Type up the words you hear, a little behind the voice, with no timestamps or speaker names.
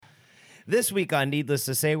This week on Needless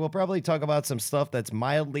to Say, we'll probably talk about some stuff that's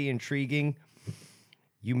mildly intriguing.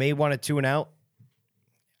 You may want to tune out.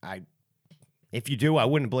 If you do, I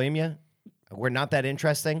wouldn't blame you. We're not that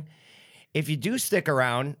interesting. If you do stick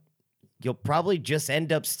around, you'll probably just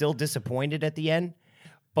end up still disappointed at the end.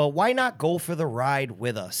 But why not go for the ride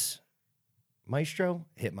with us? Maestro,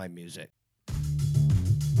 hit my music.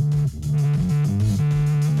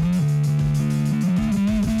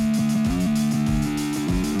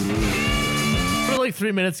 Like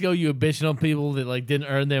 3 minutes ago, you were bitching on people that like didn't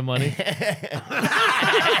earn their money.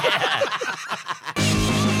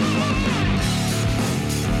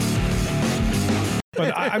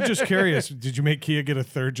 But I'm just curious. Did you make Kia get a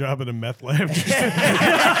third job at a meth lab?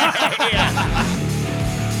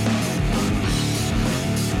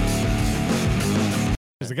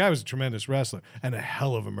 The guy was a tremendous wrestler and a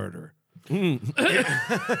hell of a murderer. He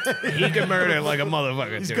can murder like a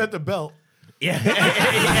motherfucker. He's got the belt. Yeah.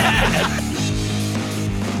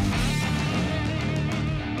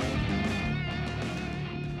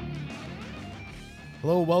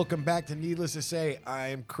 Hello, welcome back to Needless to Say.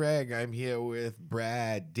 I'm Craig. I'm here with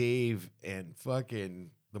Brad, Dave, and fucking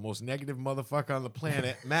the most negative motherfucker on the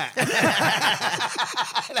planet, Matt.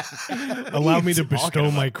 Allow me to bestow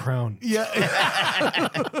my crown. Yeah.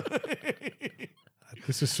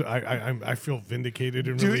 This is I feel vindicated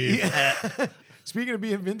and relieved. Yeah. Speaking of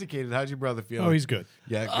being vindicated, how's your brother feeling? Oh, he's good.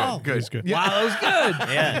 Yeah, good. Oh, good. He's good. Wow, that was good.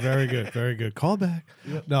 Yeah. Very good. Very good. Call back.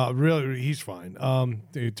 Yep. No, really, he's fine.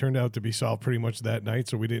 It turned out to be solved pretty much that night,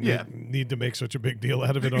 so we didn't need to make such a big deal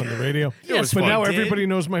out of it on the radio. Yes, but we now did. everybody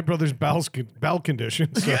knows my brother's bowel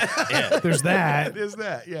condition. So there's that. There's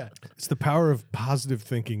that, yeah. It's the power of positive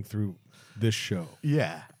thinking through this show.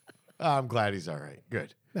 Yeah. I'm glad he's all right.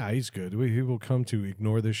 Good. Nah, he's good. He will come to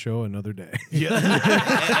ignore this show another day.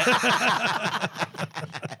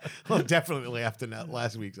 Well, definitely after that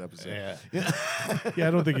last week's episode. Yeah. Yeah,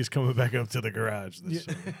 I don't think he's coming back up to the garage this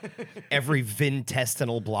summer. Every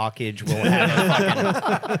intestinal blockage will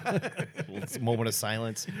have a fucking moment of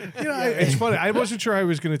silence. You know, it's funny. I wasn't sure I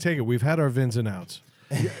was going to take it. We've had our Vins and outs.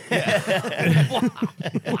 Wow.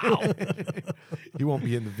 He won't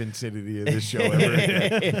be in the vicinity of this show ever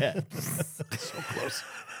again. Yeah. So close.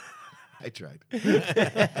 I tried.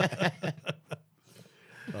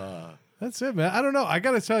 That's it, man. I don't know. I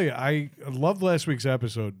got to tell you, I loved last week's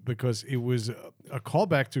episode because it was a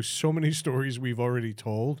callback to so many stories we've already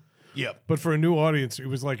told. Yep. But for a new audience, it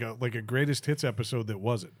was like a greatest hits episode that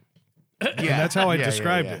wasn't. Yeah. And that's how I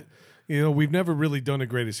described yeah. it. You know, we've never really done a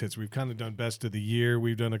greatest hits. We've kind of done best of the year.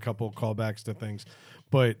 We've done a couple of callbacks to things,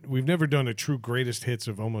 but we've never done a true greatest hits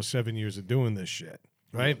of almost 7 years of doing this shit,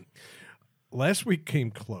 right? Last week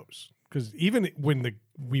came close because even when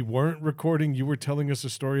we weren't recording, you were telling us a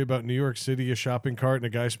story about New York City, a shopping cart, and a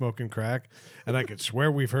guy smoking crack, and I could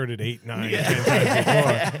swear we've heard it 8, 9, 10 times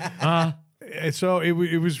before. And so it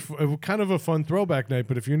was kind of a fun throwback night.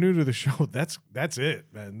 But if you're new to the show, that's it,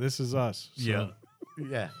 man. This is us. So. Yeah.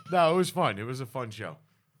 Yeah. No, it was fun. It was a fun show.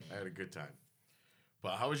 I had a good time.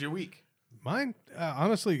 But how was your week? Mine,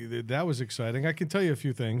 honestly, that was exciting. I can tell you a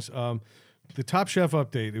few things. The Top Chef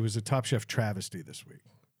update, it was a Top Chef travesty this week.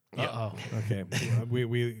 Uh-oh. Okay.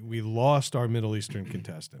 We lost our Middle Eastern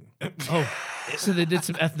contestant. Oh, so they did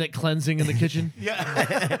some ethnic cleansing in the kitchen?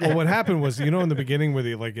 Yeah. Well, what happened was, in the beginning where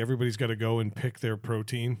everybody's got to go and pick their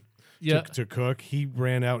protein to cook, he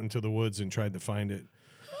ran out into the woods and tried to find it.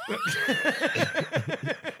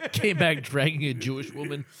 Came back dragging a Jewish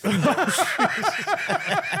woman.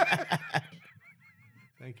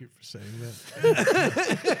 Thank you for saying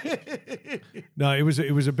that. No, it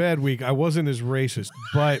was a bad week. I wasn't as racist,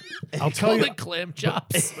 but I'll tell you. Call it clam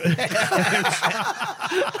chops.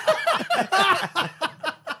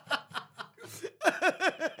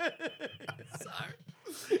 Sorry.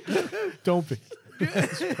 Don't be.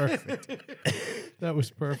 That's perfect. That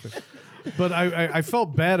was perfect. But I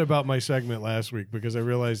felt bad about my segment last week because I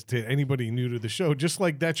realized to anybody new to the show, just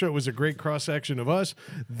like that show was a great cross-section of us,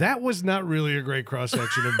 that was not really a great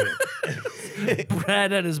cross-section of me.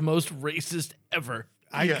 Brad at his most racist ever.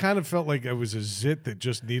 I kind of felt like I was a zit that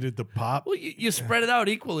just needed the pop. Well, you spread it out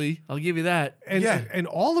equally. I'll give you that. And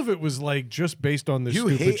all of it was just based on this You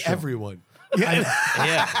stupid hate show. everyone. Yeah.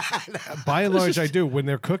 By and large, I do. When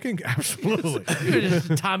they're cooking, absolutely. You're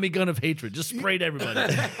just Tommy gun of hatred. Just sprayed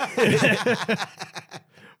everybody.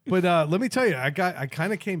 But let me tell you, I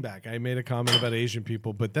kind of came back. I made a comment about Asian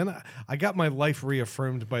people, but then I got my life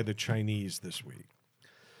reaffirmed by the Chinese this week.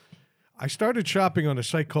 I started shopping on a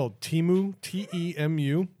site called Temu,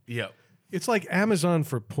 Temu. Yep. It's like Amazon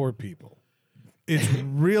for poor people. It's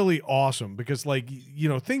really awesome because, like, you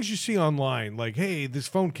know, things you see online, like, hey, this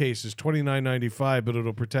phone case is $29.95, but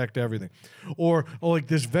it'll protect everything. Or like,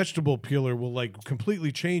 this vegetable peeler will, like,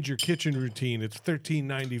 completely change your kitchen routine. It's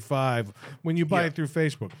 $13.95 when you buy it through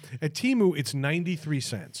Facebook. At Temu, it's 93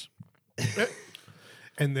 cents.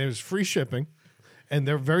 And there's free shipping. And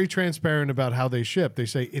they're very transparent about how they ship. They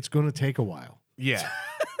say it's going to take a while. Yeah.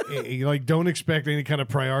 Like, don't expect any kind of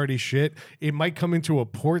priority shit. It might come into a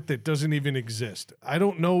port that doesn't even exist. I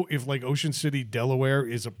don't know if, like, Ocean City, Delaware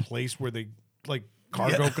is a place where they, like,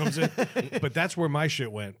 cargo comes in, but that's where my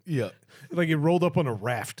shit went. Yeah. Like, it rolled up on a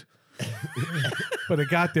raft. But it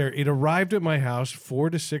got there. It arrived at my house 4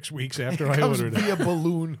 to 6 weeks after I ordered it. Via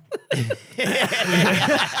balloon.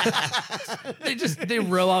 They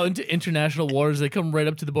roll out into international waters. They come right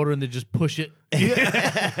up to the border and they just push it.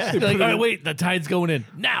 They're like, all right, wait, the tide's going in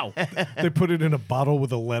now. They put it in a bottle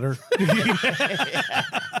with a letter.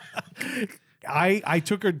 I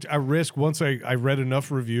took a risk once I read enough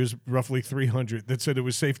reviews, roughly 300, that said it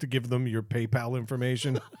was safe to give them your PayPal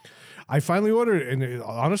information. I finally ordered it, and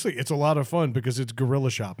honestly, it's a lot of fun because it's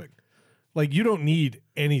guerrilla shopping. Like, you don't need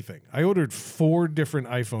anything. I ordered 4 different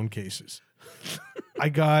iPhone cases. I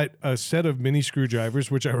got a set of mini screwdrivers,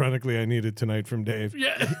 which ironically I needed tonight from Dave.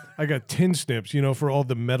 Yeah. I got tin snips, you know, for all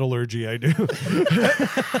the metallurgy I do.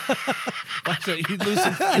 Watch out, you lose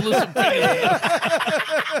some fingers.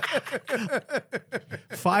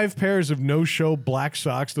 5 pairs of no-show black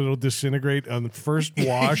socks that'll disintegrate on the first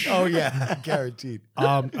wash. Oh, yeah. Guaranteed.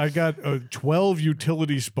 I got 12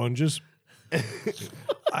 utility sponges.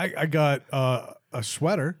 I got a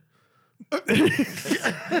sweater.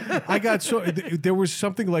 I got there was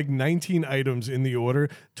something like 19 items in the order,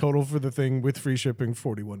 total for the thing with free shipping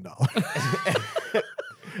 $41.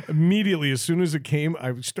 Immediately, as soon as it came,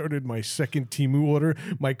 I started my second Temu order.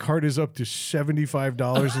 My cart is up to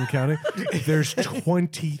 $75 and counting. There's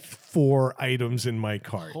 24 items in my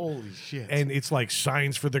cart. Holy shit. And it's like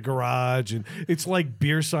signs for the garage, and it's like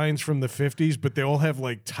beer signs from the 50s, but they all have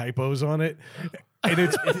like typos on it. And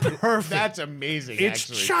it's perfect. That's amazing. It's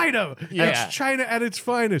actually. China. Yeah. It's China at its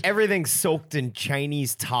finest. Everything's soaked in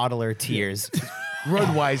Chinese toddler tears.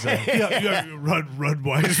 Rudweiser.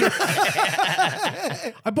 Rudweiser.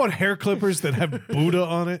 I bought hair clippers that have Buddha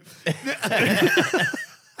on it.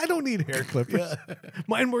 I don't need hair clippers.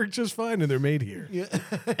 Mine work just fine, and they're made here. Yeah.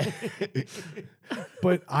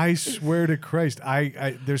 But I swear to Christ,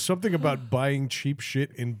 I there's something about buying cheap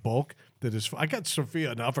shit in bulk that is. I got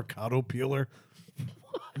Sophia an avocado peeler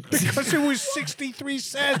because it was 63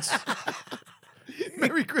 cents.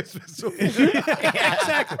 Merry Christmas.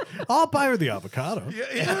 Exactly. I'll buy her the avocado.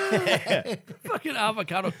 Fucking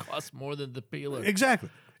avocado costs more than the peeler. Exactly.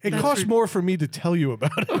 It costs more for me to tell you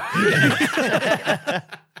about it.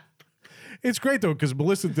 It's great, though, because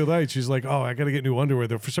Melissa tonight, she's like, oh, I got to get new underwear.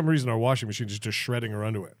 Though for some reason, our washing machine is just shredding her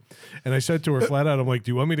underwear. And I said to her flat out, I'm like, do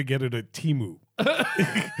you want me to get it at Temu?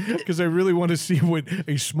 Because I really want to see what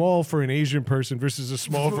a small for an Asian person versus a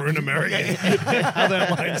small for an American, how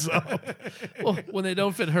that lines up. Well, when they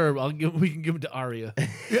don't fit her, we can give them to Aria.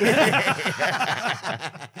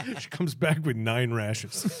 She comes back with 9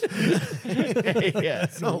 rashes. Yeah.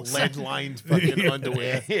 Lead-lined fucking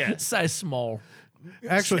underwear. Yeah. Size small.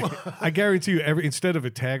 Actually, I guarantee you, instead of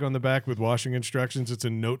a tag on the back with washing instructions, it's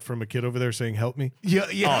a note from a kid over there saying, help me. Yeah.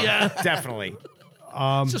 Yeah. Definitely.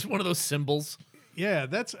 It's just one of those symbols. Yeah,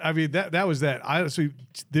 that was that. Honestly,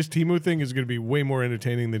 this Temu thing is going to be way more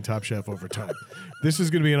entertaining than Top Chef over time. This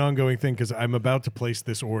is going to be an ongoing thing because I'm about to place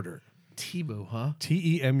this order. Temu, huh?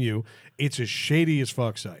 Temu. It's a shady as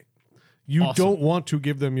fuck site. You Awesome. don't want to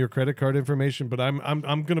give them your credit card information, but I'm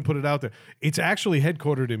going to put it out there. It's actually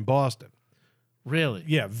headquartered in Boston. Really?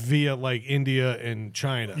 Yeah, via like India and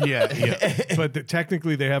China. Yeah. But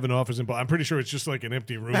technically, they have an office in Boston. I'm pretty sure it's just like an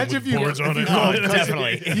empty room Imagine with if you, boards on it. call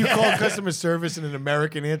definitely. If you call customer service and an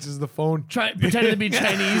American answers the phone. Pretending to be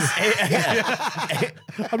Chinese.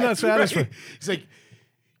 I'm not satisfied. He's like,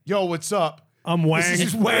 yo, what's up? I'm Wang. This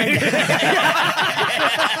is Wang.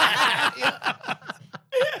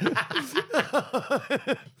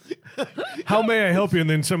 How may I help you? And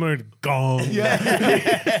then someone would gong.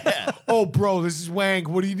 Yeah. Oh, bro, this is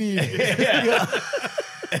Wang. What do you need? It's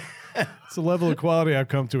the level of quality I've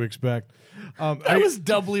come to expect. That was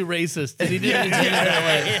doubly racist, and he didn't intend it that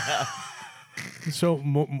way. So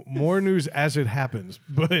more news as it happens.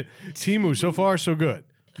 But Temu, so far, so good.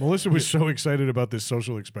 Melissa was so excited about this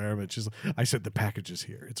social experiment. I said, the package is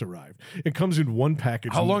here. It's arrived. It comes in one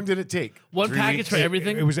package. How long did it take? One 3 package weeks? for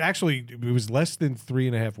everything? It was less than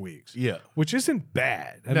 3.5 weeks. Yeah. Which isn't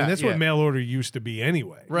bad. I mean, No, that's yeah. what mail order used to be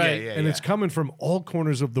anyway. Right. Yeah, And it's coming from all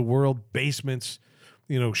corners of the world, basements,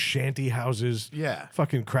 shanty houses. Yeah.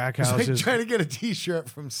 Fucking crack It's like houses. trying to get a T-shirt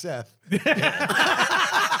from Seth.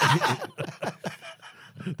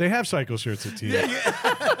 They have cycle shirts at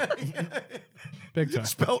TM. Big time.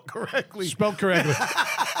 Spelled correctly. Spelled correctly.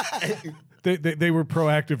 they were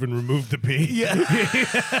proactive and removed the P. Yeah.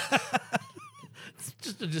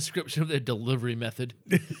 Just a description of their delivery method.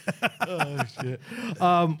 Oh, shit.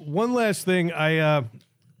 One last thing.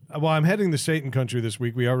 I'm heading to Satan country this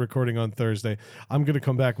week. We are recording on Thursday. I'm going to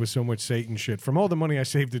come back with so much Satan shit. From all the money I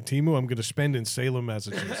saved at Temu, I'm going to spend in Salem,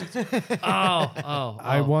 Massachusetts.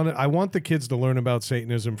 I want the kids to learn about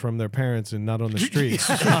Satanism from their parents and not on the streets.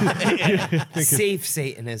 Safe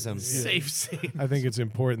Satanism. Safe Satan. I think it's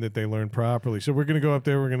important that they learn properly. So we're going to go up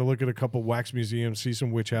there. We're going to look at a couple wax museums, see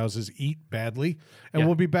some witch houses, eat badly, and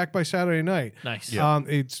we'll be back by Saturday night. Nice.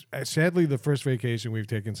 It's sadly the first vacation we've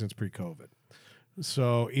taken since pre-COVID.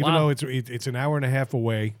 So even though it's an hour and a half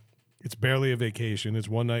away, it's barely a vacation. It's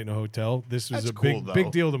one night in a hotel. This is That's a cool, though.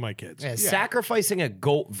 big deal to my kids. Yeah, sacrificing a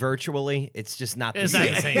goat virtally, it's just not the It's not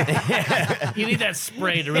same. the same. You need that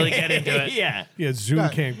spray to really get into it. Yeah. Yeah, Zoom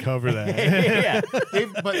can't cover that. Yeah.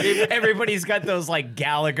 They've Everybody's got those like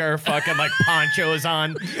Gallagher fucking like ponchos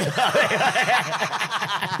on.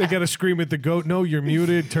 They got to scream at the goat. No, you're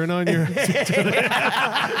muted. Turn on your.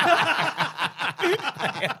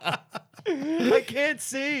 I can't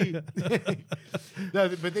see. No,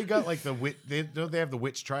 but they got like they have the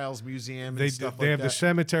witch trials museum. And stuff They like have that. the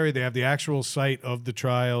cemetery. They have the actual site of the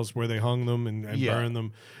trials where they hung them and burned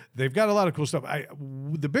them. They've got a lot of cool stuff.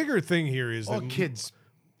 The bigger thing here is all that kids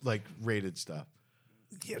like rated stuff.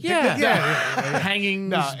 Yeah.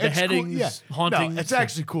 Hangings, No, it's beheadings, cool. Yeah. hauntings. No, it's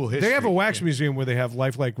actually cool history. They have a wax museum where they have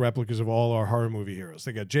lifelike replicas of all our horror movie heroes.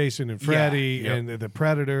 They got Jason and Freddy Yeah, and the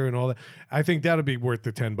Predator and all that. I think that'll be worth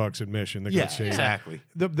the $10 admission. To go see. exactly.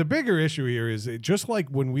 The bigger issue here is that just like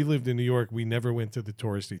when we lived in New York, we never went to the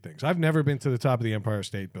touristy things. I've never been to the top of the Empire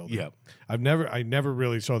State Building. Yep. I never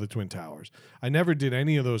really saw the Twin Towers. I never did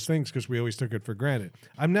any of those things because we always took it for granted.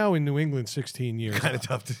 I'm now in New England 16 years. Kind of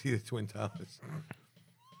tough to see the Twin Towers.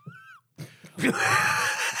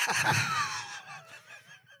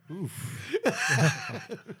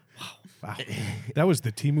 Wow. That was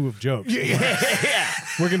the Temu of jokes.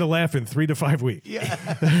 We're going to laugh in 3 to 5 weeks.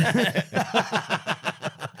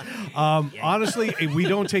 Honestly, we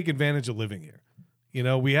don't take advantage of living here.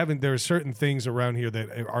 There are certain things around here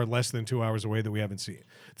that are less than 2 hours away that we haven't seen.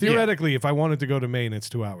 Theoretically, if I wanted to go to Maine, it's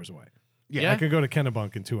 2 hours away. Yeah. I could go to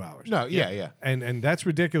Kennebunk in 2 hours. No, yeah. And that's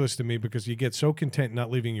ridiculous to me because you get so content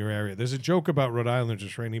not leaving your area. There's a joke about Rhode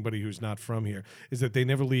Islanders for anybody who's not from here is that they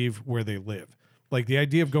never leave where they live. Like the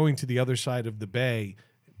idea of going to the other side of the bay,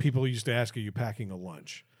 people used to ask, are you packing a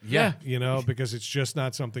lunch? Yeah. Because it's just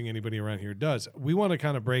not something anybody around here does. We want to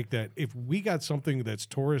kind of break that. If we got something that's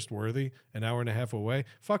tourist worthy an hour and a half away,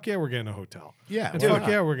 fuck yeah, we're getting a hotel. Yeah. And Dude. fuck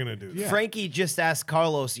yeah, we're going to do that. Frankie just asked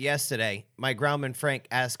Carlos yesterday. My groundman Frank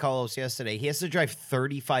asked Carlos yesterday. He has to drive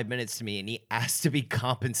 35 minutes to me, and he asked to be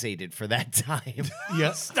compensated for that time.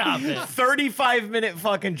 Yeah. Stop it. 35-minute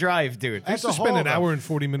fucking drive, dude. I used to That's a spend an haul, though. hour and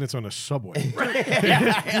 40 minutes on a subway.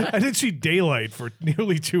 I didn't see daylight for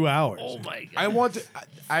nearly 2 hours. Oh my God. I want to.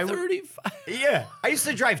 I 35. Yeah. I used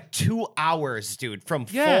to drive 2 hours, dude, from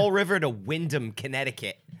Yeah. Fall River to Windham,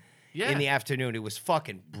 Connecticut Yeah. in the afternoon. It was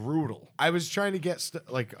fucking brutal. I was trying to get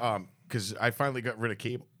because I finally got rid of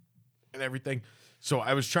cable and everything, so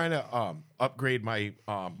I was trying to upgrade my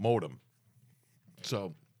modem.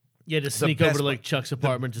 So Yeah, to sneak best over to bu- like Chuck's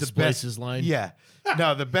apartment to splice his line. Yeah,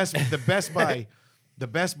 no, the Best Buy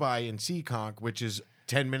in Seekonk, which is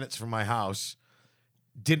 10 minutes from my house,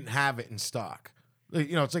 didn't have it in stock.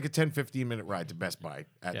 It's like a 10-15 minute ride to Best Buy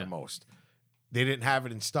at the most. They didn't have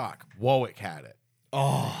it in stock. Warwick had it.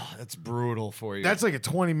 Oh, that's brutal for you. That's like a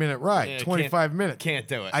 20-minute ride, Yeah, 25 minutes. Can't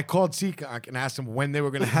do it. I called Seekonk and asked them when they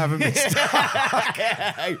were going to have him in stock.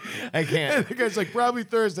 I And can't. the guy's like, probably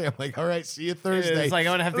Thursday. I'm like, all right, see you Thursday. It's like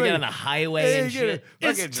I'm gonna have to get on the highway and shit.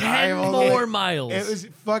 It's Fucking 10 drive all the way. more miles. It was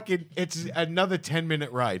it's another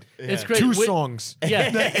 10-minute ride. It's great. 2 We're- songs. Yeah.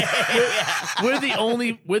 we're the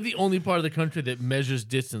only part of the country that measures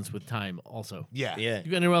distance with time also. Yeah. Yeah.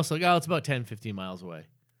 You got anywhere else like, oh, it's about 10, 15 miles away.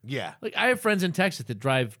 Yeah. Like I have friends in Texas that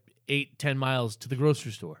drive 8, 10 miles to the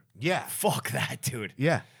grocery store. Yeah. Fuck that, dude.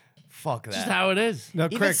 Yeah. Fuck that. Just how it is. Now,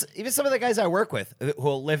 even, Craig, even some of the guys I work with who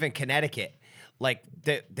live in Connecticut, like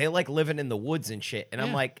they like living in the woods and shit. And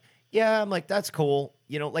I'm like, that's cool.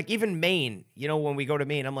 Like even Maine, when we go to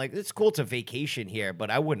Maine, I'm like, it's cool to vacation here, but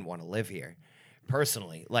I wouldn't want to live here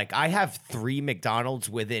personally. Like I have 3 McDonald's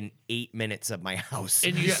within 8 minutes of my house.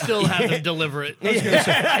 And you still have them deliver it. Makes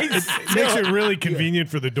it really convenient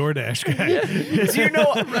for the DoorDash guy. Do you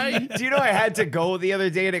know? Right. Do you know I had to go the other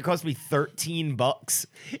day and it cost me $13?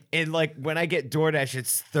 And like when I get DoorDash,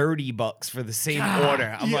 it's $30 for the same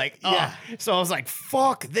order. I'm like, oh. yeah. So I was like,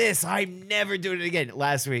 fuck this. I'm never doing it again.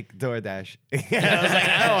 Last week, DoorDash. I was like,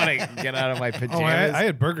 I don't want to get out of my pajamas. Oh, I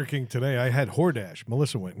had Burger King today. I had Hordash.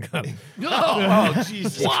 Melissa went and got it. Oh,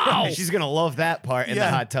 Jesus. wow. She's gonna love that part in the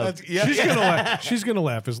hot tub. that's- Yeah. She's gonna laugh. She's gonna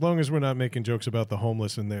laugh as long as we're not making jokes about the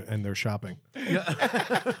homeless and their shopping.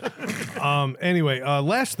 Anyway,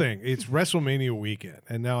 last thing. It's WrestleMania weekend,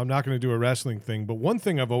 and now I'm not going to do a wrestling thing. But one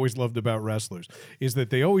thing I've always loved about wrestlers is that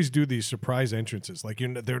they always do these surprise entrances. Like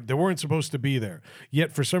they weren't supposed to be there,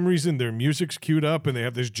 yet for some reason their music's queued up and they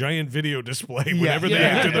have this giant video display whenever they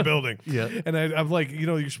Yeah. enter the building. Yeah. And I'm like,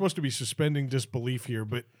 you're supposed to be suspending disbelief here,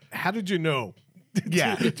 but how did you know?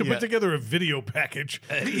 Yeah. to Yeah. put together a video package.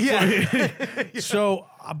 Yeah. So,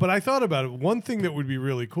 but I thought about it. One thing that would be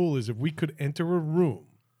really cool is if we could enter a room,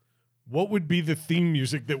 what would be the theme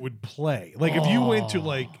music that would play? Like if you went to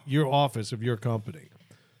like your office of your company,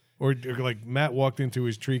 or like Matt walked into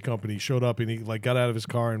his tree company, showed up, and he like got out of his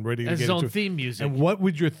car and ready to That's get his own into theme music. And what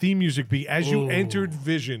would your theme music be as you Ooh. entered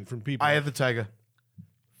vision from people? I have the tiger.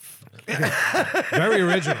 Very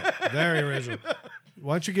original. Very original.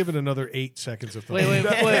 Why don't you give it another 8 seconds of thought? Wait.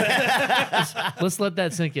 Let's let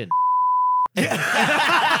that sink in.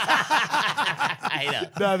 I know.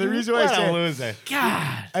 No, the reason why I What a said loser.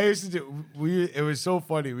 God. I used to do. It was so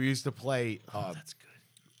funny. We used to play. That's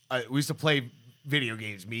good. We used to play video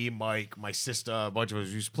games. Me, Mike, my sister, a bunch of us.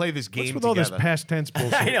 We used to play this game What's with together. all this past tense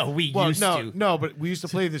bullshit? I know we Well, used to. no, but we used to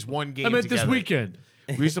play this one game. I meant this together. weekend.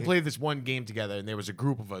 We used to play this one game together, and there was a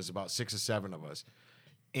group of us, about 6 or 7 of us.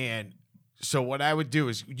 And so what I would do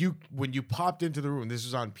is when you popped into the room, this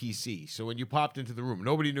was on PC. So when you popped into the room,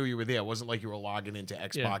 nobody knew you were there. It wasn't like you were logging into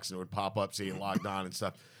Xbox Yeah. and it would pop up saying logged on and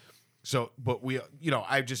stuff. So, but I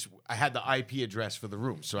had the IP address for the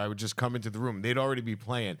room. So I would just come into the room. They'd already be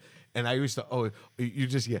playing. And I used to, you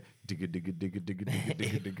just hear, digga, digga, digga, digga, digga,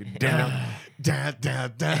 digga, digga, down, down,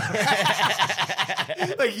 down, down.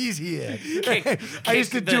 Like he's here. I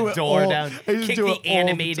used to the do it door all, down. I used to Kick do the it all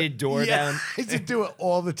animated door down. I used to do it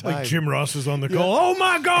all the time. Like Jim Ross is on the call. Oh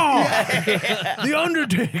my God! The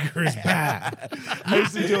Undertaker is back. I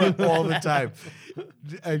used to do it all the time.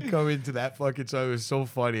 I'd come into that fucking song. It was so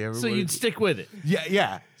funny. So Everybody, you'd stick with it.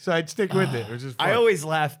 yeah. So I'd stick with it. It was just fun. I always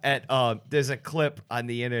laugh at there's a clip on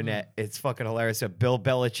the internet. It's fucking hilarious of Bill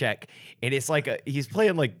Belichick, and it's like he's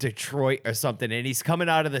playing like Detroit or something, and he's coming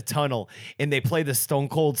out of the tunnel, and they play the Stone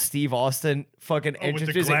Cold Steve Austin fucking with entrance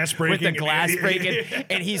the music glass with the breaking. glass breaking,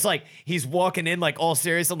 and he's walking in like all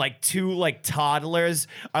serious, and like 2 like toddlers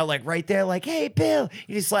are like right there, like, hey Bill,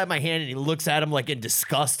 he just slapped my hand, and he looks at him like in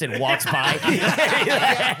disgust and walks by.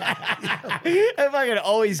 It fucking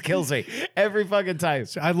always kills me every fucking time.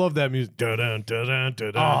 I love that music. Dun-dun, dun-dun,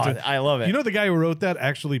 dun-dun, Oh, dun. I love it. You know the guy who wrote that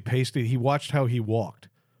actually pasted. He watched how he walked,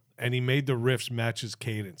 and he made the riffs match his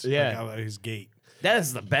cadence. Yeah. like how- his gait. That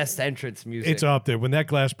is the best entrance music. It's up there. When that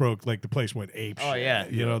glass broke, like the place went ape. Oh, shit. yeah.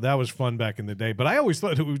 You know, that was fun back in the day. But I always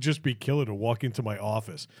thought it would just be killer to walk into my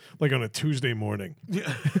office, like on a Tuesday morning.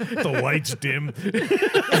 The lights dim.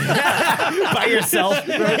 by yourself.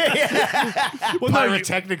 Well, no, you-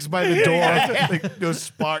 Pyrotechnics by the door. Like those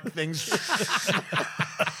spark things.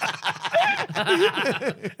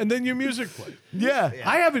 and then your music play. Yeah.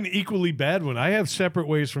 I have an equally bad one. I have Separate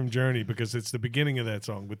Ways from Journey because it's the beginning of that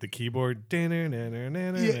song with the keyboard. Oh,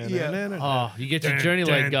 you get your journey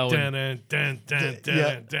light going. And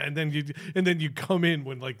then you come in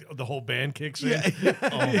when like the whole band kicks in.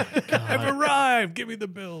 I've arrived. Give me the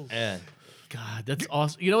bills. Yeah. God, that's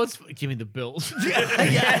awesome. You know what's give me the bills. You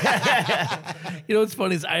know what's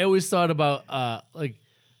funny is I always thought about like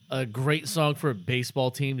a great song for a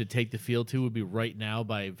baseball team to take the field to would be Right Now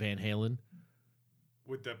by Van Halen.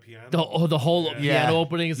 With the piano. The whole piano Yeah.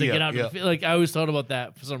 opening as they Yeah, get out. yeah. The field. Like I always thought about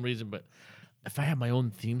that for some reason, but if I had my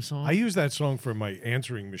own theme song, I used that song for my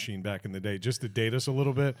answering machine back in the day, just to date us a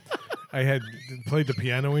little bit. I had played the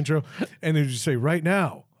piano intro, and it would just say, "Right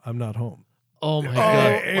now, I'm not home." oh my Oh,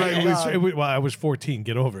 god, well, I was 14.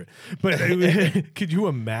 Get over it. But could you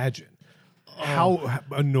imagine how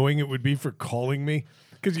annoying it would be for calling me?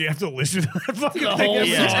 Because you have to listen to that fucking The thing whole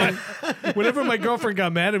every song. time. Whenever my girlfriend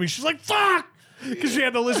got mad at me, she's like, "Fuck!" Because she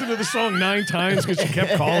had to listen to the song 9 times because she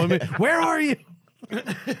kept calling me. Where are you? I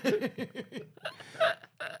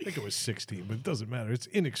think it was 16, but it doesn't matter. It's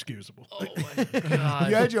inexcusable. oh my god.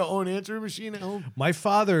 You had your own answering machine at home? My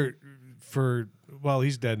father,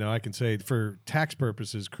 he's dead now, I can say, for tax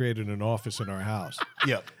purposes, created an office in our house.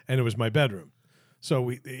 Yep. And it was my bedroom.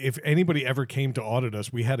 So if anybody ever came to audit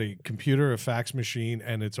us, we had a computer, a fax machine,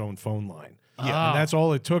 and its own phone line. Yeah. And that's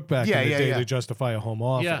all it took back in the day yeah. to justify a home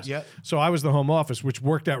office. Yeah. Yeah. So I was the home office, which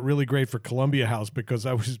worked out really great for Columbia House because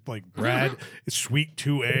I was like Brad, Suite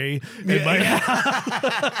 2A. And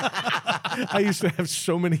I used to have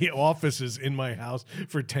so many offices in my house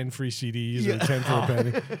for 10 free CDs or 10 for a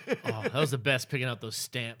penny. Oh, that was the best, picking out those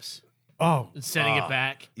stamps Oh, and sending it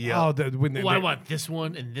back. Yeah. oh, when I want this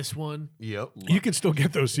one and this one. Yep. you can still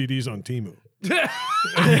get those CDs on Temu.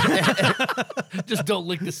 Just don't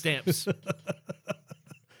lick the stamps.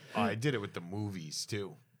 I did it with the movies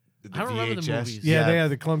too. The I don't remember the VHS. movies. Yeah, they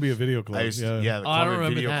had the Columbia Video Club. I used yeah. to, yeah, the Oh, I don't Columbia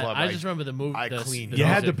remember Video that. Club. I just remember the movie. I the- cleaned the it. You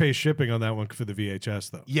had to music. pay shipping on that one for the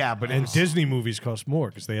VHS though. Yeah, but it And was, Disney movies cost more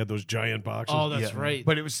because they had those giant boxes. Oh, that's yeah, right.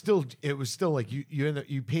 But it was still like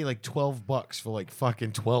you pay like $12 for like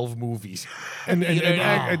fucking 12 movies. and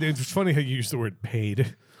Yeah. it's funny how you use the word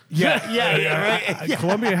paid. Yeah, right.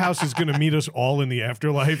 Columbia House is going to meet us all in the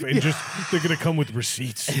afterlife, and just they're going to come with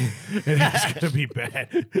receipts, and it's going to be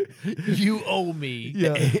bad. You owe me.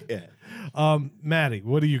 Maddie,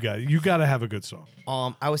 what do you got? You got to have a good song.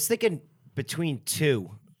 I was thinking between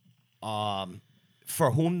two.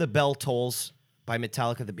 For Whom the Bell Tolls by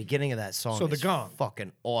Metallica. The beginning of that song So the is gong.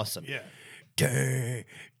 fucking awesome. Yeah. Dun,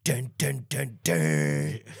 dun, dun, dun,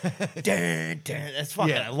 dun, dun, dun. That's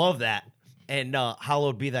fucking. Yeah. I love that. And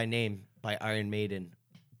Hallowed Be Thy Name by Iron Maiden.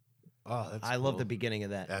 Oh, that's I love cool. the beginning of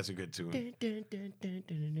that. That's a good tune. Dun, dun, dun, dun,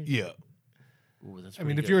 dun, dun. Yeah. Ooh, that's I mean,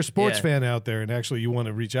 pretty if good. you're a sports Yeah. fan out there and actually you want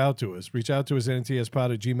to reach out to us at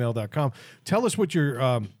ntspod@gmail.com. Tell us what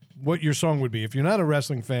your song would be. If you're not a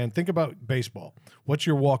wrestling fan, think about baseball. What's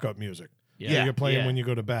your walk-up music? Yeah. that you're playing Yeah. when you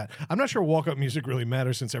go to bat. I'm not sure walk-up music really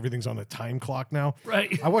matters since everything's on a time clock now.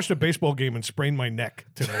 Right. I watched a baseball game and sprained my neck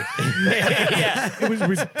today. Yeah. It was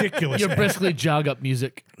ridiculous. You're basically jog up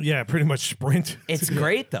music. Yeah, pretty much sprint. It's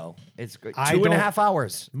great though. It's great. I 2.5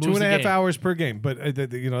 hours. Moves 2.5 the game. hours per game, but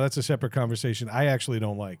that's a separate conversation. I actually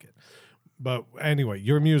don't like it. But anyway,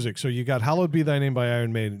 your music. So you got "Hallowed Be Thy Name" by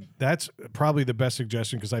Iron Maiden. That's probably the best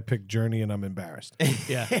suggestion because I picked "Journey" and I'm embarrassed.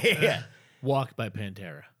 Yeah. Yeah. Walk by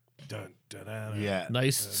Pantera. Dun, dun, dun, dun. Yeah.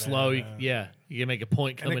 Nice, slow. Yeah. You can make a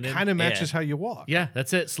point And coming it in. kind of matches how you walk. Yeah,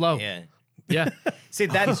 that's it. Slow. Yeah. Yeah. See,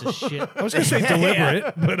 that's Piece of shit. I was going to say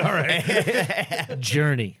deliberate, but all right.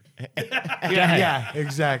 Journey. Yeah,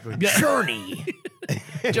 exactly. Journey.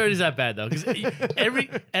 Journey's not bad though, because every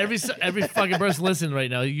fucking person listening right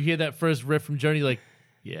now, you hear that first riff from Journey, like,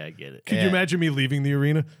 yeah, I get it. Could you imagine me leaving the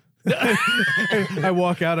arena? I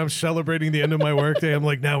walk out, I'm celebrating the end of my workday. I'm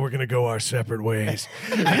like, now we're going to go our separate ways.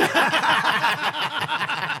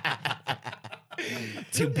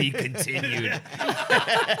 To be continued.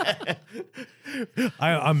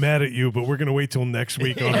 I'm mad at you, but we're going to wait till next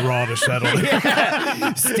week on Raw to settle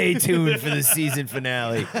it. Stay tuned for the season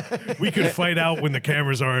finale. We could fight out when the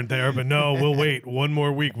cameras aren't there, but no, we'll wait one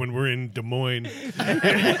more week when we're in Des Moines.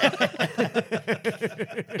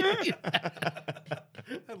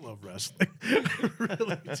 I love wrestling.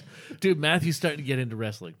 Really. Dude, Matthew's starting to get into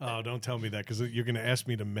wrestling. Oh, don't tell me that because you're going to ask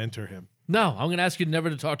me to mentor him. No, I'm going to ask you never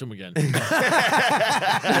to talk to him again.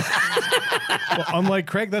 Well, unlike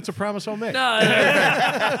Craig, that's a promise I'll make. No,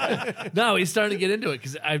 he's starting to get into it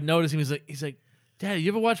because I've noticed him. He's like, Dad,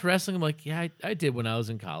 you ever watch wrestling? I'm like, yeah, I did when I was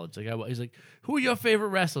in college. He's like, who are your favorite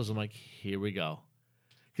wrestlers? I'm like, here we go.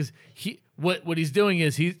 Because what he's doing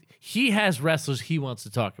is he has wrestlers he wants to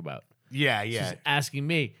talk about. Yeah, yeah. He's asking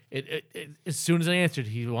me. As soon as I answered,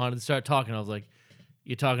 he wanted to start talking. I was like,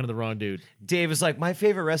 you're talking to the wrong dude. Dave is like, my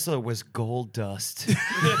favorite wrestler was Gold Dust. I'm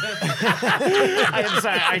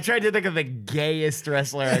sorry. I tried to think of the gayest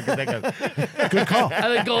wrestler I could think of. Good call. I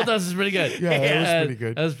think Goldust is pretty good. Yeah, that was pretty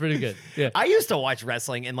good. That was pretty good. Yeah. I used to watch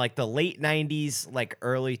wrestling in like the late 90s, like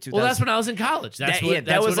early 2000s. Well, that's when I was in college. That's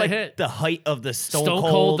that was when like I hit. the height of the Stone Cold,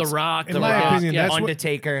 Cold, The Rock, In The my Rock. opinion, yeah. that's what-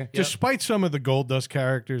 Undertaker. Despite some of the Gold Dust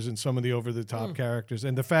characters and some of the over-the-top characters,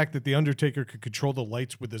 and the fact that the Undertaker could control the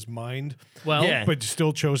lights with his mind, Well, Yeah. but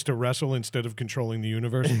still chose to wrestle instead of controlling the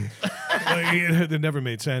universe, it never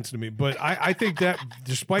made sense to me. But I think that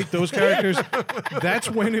despite those characters, that's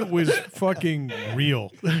when it was fucking real.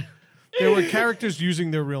 There were characters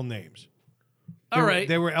using their real names. all right.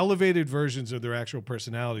 They were elevated versions of their actual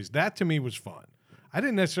personalities. That to me was fun. I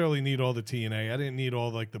didn't necessarily need all the TNA. I didn't need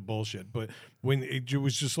all like the bullshit. But when it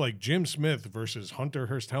was just like Jim Smith versus Hunter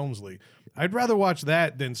Hearst Helmsley, I'd rather watch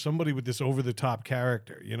that than somebody with this over the top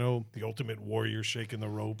character. You know, the Ultimate Warrior shaking the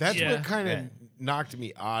ropes. That's Yeah. what kind of knocked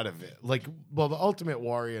me out of it. Like, well, the Ultimate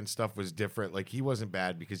Warrior and stuff was different. Like, he wasn't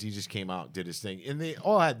bad because he just came out and did his thing. And they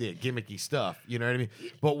all had their gimmicky stuff, you know what I mean?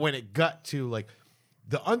 But when it got to, like,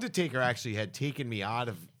 The Undertaker actually had taken me out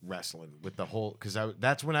of wrestling with the whole because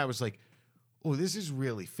that's when I was like, oh, this is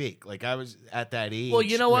really fake. Like I was at that age. Well,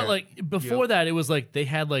 you know what? where- Like before that, it was like they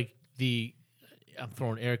had like I'm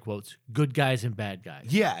throwing air quotes, good guys and bad guys.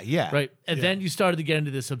 yeah, Right. And then you started to get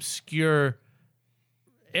into this obscure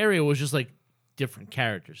area, was just like different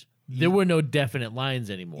characters. There were no definite lines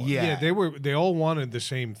anymore. Yeah. They all wanted the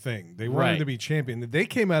same thing. They wanted Right. to be champion. They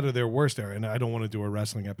came out of their worst era, and I don't want to do a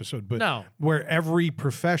wrestling episode, but No. where every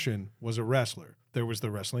profession was a wrestler. There was the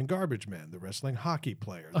wrestling garbage man, the wrestling hockey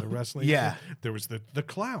player, the wrestling Yeah. There was the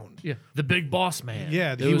clown. Yeah. The big boss man.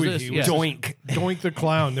 Yeah, There he was was- this, he yeah. was Doink. Doink the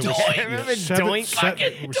clown. There was Doink. Remember Doink? there were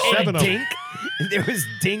And seven of them. Dink. There was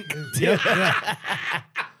Dink too. Yeah.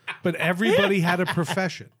 But everybody had a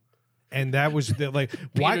profession. And that was the, like Peter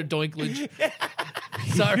why Doinklage.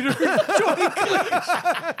 Sorry.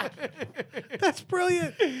 that's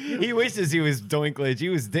brilliant. He wishes he was Doinklage. He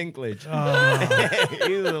was Dinklage.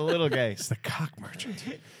 He was a little guy. It's the cock merchant.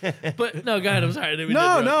 But no, go ahead. I'm sorry. I didn't mean to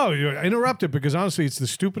No, interrupt. no, you interrupted because honestly, it's the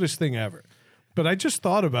stupidest thing ever. But I just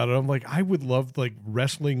thought about it. I'm like, I would love like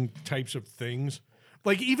wrestling types of things.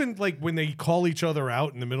 Like even like when they call each other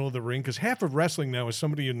out in the middle of the ring, because half of wrestling now is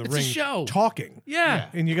somebody in the It's a ring show. talking. Yeah.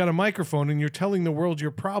 And you got a microphone and you're telling the world your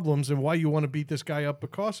problems and why you want to beat this guy up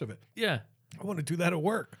because of it. Yeah. I want to do that at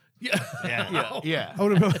work. Yeah. yeah. I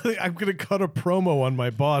want to. I'm going to cut a promo on my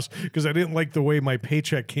boss because I didn't like the way my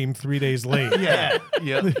paycheck came 3 days late. Yeah.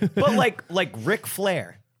 But like Ric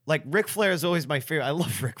Flair. Like Ric Flair is always my favorite. I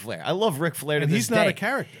love Ric Flair. I love Ric Flair to And this he's not day. a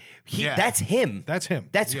character. Yeah. That's him. That's him.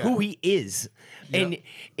 That's who he is. And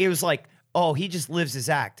it was like, oh, he just lives his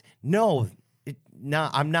act. No,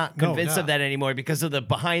 I'm not convinced of that anymore because of the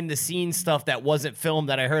behind the scenes stuff that wasn't filmed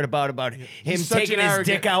that I heard about him He's such taking an his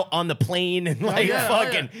arrogant- dick out on the plane and like yeah,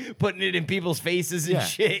 fucking putting it in people's faces and Yeah.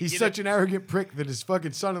 shit. He's you such an arrogant prick that his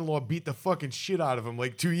fucking son-in-law beat the fucking shit out of him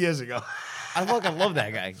like 2 years ago. know? I fucking love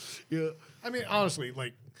that guy. Yeah. I mean, honestly,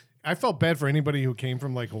 like, I felt bad for anybody who came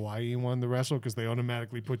from like Hawaii and wanted to wrestle because they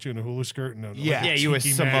automatically put you in a hula skirt and a Yeah. Yeah, you were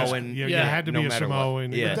cheeky mask. Samoan. Yeah, Yeah, you had to no be a matter what.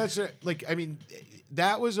 Samoan. Yeah. But that's like, I mean,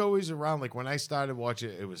 that was always around. Like when I started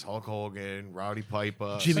watching, it was Hulk Hogan, Rowdy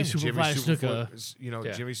Piper, Jimmy Superfly Superfly,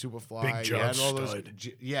 Yeah. Jimmy Superfly, Big you had John all those, Stud.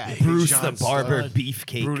 Big Bruce John the Barber Stud,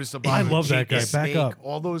 Beefcake. Brutus the I Barber, love that guy. Jake the Back Snake, up.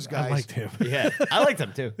 all those guys. I liked him. Yeah, I liked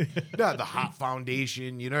him too. Yeah, the Hot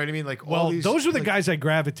Foundation. You know what I mean? Like all Well, these. those were the like, guys I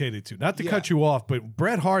gravitated to. Not to Yeah. cut you off, but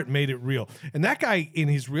Bret Hart made it real. And that guy in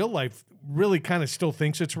his real life really kind of still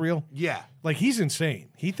thinks it's real. Yeah. Like he's insane.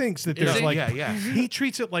 He thinks that Is there's he? like Yeah. he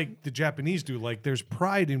treats it like the Japanese do. Like there's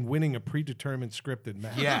pride in winning a predetermined scripted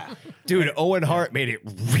match. Yeah. Dude, Owen Hart made it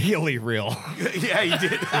really real. Yeah, he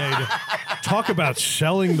did. Yeah, he did. Talk about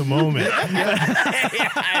selling the moment.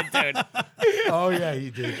 Yeah, dude. Oh, yeah, he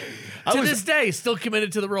did. To this day, still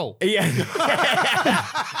committed to the role. Yeah.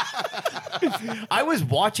 I was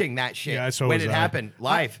watching that shit Yeah, so when was it I. happened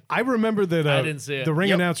live. I remember that I didn't see it. the ring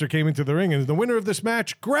Yep. announcer came into the ring and the winner of this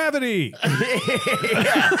match, Gravity. The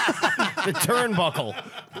turnbuckle.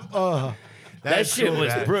 That That's shit so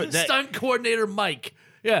was bad. brutal. Stunt coordinator Mike.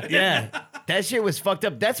 Yeah. Yeah. That shit was fucked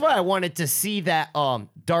up. That's why I wanted to see that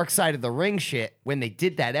Dark Side of the Ring shit when they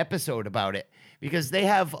did that episode about it. Because they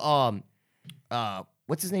have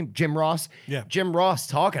what's his name? Jim Ross. Yeah. Jim Ross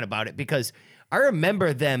talking about it because I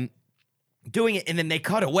remember them doing it and then they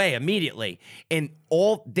cut away immediately. And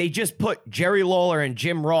they just put Jerry Lawler and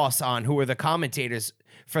Jim Ross on, who were the commentators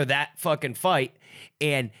for that fucking fight.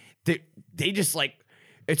 And they just like,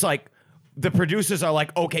 it's like the producers are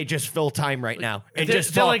like, okay, just fill time right now. And They're,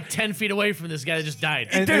 just they're talk. like 10 feet away from this guy that just died.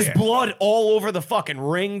 And- There's blood all over the fucking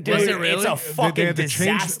ring, dude. Was it really? It's a They fucking had to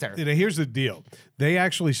change- disaster. Here's the deal. They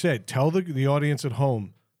actually said, tell the audience at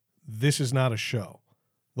home, this is not a show.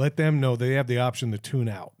 Let them know they have the option to tune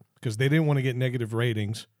out because they didn't want to get negative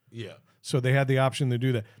ratings. Yeah. So they had the option to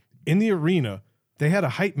do that. In the arena, they had a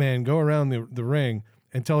hype man go around the ring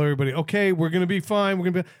and tell everybody, okay, we're going to be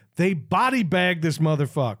fine. They body bagged this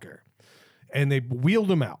motherfucker and they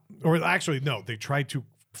wheeled him out. Or actually, no, they tried to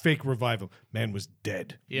fake revive him. Man was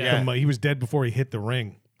dead. Yeah. He was dead before he hit the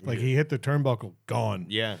ring. Like he hit the turnbuckle, gone.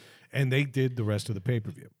 Yeah. And they did the rest of the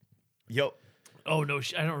pay-per-view. Yo. Oh, no.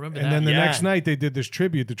 I don't remember And that. then the Yeah. next night, they did this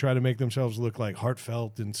tribute to try to make themselves look like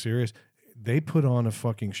heartfelt and serious. They put on a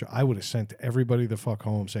fucking show. I would have sent everybody the fuck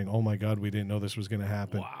home saying, oh my God, we didn't know this was going to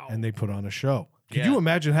happen. Wow. And they put on a show. Could Yeah. you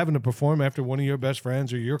imagine having to perform after one of your best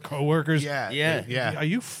friends or your coworkers? Yeah. Yeah. Yeah. Are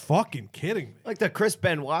you fucking kidding me? Like the Chris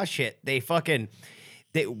Benoit shit, they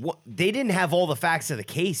didn't have all the facts of the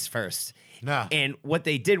case first. Nah. And what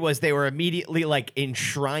they did was they were immediately like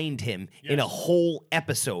enshrined him in a whole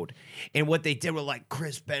episode. And what they did were like,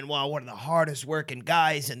 Chris Benoit, one of the hardest working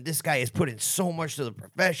guys, and this guy has put in so much to the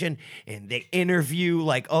profession. And they interview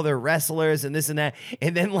like other wrestlers and this and that.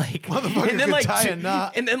 And then like, Motherfucker could tie a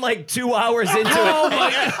knot. and then like 2 hours into it. Oh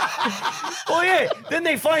my God. Well, yeah. Then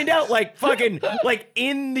they find out like fucking like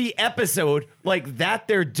in the episode like that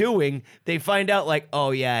they're doing, they find out like,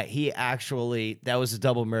 oh yeah, he actually, that was a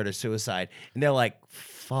double murder suicide. And they're like,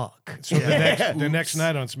 fuck. So the next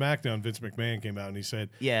night on SmackDown, Vince McMahon came out and he said,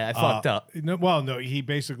 Yeah, I fucked up. No, he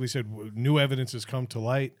basically said, new evidence has come to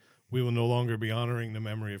light. We will no longer be honoring the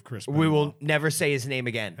memory of Chris Benoit. We will never say his name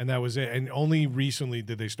again. And that was it. And only recently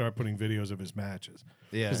did they start putting videos of his matches.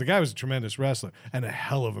 Yeah. Because the guy was a tremendous wrestler and a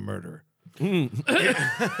hell of a murderer. He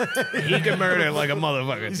can murder like a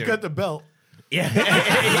motherfucker. He's too. got the belt. Yeah.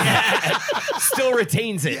 Still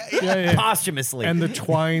retains it Yeah. posthumously. And the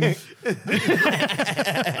twine.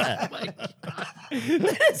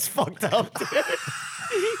 That's fucked up, dude.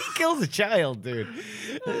 He kills a child, dude.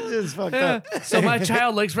 It's just fucked up. So my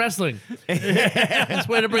child likes wrestling. That's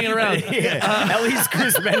way to bring it around. At least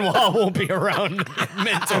Chris Benoit won't be around.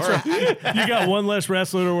 Mentor. You got one less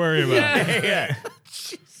wrestler to worry about. Yeah.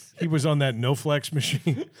 He was on that no flex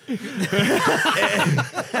machine.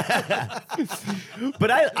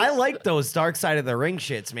 But I like those Dark Side of the Ring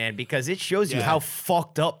shits, man, because it shows you Yeah. how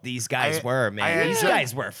fucked up these guys were, man. These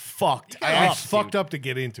guys were fucked I up. fucked up to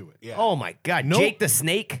get into it. Yeah. Oh my God. No- Jake the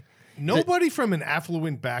Snake. Nobody from an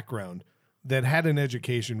affluent background that had an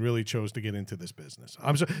education really chose to get into this business.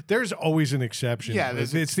 There's always an exception. Yeah,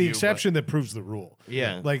 there's it's a the few, exception that proves the rule.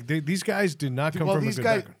 Yeah. Like these guys did not come Well, from these a good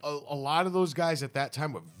guys, background. a lot of those guys at that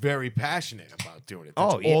time were very passionate about doing it.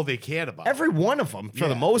 That's Oh, yeah. all they cared about. Every one of them, for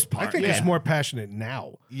the most part. I think it's more passionate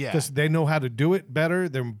now. Yeah. Because they know how to do it better.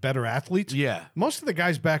 They're better athletes. Yeah. Most of the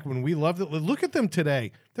guys back when we loved it, look at them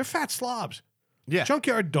today. They're fat slobs. Yeah.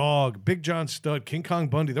 Junkyard Dog, Big John Studd, King Kong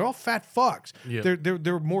Bundy, they're all fat fucks. Yeah.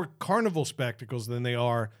 They're more carnival spectacles than they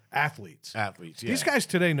are athletes. Athletes, yeah. These guys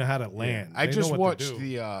today know how to land. I They just know what to watched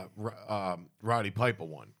do. the Roddy Piper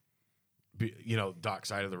one. Dark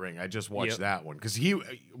Side of the Ring. I just watched Yep. that one because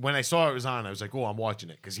when I saw it was on, I was like, "Oh, I'm watching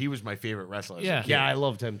it," because he was my favorite wrestler. as a Yeah. kid, Yeah, I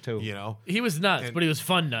loved him too. you know, He was nuts, And- but he was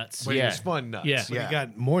fun nuts. but he Yeah. was fun nuts. Yeah. But he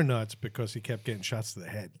got more nuts because he kept getting shots to the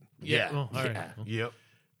head. Yeah. Oh, all right. Yep.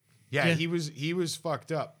 Yeah, Yeah. he was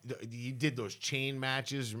fucked up. He did those chain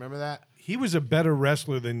matches. Remember that? He was a better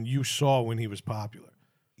wrestler than you saw when he was popular.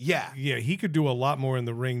 Yeah. Yeah, he could do a lot more in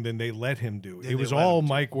the ring than they let him do. Than It they was let all him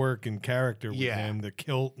do. mic work and character with Yeah. him, the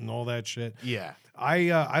kilt and all that shit. Yeah.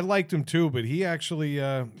 I liked him too, but he actually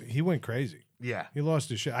he went crazy. Yeah. He lost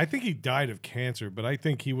his shit. I think he died of cancer, but I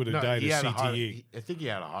think he would have died he of had a heart. CTE. I think he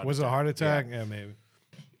had a heart. Was it a attack. heart attack? Yeah. Yeah, maybe.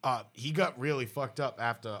 He got really fucked up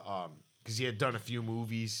after because he had done a few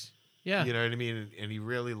movies. Yeah. You know what I mean? And he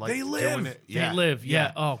really liked They doing Live. it. They live.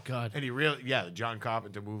 Yeah. Oh God. And he really, the John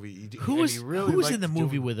Carpenter movie. Who and was he really who was liked in the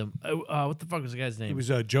movie doing- with him? What the fuck was the guy's name? He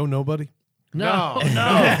was Joe Nobody. no.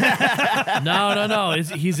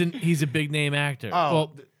 He's a big name actor.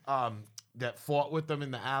 Oh, Well, that fought with them in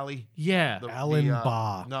the alley. yeah. Alan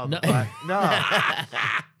Baugh. No, No. the black, no.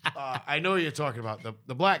 I know what you're talking about.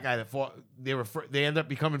 The black guy that fought. They end up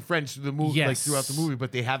becoming friends through the movie, like Yes. throughout the movie.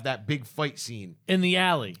 But they have that big fight scene In the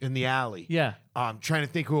alley. in the alley. Yeah. I'm trying to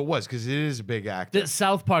think who it was because it is a big actor. That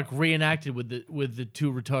South Park reenacted with the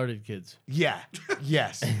two retarded kids. Yeah.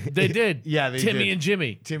 Yes. They did. Yeah, they Timmy did. and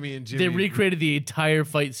Jimmy. Timmy and Jimmy. They recreated the entire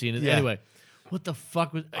fight scene. Yeah. Anyway, what the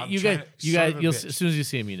fuck was I'm you trying guys? to- You son guys, of a you'll bitch. as soon as you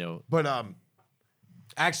see him, you know. But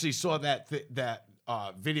actually saw that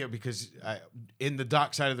video because in the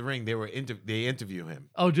Dark Side of the Ring they interview him.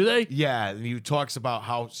 Oh, do they? Yeah, and he talks about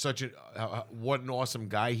how what an awesome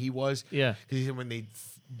guy he was. Yeah. because he said when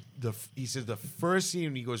he says the first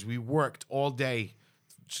scene he goes, we worked all day,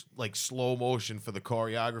 like slow motion for the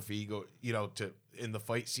choreography. He go, in the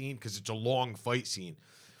fight scene because it's a long fight scene.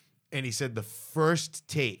 And he said the first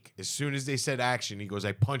take, as soon as they said action, he goes,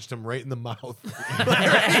 I punched him right in the mouth.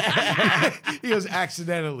 He goes,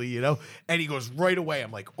 accidentally, And he goes, right away,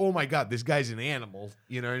 I'm like, oh my God, this guy's an animal.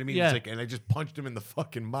 You know what I mean? Yeah. He's like, and I just punched him in the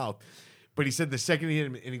fucking mouth. But he said the second he hit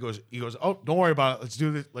him, and he goes, oh, don't worry about it. Let's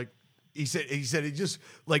do this. Like, he said he just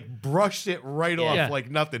like brushed it right off Yeah.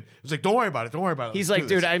 like nothing. He was like, don't worry about it. Don't worry about it. He's Let's like,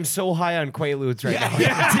 do dude, this." I'm so high on Quaaludes right now.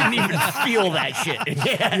 I didn't even feel that shit.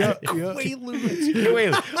 Yeah.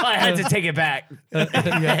 Quaaludes. I had to take it back.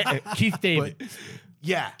 Keith David.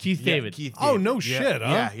 Keith David. Oh, no Yeah, shit, huh?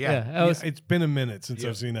 Yeah. Yeah, that Yeah, was, it's been a minute since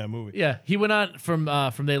I've seen that movie. yeah. He went on from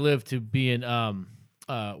They Live to being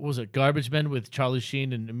what was it, Garbage Men with Charlie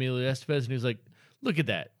Sheen and Emilio Estevez, and he was like, Look at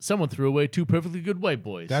that. Someone threw away 2 perfectly good white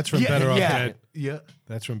boys. That's from Better Off Dead. Yeah.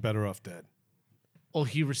 That's from Better Off Dead. Oh,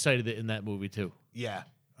 he recited it in that movie too. Yeah.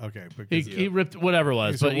 Okay, He ripped whatever it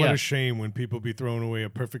was. so But what yeah. a shame when people be throwing away a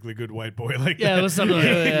perfectly good white boy like Yeah, that. it was something like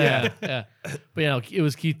that. Yeah. But it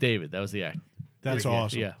was Keith David. That was the act. That's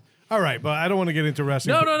awesome. Yeah. All right, but I don't want to get into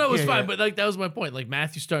wrestling. No, it was fine. But like that was my point. Like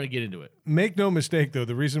Matthew's starting to get into it. Make no mistake, though,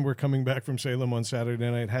 the reason we're coming back from Salem on Saturday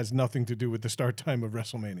night has nothing to do with the start time of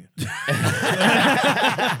WrestleMania.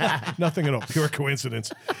 Nothing at all. Pure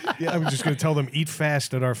coincidence. I'm just going to tell them eat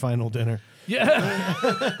fast at our final dinner. Yeah.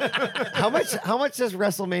 How much does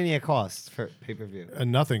WrestleMania cost for pay-per-view?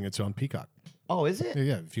 Nothing. It's on Peacock. Oh, is it?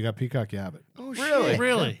 Yeah, if you got Peacock, you have it. Oh, really?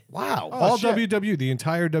 Really? Wow. All shit. WWE, the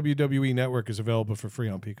entire WWE network is available for free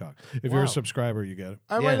on Peacock. If you're Wow. a subscriber, you get it.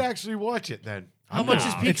 I might actually watch it then. How much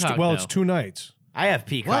is Peacock now? It's 2 nights. I have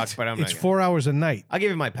Peacock, What? but I'm It's not. 4 hours a night. I'll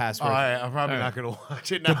give you my All password. right, I'm probably not going to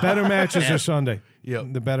watch it now. The better matches are Sunday. Yep.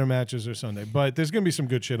 The better matches are Sunday. But there's going to be some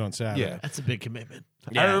good shit on Saturday. Yeah. That's a big commitment.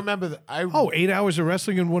 I remember that. Oh, 8 hours of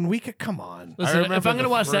wrestling in 1 week? Come on. Listen, remember if I'm the gonna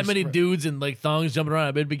watch that first many re- dudes and like thongs jumping around,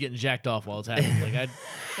 I better be getting jacked off while it's happening. Like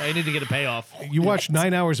I need to get a payoff. You watched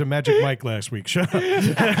 9 hours of Magic Mike last week. Shut up.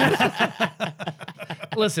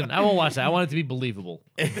 Listen, I won't watch that. I want it to be believable.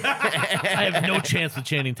 I have no chance with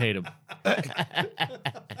Channing Tatum.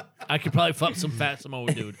 I could probably fuck some fat Samoan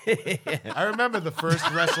dude. I remember the first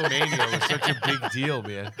WrestleMania was such a big deal,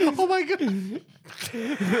 man. Oh, my God.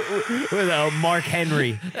 With Mark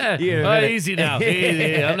Henry. Easy now.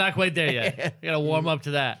 Easy. I'm not quite there yet. I gotta warm up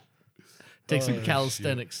to that. Take some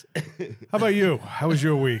calisthenics. How about you? How was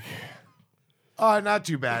your week? Not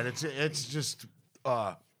too bad. It's just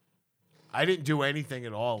I didn't do anything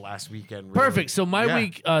at all last weekend. Really. Perfect. So my Yeah.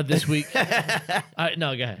 week this week.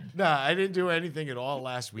 No, go ahead. No, I didn't do anything at all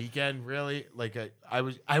last weekend. Really, like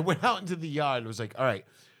I went out into the yard. And was like, all right,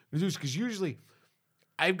 because usually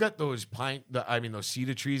I've got those those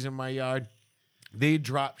cedar trees in my yard. They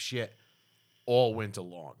drop shit all winter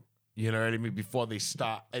long. You know what I mean? Before they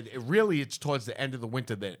stop, and it's towards the end of the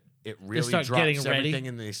winter that it really start drops getting ready. everything,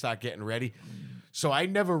 and they start getting ready. So I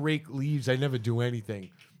never rake leaves. I never do anything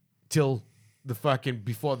till the fucking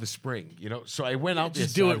before the spring. You know. So I went out there.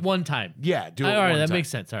 Just do it one time. Yeah, do it. All right, one that time. makes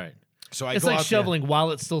sense. All right. So I It's go like out there. shoveling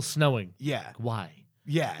while it's still snowing. Yeah, Why?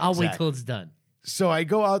 yeah. I'll wait exactly. till it's done. So I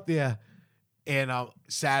go out there, and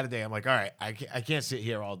Saturday I'm like, all right, I can't sit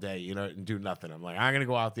here all day, and do nothing. I'm like, I'm gonna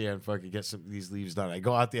go out there and fucking get some of these leaves done. I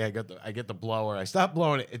go out there, I get the blower. I stop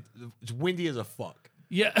blowing it. It's windy as a fuck.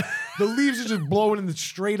 Yeah. The leaves are just blowing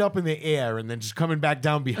straight up in the air and then just coming back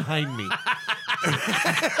down behind me.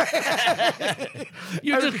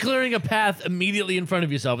 You're just clearing a path immediately in front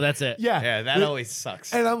of yourself. That's it. Yeah, Yeah, that always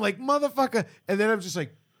sucks. And I'm like, motherfucker. And then I'm just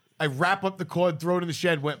like, I wrap up the cord, throw it in the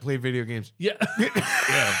shed, went play video games. Yeah. I'm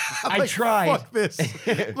I like, tried. Fuck this.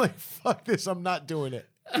 I'm like, fuck this. I'm not doing it.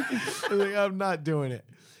 I'm not doing it.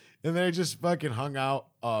 And then I just fucking hung out.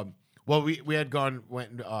 Well, we had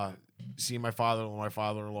went and see my father-in-law. My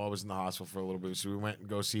father-in-law was in the hospital for a little bit, so we went and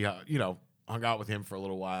go see how, hung out with him for a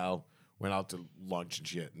little while. Went out to lunch and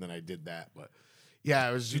shit, and then I did that. But yeah,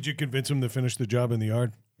 it was. Did you convince him to finish the job in the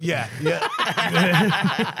yard? Yeah.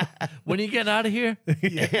 When are you getting out of here?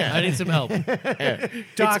 Yeah. I need some help.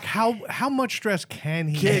 Doc, how much stress can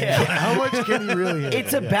he handle? How much can he really? Handle?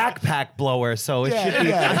 It's a backpack blower, so it should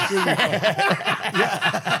be.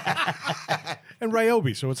 And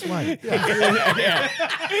Ryobi, so it's light.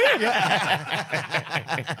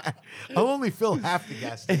 I'll only fill half the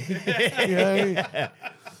gas tank. You know what I mean?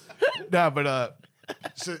 No, but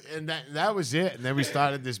so and that was it. And then we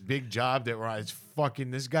started this big job that it's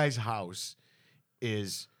fucking this guy's house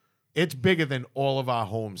it's bigger than all of our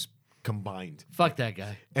homes combined. Fuck that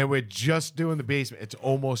guy. And we're just doing the basement. It's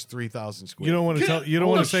almost 3,000 square. You don't want to tell. You don't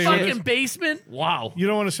want to say who it fucking is. basement? Wow. You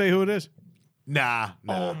don't want to say who it is. Nah.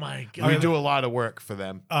 Oh my god. We do a lot of work for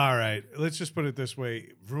them. All right, let's just put it this way: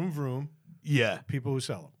 vroom vroom. Yeah. People who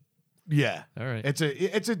sell them. Yeah. All right. It's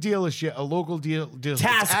a dealership, a local deal. Tasca.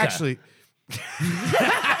 Actually, Is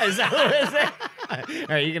that what it is? All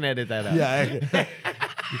right, you can edit that out. yeah.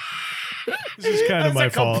 This is kind of my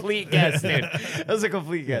That's a fault. complete guess, dude. That was a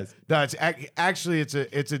complete guess. No, actually it's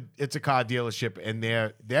a car dealership, and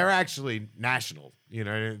they're actually national.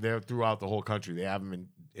 They're throughout the whole country. They have them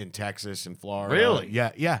in Texas and Florida. Really?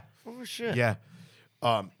 Yeah. Oh shit. Yeah.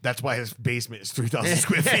 That's why his basement is 3,000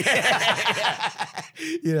 square feet.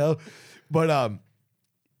 But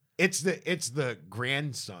it's the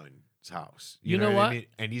grandson's house. You know I what? mean?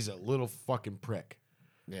 And he's a little fucking prick.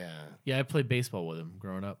 Yeah. Yeah, I played baseball with him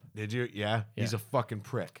growing up. Did you? Yeah. He's a fucking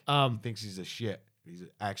prick. He thinks he's a shit. He's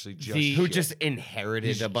actually just The- Who shit. just inherited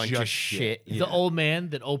He's a bunch of just shit. shit. The old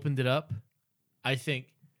man that opened it up, I think,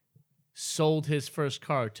 sold his first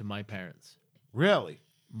car to my parents. Really?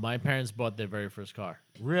 My parents bought their very first car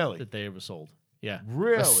Really? that they ever sold. Yeah. A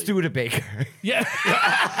Really? Studebaker. Yeah.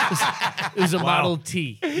 It was a Model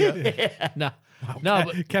T. No. No,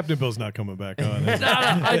 but Captain Bill's not coming back on. is he? no.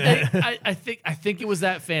 I think it was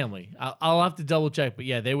that family. I'll have to double check, but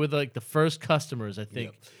yeah, they were like the first customers. I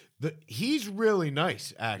think. He's really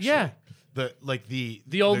nice, actually. Yeah.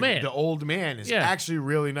 The old man. The old man is Yeah. actually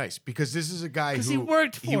really nice because this is a guy Because who he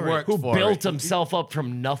worked for it. Who for built it. himself up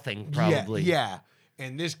from nothing, probably. Yeah.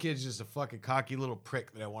 And this kid's just a fucking cocky little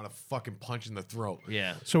prick that I want to fucking punch in the throat.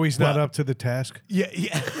 Yeah. So he's not up to the task. Yeah.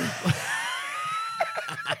 Yeah.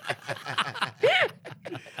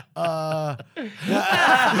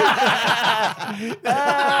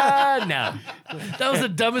 No. That was the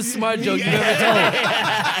dumbest smart joke you've ever told.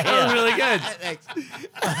 That was really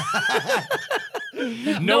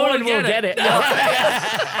good. No one will get it.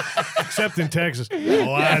 Except in Texas.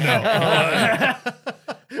 Oh, I know.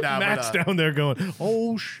 Nah, Matt's down there going,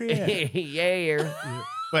 oh, shit. Yeah.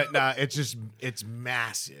 but nah, it's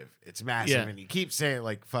massive. It's massive. Yeah. And he keeps saying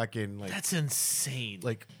like fucking like That's insane.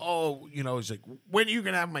 like, oh, he's like, when are you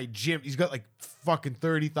gonna have my gym? He's got like fucking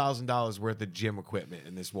 $30,000 worth of gym equipment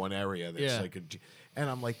in this one area that's Yeah. like a and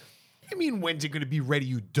I'm like, I mean, when's it gonna be ready,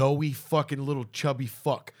 you doughy fucking little chubby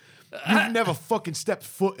fuck? You've never fucking stepped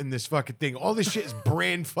foot in this fucking thing. All this shit is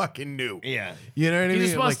brand fucking new. Yeah. You know what I mean? He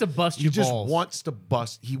just wants to bust He your just balls. wants to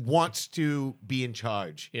bust. He wants to be in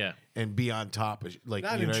charge. Yeah. And be on top of like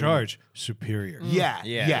Not you in know what I mean? charge. Superior. Yeah,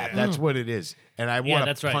 Yeah, yeah, yeah. that's what it is. And I want to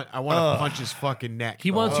that's right. I want to punch his fucking neck.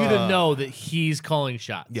 He wants you to know that he's calling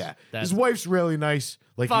shots. Yeah. That's His wife's really nice.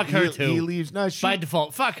 Like Fuck he, her, he- too. He leaves. No, she by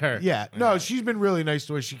default. Fuck her. Yeah. No, she's been really nice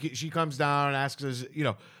to us. She comes down and asks us,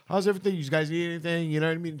 how's everything? You guys need anything? You know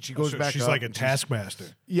what I mean? She goes So back she's up like a and taskmaster.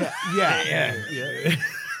 Yeah, yeah, yeah.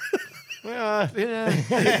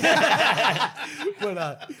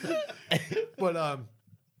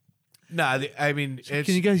 I mean, it's,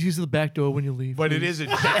 Can you guys use the back door when you leave? but it is a,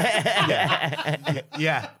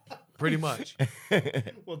 yeah, pretty much.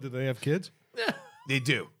 Well, do they have kids? They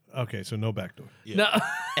do. Okay, so no back door. No.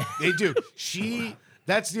 They do.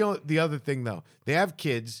 That's the other thing though. They have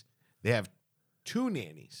kids. They have 2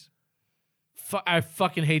 nannies. I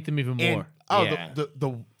fucking hate them even more. And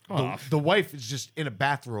Yeah. the wife is just in a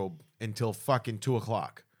bathrobe until fucking 2:00.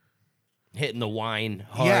 Hitting the wine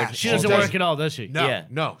hard. Yeah, She all doesn't day. work at all, does she? No, Yeah.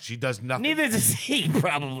 no, she does nothing. Neither does he,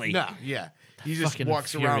 probably. No, yeah. He just Fucking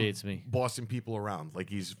walks around infuriates me. bossing people around like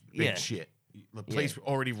he's big Yeah. shit. The place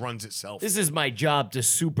already runs itself. This is my job to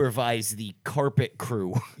supervise the carpet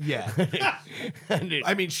crew. Yeah.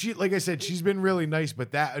 I mean, like I said, she's been really nice,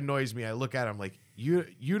 but that annoys me. I look at her, I'm like, you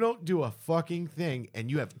don't do a fucking thing, and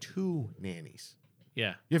you have 2 nannies.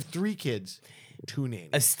 Yeah. You have 3 kids, 2 nannies.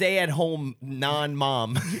 A stay-at-home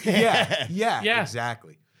non-mom. Yeah, Yeah.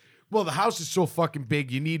 exactly. Well, the house is so fucking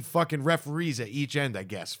big, you need fucking referees at each end, I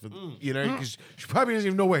guess. Because she probably doesn't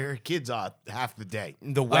even know where her kids are half the day.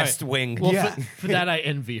 The West Wing. Well, Yeah. for that, I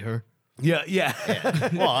envy her. Yeah, yeah.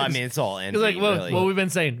 Well, I mean, it's all envy, It's like, well, really. what we've been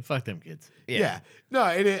saying. Fuck them kids. Yeah. No,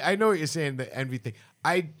 I know what you're saying, the envy thing.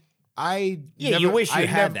 Yeah, you wish you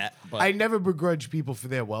had that, but- I never begrudge people for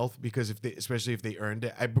their wealth because especially if they earned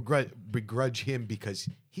it. I begrudge him because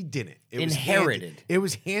he didn't. It was Inherited. it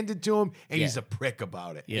was handed to him, and Yeah. he's a prick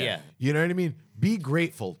about it. Yeah. You know what I mean? Be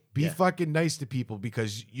grateful. Be Yeah. fucking nice to people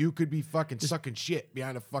because you could be fucking sucking shit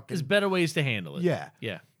behind a fucking. There's better ways to handle it. Yeah.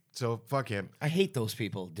 Yeah. So fuck him. I hate those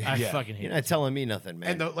people. Dude. I Yeah. fucking hate You're it. not telling me nothing,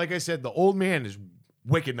 man. And like I said, the old man is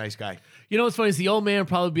wicked nice guy. You know what's funny is the old man would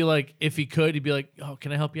probably be like, if he could, he'd be like, "Oh,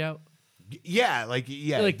 can I help you out?" Yeah, Like,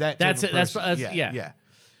 that type that's of it. That's- person. that's- yeah. yeah.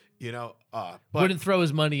 But Wouldn't throw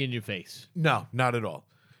his money in your face. no, not at all.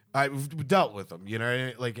 I've dealt with him,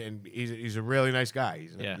 and he's a really nice guy.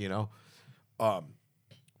 Yeah.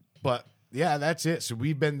 But yeah, that's it. So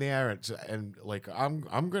we've been there, and like I'm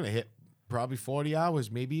gonna hit probably 40 hours,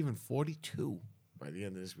 maybe even 42 by the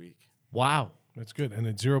end of this week. Wow. That's good. And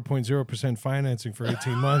it's 0.0% financing for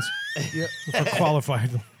 18 months for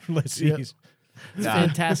qualified lessees. It's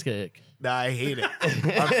fantastic. Nah, I hate it.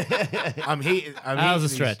 I'm hating. That was a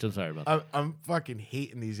stretch. I'm sorry about that. I'm fucking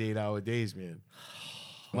hating these 8-hour days, man.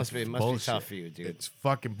 must be Bullshit. tough for you, dude. It's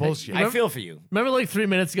fucking bullshit. I feel for you. Remember, like 3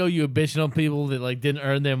 minutes ago, you were bitching on people that like didn't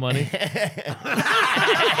earn their money.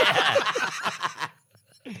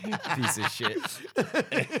 Piece of shit.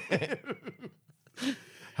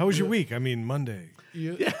 How was your week? I mean, Monday.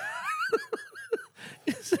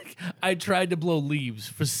 It's like, I tried to blow leaves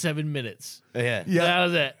for 7 minutes. Yeah. Yeah. That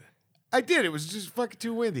was it. I did. It was just fucking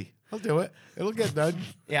too windy. I'll do it. It'll get done.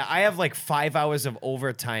 Yeah, I have like 5 hours of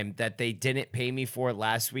overtime that they didn't pay me for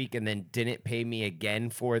last week and then didn't pay me again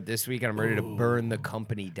for this week, and I'm ready to burn the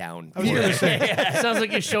company down. I was gonna say, Sounds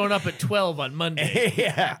like you're showing up at 12 on Monday.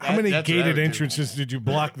 Yeah. how many that's what I gated would do. entrances did you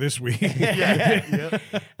block this week?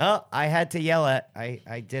 Well, I had to yell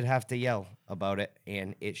I did have to yell about it,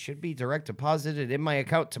 and it should be direct deposited in my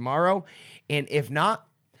account tomorrow. And if not,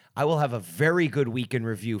 I will have a very good week in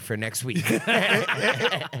review for next week.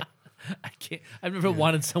 I can't. I've never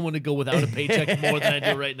wanted someone to go without a paycheck more than I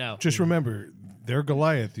do right now. Just remember, they're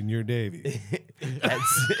Goliath and you're Davy.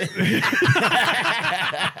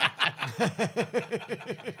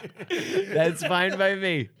 That's fine by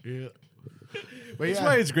me. But That's yeah.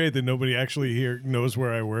 why it's great that nobody actually here knows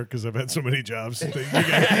where I work because I've had so many jobs. You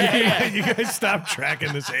guys stop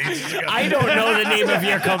tracking this age. I don't know the name of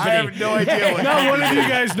your I company. have no idea what. Not one of you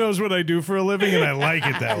guys knows what I do for a living, and I like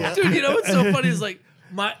it that way. Dude, you know what's so funny is like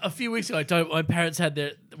a few weeks ago I told my parents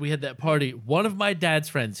we had that party. One of my dad's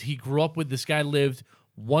friends, he grew up with this guy, lived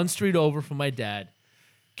one street over from my dad,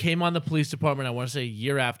 came on the police department, I want to say a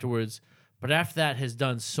year afterwards, but after that has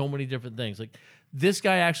done so many different things. Like this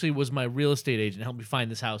guy actually was my real estate agent, helped me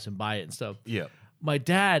find this house and buy it and stuff. Yeah. My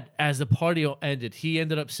dad, as the party ended, he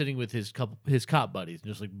ended up sitting with his cop buddies,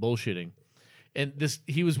 just like bullshitting. And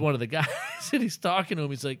he was one of the guys, and he's talking to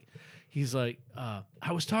him. He's like,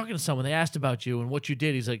 I was talking to someone. They asked about you and what you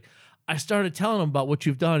did. He's like, I started telling them about what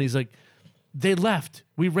you've done. He's like, they left.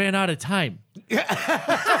 We ran out of time.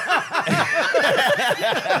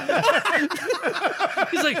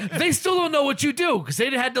 He's like, they still don't know what you do because they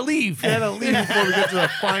had to leave. I had to leave before we get to the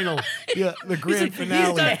final. Yeah, the He's grand like,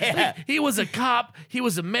 finale. he was a cop. He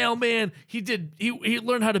was a mailman. He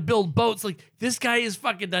learned how to build boats. Like this guy has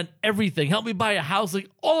fucking done everything. Helped me buy a house, like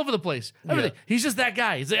all over the place. Everything. Yeah. He's just that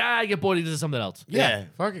guy. He's like, I get bored. He does something else. Yeah,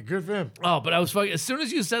 fuck it, good for him. Oh, but I was fucking. As soon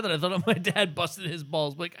as you said that, I thought of my dad busted his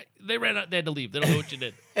balls. Like they ran out. They had to leave. They don't know what you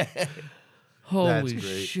did. Holy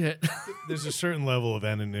great. shit! There's a certain level of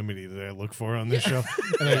anonymity that I look for on this show,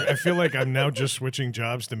 and I feel like I'm now just switching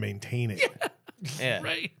jobs to maintain it. Yeah.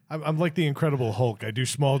 Right? I'm like the Incredible Hulk. I do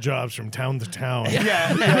small jobs from town to town.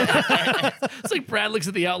 It's like Brad looks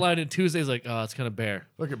at the outline and Tuesday's like, oh, it's kind of bare.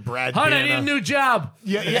 Look at Brad. Hon, I need a Dana. new job.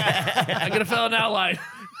 Yeah, yeah. I gotta fill an outline.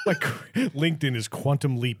 Like LinkedIn is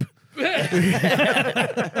quantum leap.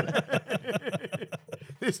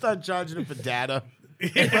 They start charging him for data.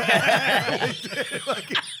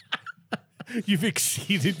 You've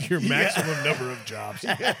exceeded your maximum number of jobs.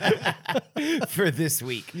 For this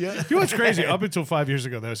week. Yeah. You know what's crazy? Up until 5 years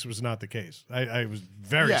ago, this was not the case. I was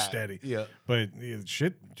very Yeah, steady. yeah. But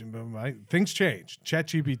things changed.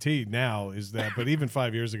 ChatGPT now is that, but even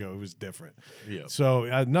 5 years ago, it was different. Yeah.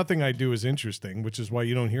 So nothing I do is interesting, which is why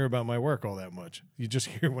you don't hear about my work all that much. You just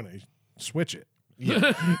hear when I switch it.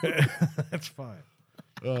 Yeah. That's fine.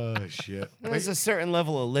 Oh shit. There's a certain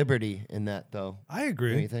level of liberty in that, though. I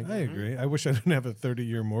agree. you think? I agree. I wish I didn't have a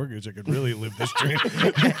 30-year mortgage. I could really live this dream.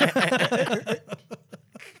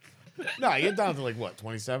 No, you're down to like what,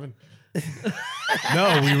 27?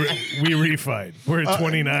 No, we refied. We're at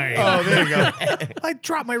 29. Oh, there you go. I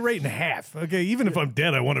dropped my rate in half. Okay, even if I'm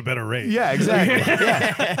dead, I want a better rate. Yeah, exactly.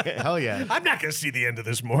 Yeah. Hell yeah. I'm not going to see the end of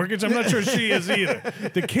this mortgage. I'm not sure she is either.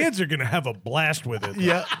 The kids are going to have a blast with it.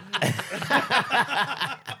 Yeah.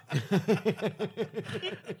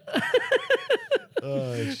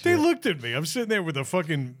 They looked at me. I'm sitting there with a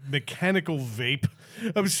fucking mechanical vape.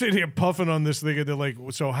 I'm sitting here puffing on this thing, and they're like,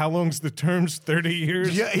 so how long's the terms? 30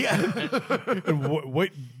 years? Yeah, yeah. And what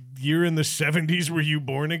year in the 70s were you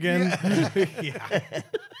born again? Yeah.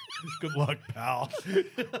 Good luck, pal.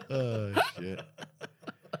 Oh shit.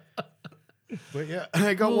 But yeah,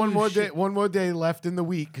 I got one more day left in the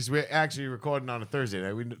week because we're actually recording on a Thursday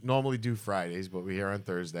night. We normally do Fridays, but we're here on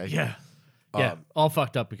Thursday. Yeah. Yeah. All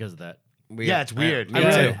fucked up because of that. Yeah, it's weird.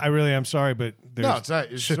 I really am sorry, but No, it's not.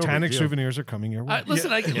 It's no big satanic deal. souvenirs are coming your way. Listen,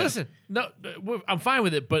 listen. No, I'm fine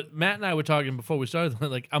with it. But Matt and I were talking before we started.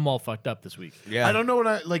 Like, I'm all fucked up this week. Yeah. I don't know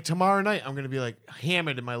what tomorrow night I'm gonna be like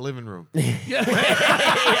hammered in my living room Yeah.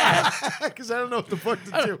 because I don't know what the fuck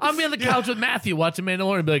to do. I'm be on the couch with Matthew watching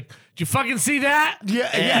Mandalorian and be like, did you fucking see that?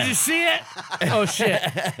 Yeah. Did you see it? Oh, shit.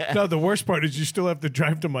 No, the worst part is you still have to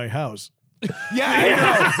drive to my house. Yeah,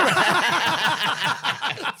 I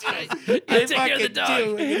You take care of the dog.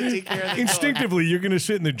 know. Take care of the dog. Instinctively, you're going to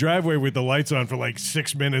sit in the driveway with the lights on for like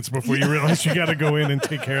 6 minutes before you realize you got to go in and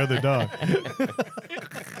take care of the dog.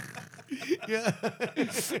 Yeah.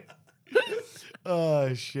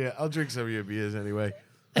 Oh shit! I'll drink some of your beers anyway.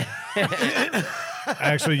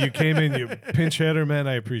 Actually, you came in, you pinch hitter, man.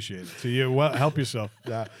 I appreciate it. So you help yourself.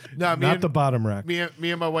 No, Not the bottom rack. me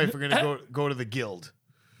and my wife are gonna go to the guild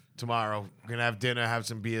tomorrow. We're gonna have dinner, have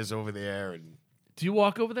some beers over there, and Do you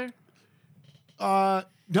walk over there? no,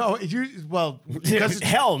 because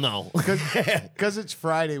Hell no. because it's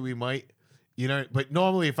Friday, we might. You know, but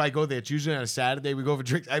normally if I go there, it's usually on a Saturday. We go for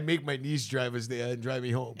drinks. I make my niece drive us there and drive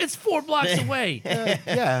me home. It's 4 blocks away.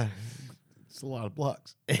 Yeah, it's a lot of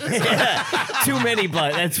blocks. Too many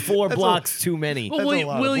blocks. That's 4 blocks too many. Well, That's a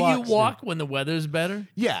lot of will you blocks, walk when the weather's better?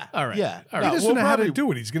 Yeah. All right. Yeah. All He right. doesn't we'll know how to probably-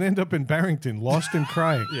 do it. He's going to end up in Barrington, lost and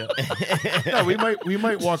crying. No, we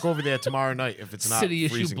might walk over there tomorrow night if it's not City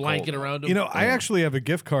issue freezing blanket cold. around him. You know, I actually have a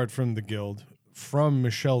gift card from the Guild from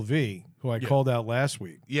Michelle V, who I called out last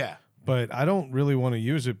week. Yeah. But I don't really want to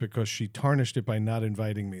use it because she tarnished it by not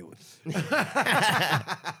inviting me.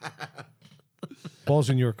 Ball's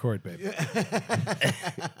in your court, babe.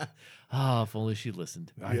 Oh, if only she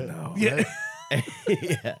listened. I know. Yeah.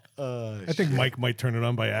 I think Mike might turn it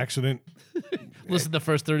on by accident. Listen the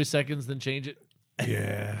first 30 seconds, then change it.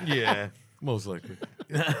 Yeah. Yeah. Most likely.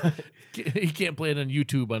 He can't play it on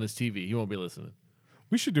YouTube on his TV. He won't be listening.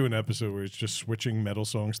 We should do an episode where it's just switching metal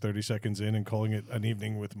songs 30 seconds in and calling it An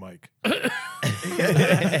Evening with Mike.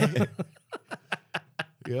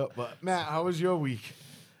 Yeah. But Matt, how was your week?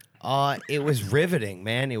 It was riveting,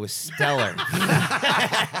 man. It was stellar.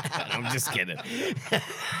 I'm just kidding.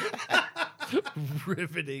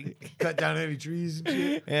 Riveting. Cut down any trees and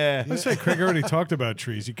shit? Yeah. I say Craig already talked about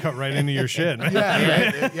trees. He cut right into your shed. Man.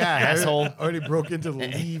 Yeah, right? Yeah. Asshole. I already broke into the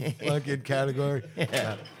leaf fucking category.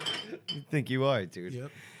 Yeah. You think you are, dude.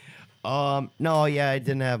 Yep. No, yeah, I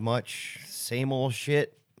didn't have much. Same old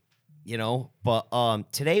shit, you know. But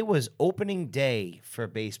today was opening day for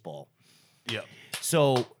baseball. Yep.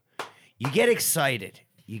 So you get excited.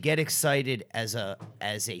 You get excited as a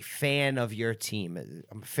fan of your team.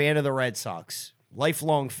 I'm a fan of the Red Sox,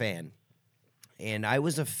 lifelong fan. And I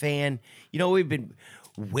was a fan. You know, we've been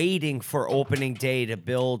waiting for opening day to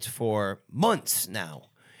build for months now.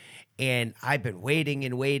 And I've been waiting,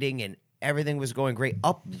 and everything was going great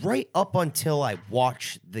right up until I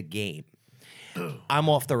watched the game. I'm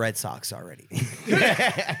off the Red Sox already.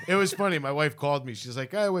 It was funny. My wife called me. She's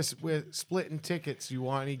like, "Oh, we're splitting tickets. You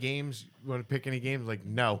want any games? You want to pick any games?" Like,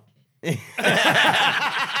 no.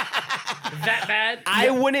 That bad? I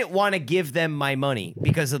wouldn't want to give them my money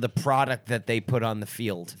because of the product that they put on the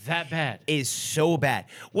field. That bad. Is so bad.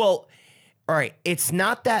 Well, all right, it's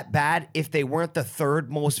not that bad if they weren't the third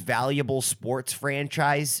most valuable sports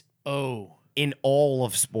franchise Oh. in all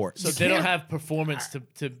of sports. So they don't have performance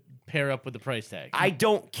to pair up with the price tag. I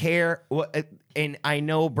don't care. And I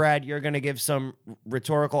know, Brad, you're going to give some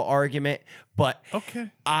rhetorical argument, but Okay.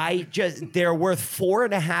 they're worth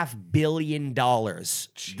 $4.5 billion,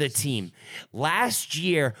 the team. Last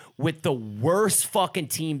year, with the worst fucking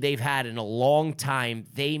team they've had in a long time,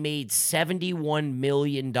 they made $71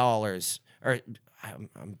 million, or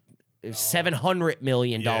 $700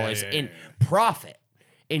 million in profit,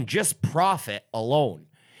 in just profit alone.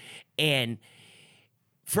 And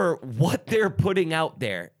for what they're putting out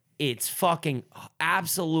there, it's fucking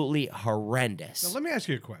absolutely horrendous. Now, let me ask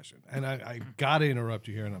you a question. And I got to interrupt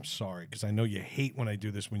you here, and I'm sorry, because I know you hate when I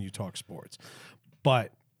do this when you talk sports.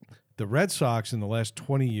 But the Red Sox in the last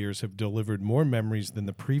 20 years have delivered more memories than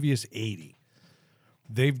the previous 80.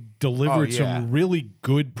 They've delivered some really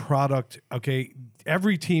good product. Okay,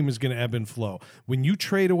 every team is going to ebb and flow. When you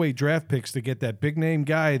trade away draft picks to get that big name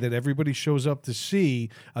guy that everybody shows up to see,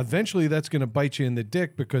 eventually that's going to bite you in the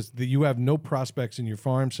dick because you have no prospects in your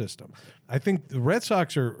farm system. I think the Red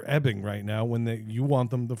Sox are ebbing right now when you want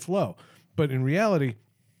them to flow. But in reality,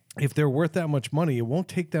 if they're worth that much money, it won't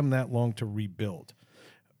take them that long to rebuild.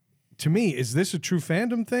 To me, is this a true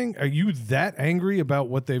fandom thing? Are you that angry about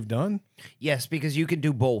what they've done? Yes, because you can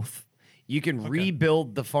do both. You can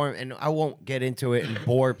rebuild the farm, and I won't get into it and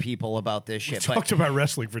bore people about this shit. Talked about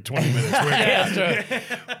wrestling for 20 minutes.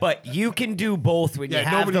 But you can do both when you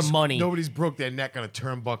have the money. Nobody's broke their neck on a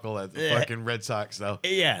turnbuckle at the fucking Red Sox, though.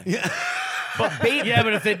 Yeah. But Yeah,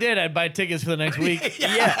 but if they did, I'd buy tickets for the next week.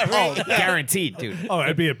 yeah, oh, guaranteed, dude. Oh,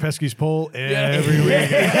 I'd be at Pesky's Pole every week.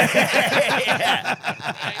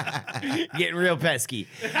 Getting real pesky.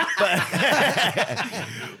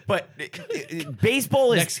 But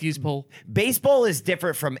baseball is Next skis pole. baseball is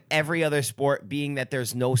different from every other sport, being that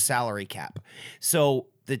there's no salary cap. So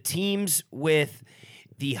the teams with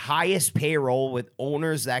the highest payroll, with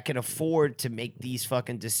owners that can afford to make these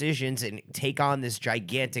fucking decisions and take on this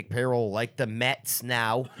gigantic payroll, like the Mets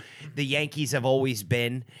now, the Yankees have always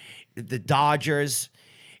been, the Dodgers,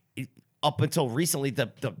 up until recently,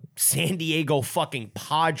 the San Diego fucking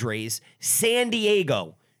Padres. San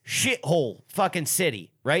Diego shithole fucking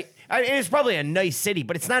city, right? I mean, it's probably a nice city,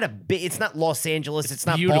 but it's not it's not Los Angeles. It's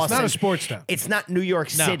not beautiful. Boston. It's not a sports town. It's not New York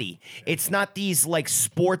City. It's not these like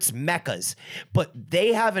sports meccas. But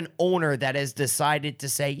they have an owner that has decided to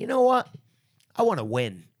say, you know what? I want to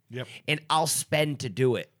win. Yep. And I'll spend to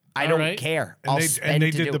do it. I All don't right. care. And I'll they, spend and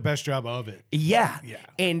they to did do the it. best job of it. Yeah. Yeah.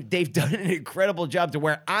 And they've done an incredible job to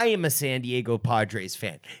where I am a San Diego Padres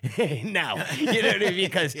fan now. You know what I mean?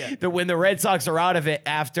 Because when the Red Sox are out of it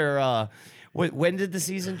after when did the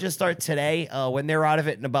season just start? Today? When they're out of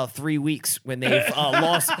it in about 3 weeks, when they've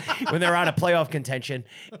lost, when they're out of playoff contention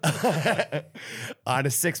on a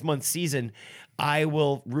 6-month season, I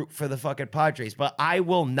will root for the fucking Padres. But I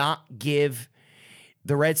will not give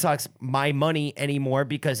the Red Sox my money anymore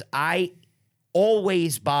because I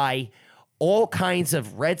always buy all kinds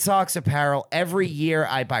of Red Sox apparel. Every year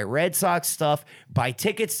I buy Red Sox stuff, buy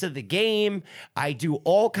tickets to the game. I do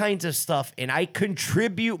all kinds of stuff, and I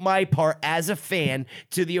contribute my part as a fan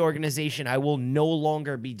to the organization. I will no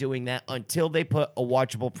longer be doing that until they put a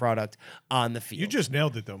watchable product on the field. You just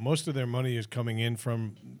nailed it, though. Most of their money is coming in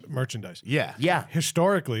from merchandise. Yeah. yeah.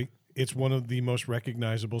 Historically, it's one of the most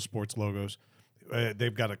recognizable sports logos.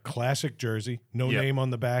 They've got a classic jersey, no Yep. name on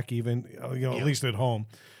the back, even at least at home.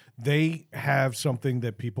 They have something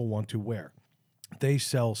that people want to wear. They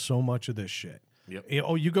sell so much of this shit. Yep.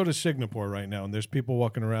 You go to Singapore right now, and there's people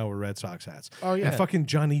walking around with Red Sox hats. Oh, yeah. And fucking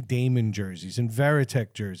Johnny Damon jerseys and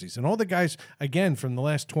Veritech jerseys and all the guys, again, from the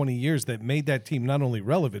last 20 years that made that team not only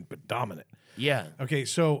relevant, but dominant. Yeah. Okay,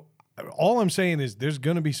 so all I'm saying is there's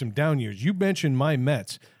going to be some down years. You mentioned my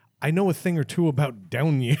Mets. I know a thing or two about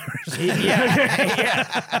down years.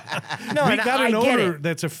 Yeah. No, We and got I an get owner it.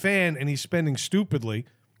 that's a fan, and he's spending stupidly.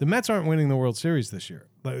 The Mets aren't winning the World Series this year.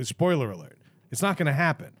 Spoiler alert. It's not going to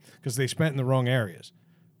happen because they spent in the wrong areas,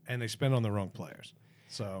 and they spent on the wrong players.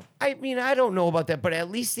 So I mean, I don't know about that, but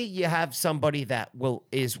at least you have somebody that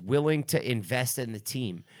is willing to invest in the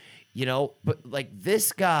team, you know. But like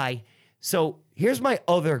this guy, so here's my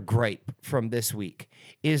other gripe from this week: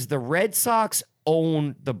 is the Red Sox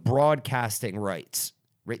own the broadcasting rights.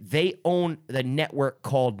 Right? They own the network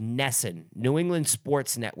called NESN, New England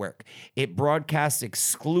Sports Network. It broadcasts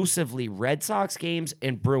exclusively Red Sox games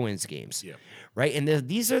and Bruins games. Yeah. Right? And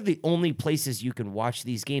these are the only places you can watch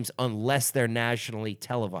these games unless they're nationally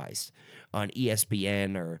televised on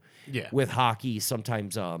ESPN or with hockey,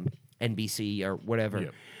 sometimes NBC or whatever. Yeah.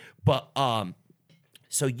 But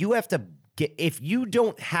so you have to if you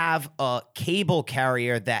don't have a cable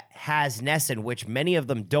carrier that has NESN, which many of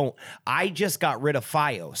them don't, I just got rid of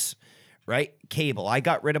Fios, right? Cable. I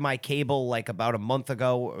got rid of my cable like about a month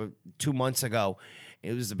ago or 2 months ago.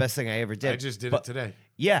 It was the best thing I ever did. I just did it today.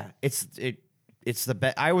 Yeah, it's the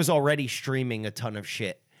best. I was already streaming a ton of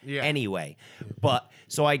shit anyway. But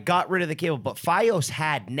so I got rid of the cable, but Fios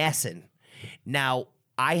had NESN. Now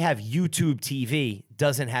I have YouTube TV,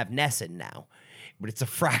 doesn't have NESN now. But it's a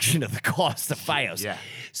fraction of the cost of Fios. Yeah.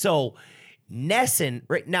 So NESN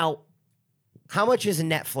right now, how much is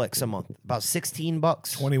Netflix a month? About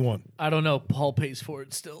 $16. 21. I don't know. Paul pays for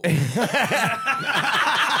it still.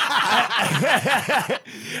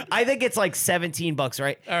 I think it's like $17,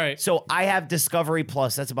 right? All right. So I have Discovery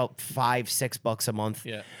Plus. That's about $5-6 a month.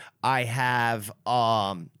 Yeah. I have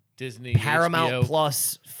Disney, Paramount HBO.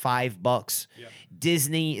 Plus, $5.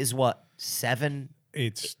 Disney is what, $7,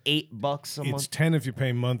 It's $8 a month? 10 if you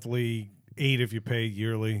pay monthly, 8 if you pay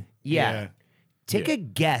yearly. Yeah. Take a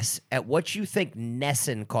guess at what you think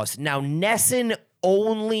NESN costs. Now, NESN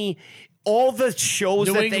only, all the shows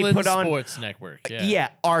New that England they put on, Sports Network. Yeah. yeah,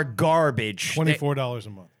 are garbage. $24 a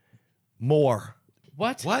month. More.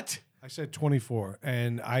 What? What? I said 24,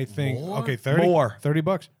 and I think More? okay, 30. More.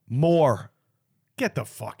 $30. More. Get the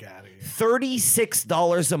fuck out of here.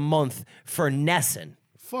 $36 a month for NESN.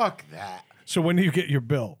 Fuck that. So when do you get your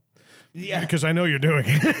bill? Yeah. Because I know you're doing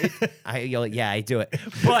it. I do it.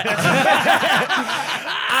 But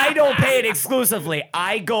I don't pay it exclusively.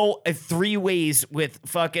 I go 3 ways with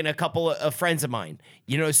fucking a couple of friends of mine.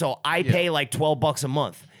 You know, so I pay like $12 a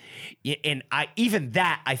month. And even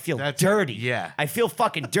that I feel dirty. Yeah. I feel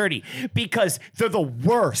fucking dirty because they're the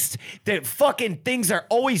worst. The fucking things are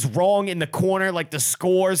always wrong in the corner, like the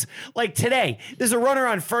scores. Like today, there's a runner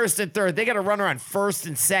on first and third. They got a runner on first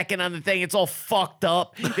and second on the thing. It's all fucked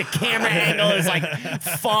up. The camera angle is like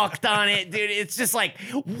fucked on it, dude. It's just like,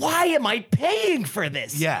 why am I paying for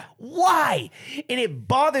this? Yeah. Why? And it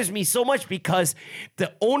bothers me so much because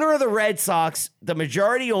the owner of the Red Sox, the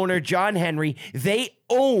majority owner, John Henry, they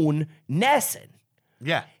own NESN.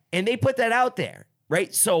 Yeah. And they put that out there,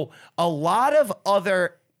 right? So a lot of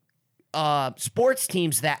other sports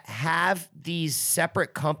teams that have these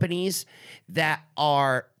separate companies that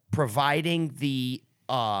are providing the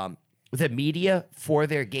media for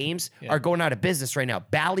their games are going out of business right now.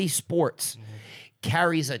 Bally Sports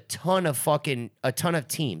carries a ton of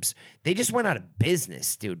teams. They just went out of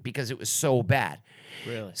business, dude, because it was so bad.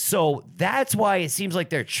 Really? So that's why it seems like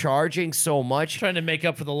they're charging so much. Trying to make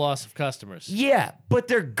up for the loss of customers. Yeah, but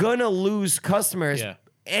they're gonna lose customers Yeah.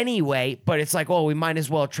 anyway. But it's like, well, we might as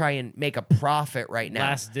well try and make a profit right now.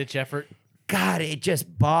 Last ditch effort. God, it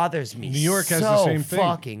just bothers me. New York has so the same thing.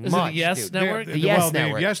 Fucking Is it the much, Yes dude. Network? The Yes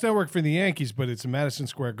Network. The Yes Network for the Yankees, but it's a Madison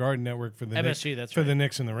Square Garden network for the MSG, Knicks, that's for right. the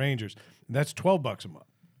Knicks and the Rangers. That's $12 a month,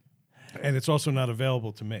 and it's also not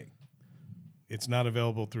available to me. It's not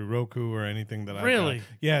available through Roku or anything that I Really?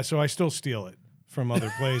 Yeah, so I still steal it from other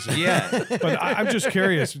places. Yeah. But I'm just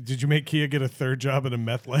curious. Did you make Kia get a third job at a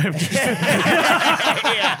meth lab?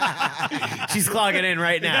 She's clogging in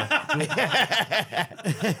right now.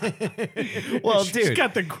 Well, She's dude.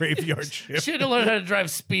 got the graveyard shift. Should have learned how to drive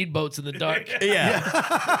speedboats in the dark. Yeah.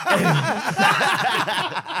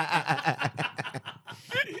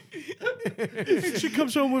 She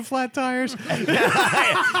comes home with flat tires.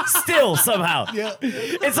 Still somehow. Yeah.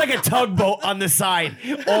 It's like a tugboat on the side.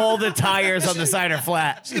 All the tires on the side are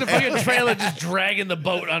flat. She's gonna fucking trailer just dragging the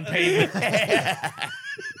boat on pavement.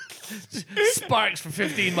 Sparks for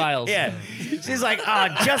 15 miles. Yeah. She's like, oh,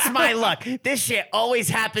 just my luck. This shit always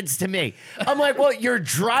happens to me. I'm like, well, you're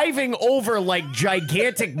driving over like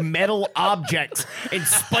gigantic metal objects and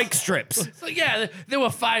spike strips. So yeah, there were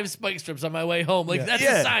 5 spike strips on my way home. Like that's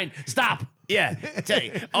Yeah. a sign. Stop. Yeah. I tell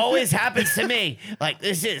you, always happens to me. Like,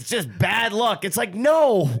 this is just bad luck. It's like,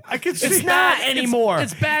 no, I can see it's not It's- anymore.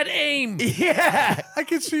 It's bad aim. Yeah. I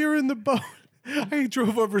can see her in the boat. I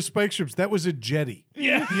drove over spike strips. That was a jetty.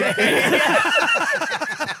 Yeah.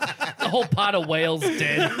 The whole pot of whales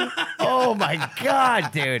dead. Oh my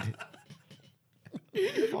God, dude.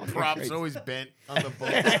 Props always bent on the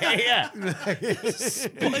boat. Yeah.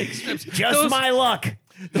 Spike strips. Just my luck.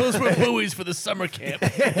 Those were buoys for the summer camp.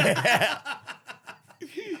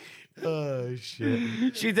 Oh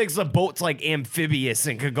shit. She thinks the boat's like amphibious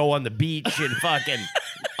and could go on the beach and fucking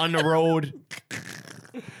on the road.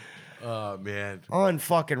 Oh man.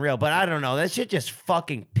 Unfucking real. But I don't know. That shit just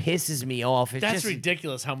fucking pisses me off. It's That's just,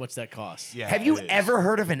 ridiculous how much that costs. Yeah. have you it is. ever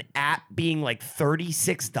heard of an app being like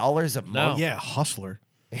 $36 a month? Yeah, hustler.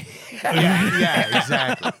 Yeah,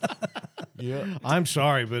 exactly. Yeah. I'm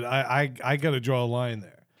sorry, but I got to draw a line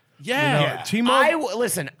there. Yeah. T-Mobile.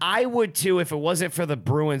 Listen, I would too if it wasn't for the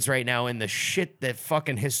Bruins right now and the shit, that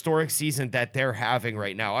fucking historic season that they're having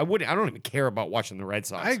right now. I don't even care about watching the Red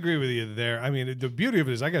Sox. I agree with you there. I mean, the beauty of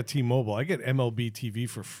it is I got T-Mobile. I get MLB TV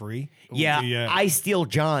for free. yeah, I steal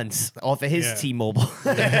John's off of his Yeah. T-Mobile.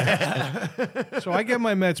 So I get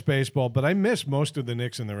my Mets baseball, but I miss most of the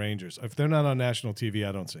Knicks and the Rangers. If they're not on national TV,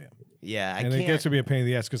 I don't see them. Yeah, I And can't. it gets to be a pain in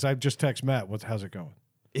the ass because I just text Matt, how's it going?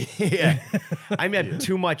 Yeah, I'm at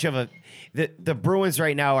too much of a. The Bruins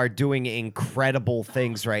right now are doing incredible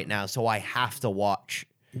things right now, so I have to watch.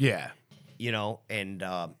 Yeah. You know, and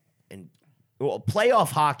well,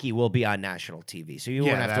 playoff hockey will be on national TV, so you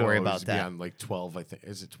won't have to that'll worry always about be that. on like 12, I think.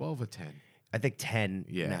 Is it 12 or 10? I think 10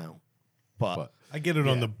 Yeah. now, but But I get it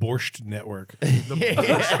on the Borscht Network.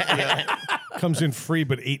 Comes in free,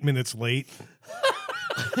 but 8 minutes late.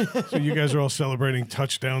 So you guys are all celebrating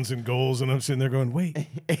touchdowns and goals, and I'm sitting there going, wait.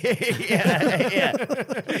 yeah.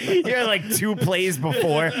 You're like 2 plays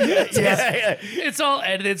before. Yeah. It's all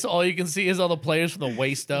edited, so all you can see is all the players from the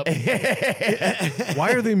waist up.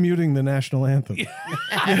 Why are they muting the national anthem?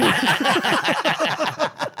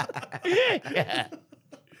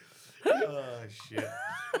 oh shit.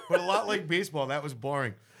 But a lot like baseball, that was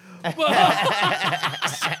boring.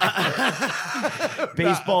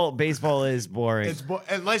 Baseball is boring. It's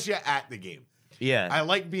unless you're at the game. Yeah. I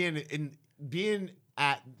like being at being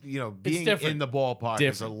different. in the ballpark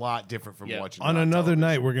is a Different. lot different from watching On it another television.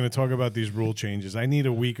 night, we're going to talk about these rule changes. I need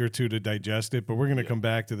a week or two to digest it, but we're going to come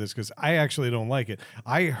back to this because I actually don't like it.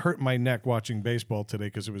 I hurt my neck watching baseball today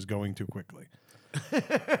because it was going too quickly.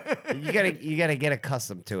 you gotta get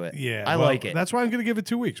accustomed to it. Yeah, I well, like it. That's why I'm going to give it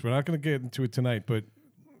 2 weeks. We're not going to get into it tonight, but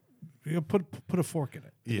put a fork in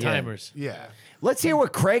it. Yeah. Timers. Yeah. Let's hear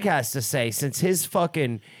what Craig has to say since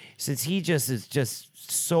he just is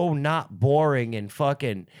just so not boring and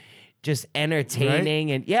fucking just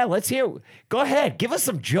entertaining. And yeah, let's hear. Go ahead, give us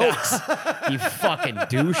some jokes, you fucking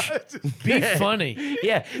douche. Be funny.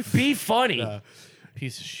 Yeah, be funny.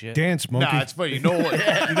 Piece of shit. Dance, monkey. Nah, it's funny. You know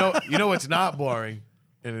what? you know what's not boring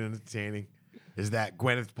and entertaining is that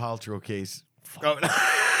Gwyneth Paltrow case. Dude,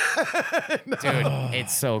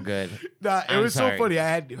 it's so good. Nah, it I'm was sorry. so funny. I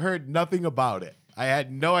had heard nothing about it. I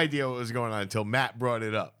had no idea what was going on until Matt brought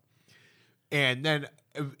it up. And then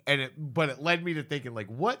but it led me to thinking like,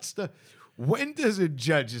 when does a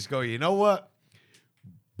judge just go, you know what?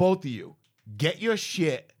 Both of you, get your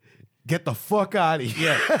shit, get the fuck out of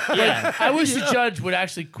here. Yeah. I wish the judge would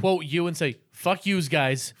actually quote you and say, "Fuck yous,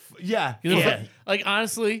 guys." Yeah. You know, Yeah. like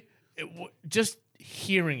honestly, just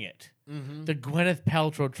hearing it, the Gwyneth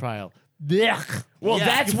Paltrow trial. Blech. Well,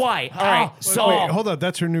 that's why. All right. So Wait, hold on.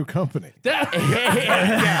 That's her new company. That's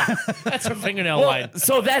her fingernail line.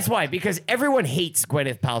 So that's why, because everyone hates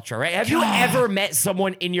Gwyneth Paltrow, right? Have you ever met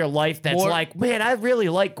someone in your life that's like, man, I really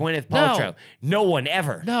like Gwyneth Paltrow? No one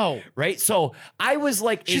ever. No. Right? So I was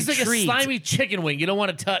like, She's intrigued. like a slimy chicken wing you don't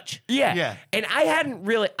want to touch. Yeah. Yeah. And I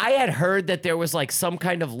had heard that there was like some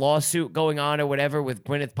kind of lawsuit going on or whatever with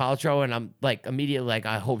Gwyneth Paltrow, and I'm like immediately like,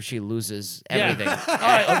 I hope she loses everything. All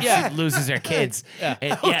right, yeah. She loses her kids. Yeah.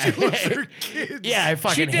 And, yeah, I She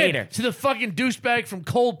fucking did. hate her. To the fucking douchebag from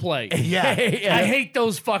Coldplay. Yeah. I hate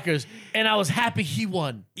those fuckers, and I was happy he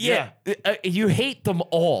won. Yeah. You hate them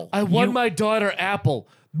all. I won my daughter Apple.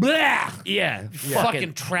 Blah! Yeah.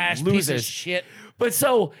 Fucking trash piece of losers. shit. But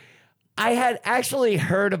so I had actually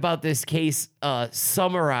heard about this case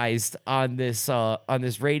summarized on this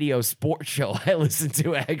radio sports show I listened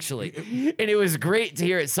to, actually, and it was great to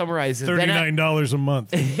hear it summarized. And then $39 a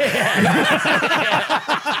month.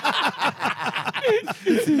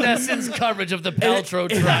 Nesson's coverage of the Paltrow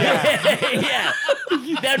trial. yeah,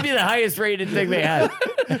 that'd be the highest rated thing they have.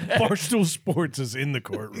 Barstool Sports is in the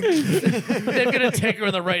courtroom. They're gonna take her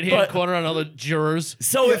in the right hand corner on all the jurors.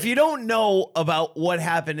 So if you don't know about what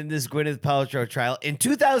happened in this Gwyneth Paltrow trial, in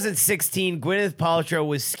 2016, Gwyneth Paltrow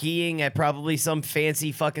was skiing at probably some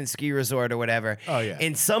fancy fucking ski resort or whatever. Oh, yeah.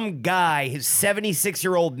 And some guy, his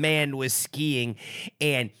 76-year-old man, was skiing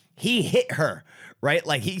and he hit her. Right?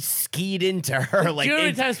 Like he skied into her. Like Do you know how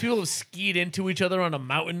many times people have skied into each other on a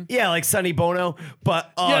mountain? yeah, like Sonny Bono.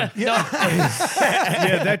 But No. Yeah,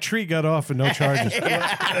 that tree got off and no charges.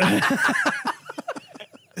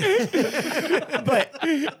 but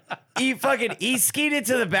he skied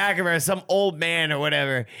into the back of her, some old man or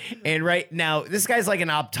whatever. And right now, this guy's like an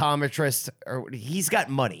optometrist, or he's got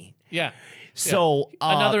money. Yeah. So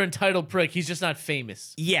Another entitled prick. He's just not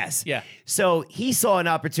famous. yes, Yeah. So he saw an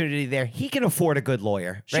opportunity there. He can afford a good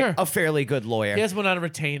lawyer, right? Sure. A fairly good lawyer. He has one on a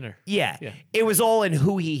retainer. Yeah. Yeah. It was all in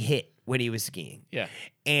who he hit when he was skiing. Yeah.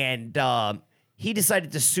 And he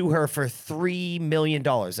decided to sue her for $3 million,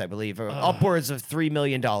 I believe, or upwards of $3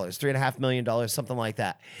 million, $3.5 million, something like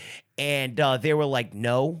that. And they were like,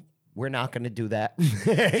 no, we're not going to do that.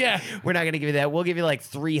 Yeah. We're not going to give you that. We'll give you like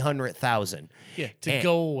 $300,000. Yeah. To And-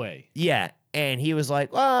 go away. Yeah. And he was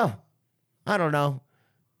like, well, I don't know.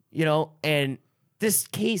 You know, and this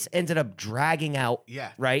case ended up dragging out.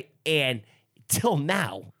 Yeah. Right. And till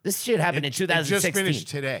now, this shit happened in It 2016. just finished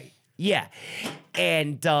today. Yeah.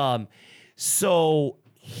 And so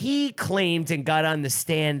he claimed and got on the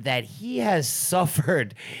stand that he has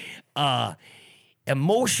suffered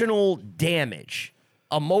emotional damage,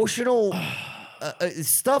 emotional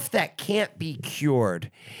stuff that can't be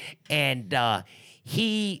cured. And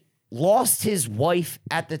he lost his wife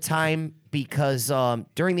at the time because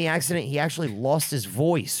during the accident, he actually lost his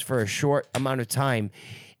voice for a short amount of time.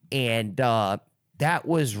 And that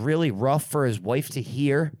was really rough for his wife to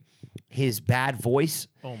hear, his bad voice.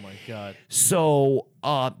 Oh my God. So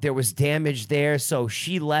there was damage there. So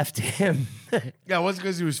she left him. Yeah, it wasn't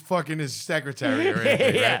because he was fucking his secretary or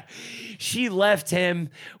anything, Yeah. right? She left him,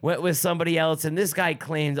 went with somebody else, and this guy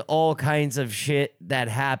claimed all kinds of shit that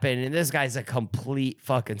happened. And this guy's a complete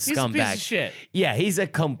fucking He's scumbag. a piece of shit. Yeah, he's a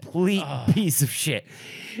complete piece of shit.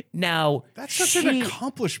 Now, That's such an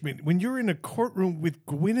accomplishment when you're in a courtroom with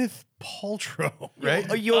Gwyneth Paltrow, right?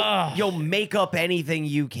 you'll make up anything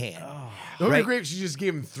you can. It would be Right. great if she just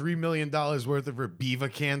gave him $3 million worth of her Beaver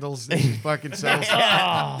candles that he fucking sells.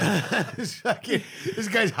 This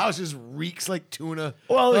guy's house just reeks like tuna.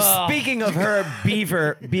 Well, speaking of her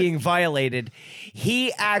beaver being violated,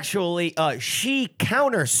 he actually she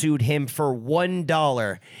countersued him for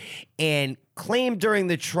 $1 and claimed during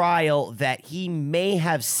the trial that he may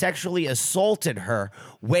have sexually assaulted her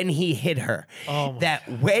when he hit her. That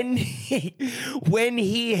when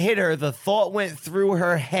he hit her, the thought went through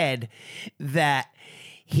her head that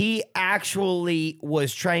he actually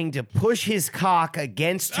was trying to push his cock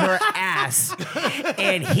against her ass,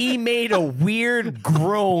 and he made a weird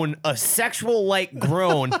groan, a sexual-like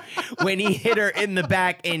groan, when he hit her in the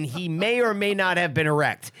back, and he may or may not have been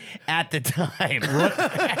erect at the time.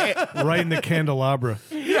 Right in the candelabra.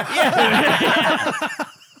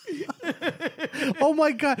 Oh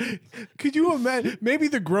my God. Could you imagine? Maybe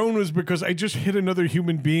the groan was because I just hit another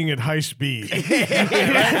human being at high speed.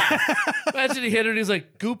 Imagine he hit her and he's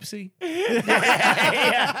like, goopsie.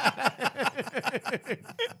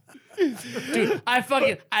 Dude,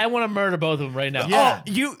 I want to murder both of them right now. Oh,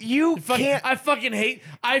 you can't. I fucking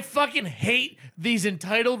hate these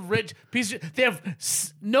entitled rich pieces. They have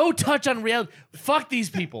no touch on reality. Fuck these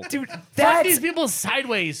people, Dude, Fuck these people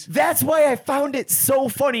sideways. That's why I found it so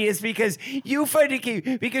funny, is because you find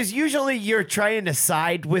it because usually you're trying to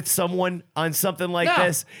side with someone on something like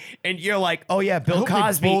this, and you're like, oh yeah, Bill hope they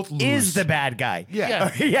Cosby both lose. is the bad guy.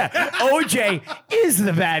 Yeah. Yeah. OJ is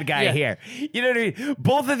the bad guy Yeah. here. You know what I mean?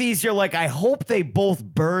 Both of these, you're like, I hope they both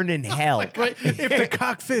burn in hell. Right? If the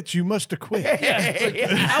cock fits, you must acquit.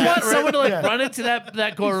 I want someone to run into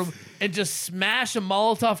that courtroom and just smash a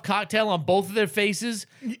Molotov cocktail on both of their faces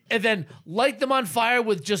and then light them on fire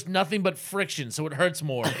with just nothing but friction so it hurts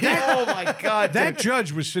more. Oh my God. That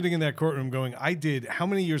judge was sitting in that courtroom going, I did how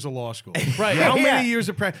many years of law school? Right. How Yeah. many years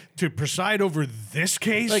of practice to preside over this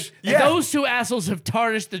case? Like those two assholes have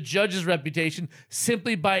tarnished the judge's reputation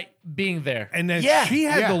simply by being there. And then Yeah. she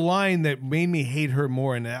had Yeah. the line that made me hate her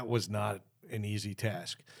more, and that was not an easy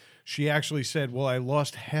task. She actually said, well, I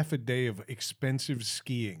lost half a day of expensive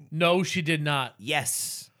skiing. No, she did not.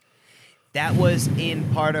 Yes. That was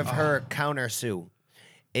in part of her countersue.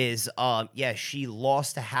 She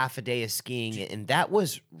lost a half a day of skiing, and that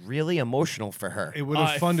was really emotional for her. It would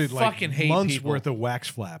I have funded like fucking hate months people. worth of wax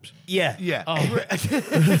flaps. Yeah. Yeah. Oh.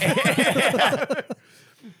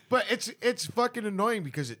 But it's fucking annoying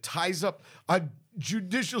because it ties up. Our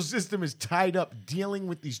judicial system is tied up dealing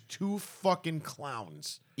with these two fucking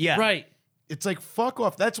clowns. Yeah. Right. It's like, fuck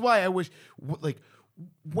off. That's why I wish,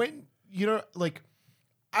 when,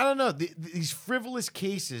 I don't know, these frivolous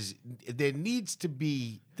cases, there needs to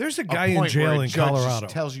be. There's a guy in point where jail a in judge just Colorado.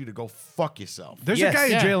 tells you to go fuck yourself. There's Yes. a guy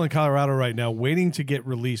in Yeah. jail in Colorado right now waiting to get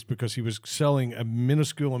released because he was selling a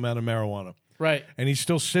minuscule amount of marijuana. Right. And he's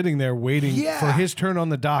still sitting there waiting Yeah. for his turn on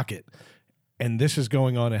the docket. And this is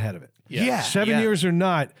going on ahead of it. Yeah. 7 years or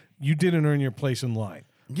not, you didn't earn your place in line.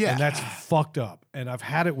 Yeah. And that's fucked up. And I've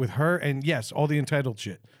had it with her. And yes, all the entitled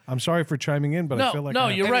shit. I'm sorry for chiming in, but I feel like I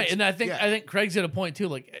have you're And right. it's- And I think yeah. I think Craig's at a point too.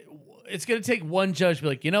 Like, it's gonna take one judge to be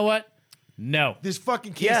like, you know what? No. This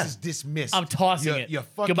fucking case Yeah. is dismissed. I'm tossing You're- it. You're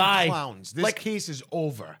fucking Goodbye. clowns. This Like- case is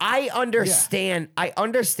over. I understand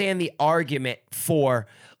the argument for,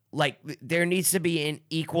 like, there needs to be an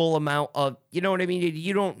equal amount of, you know what I mean?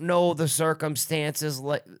 You don't know the circumstances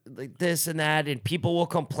like this and that, and people will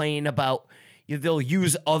complain about, they'll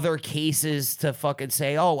use other cases to fucking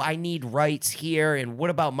say, oh, I need rights here, and what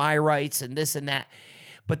about my rights, and this and that.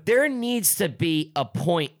 But there needs to be a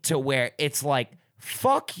point to where it's like,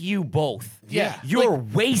 fuck you both. Yeah. You're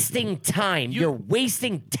wasting time. You're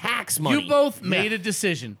wasting tax money. You both made a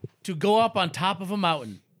decision to go up on top of a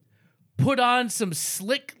mountain, put on some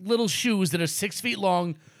slick little shoes that are 6 feet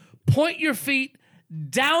long, point your feet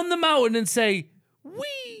down the mountain and say,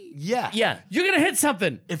 wee. Yeah. Yeah. You're going to hit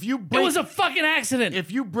something. If you It break, was a fucking accident.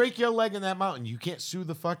 if you break your leg in that mountain, you can't sue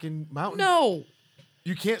the fucking mountain. No.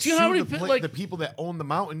 You can't Do you sue know how many the people that own the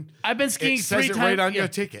mountain. I've been skiing It says 3 it times. right on yeah. your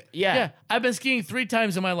ticket. Yeah. I've been skiing 3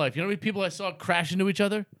 times in my life. You know how many people I saw crash into each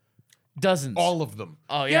other? Dozens. All of them.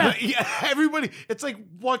 Oh, yeah. Yeah, everybody. It's like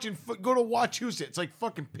watching. Go to Wachusett. It's like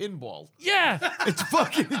fucking pinball. Yeah. It's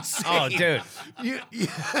fucking insane. Oh, dude. You-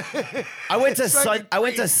 I went to fucking I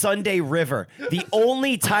went to Sunday River. The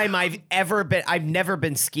only time I've never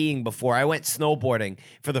been skiing before. I went snowboarding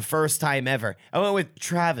for the first time ever. I went with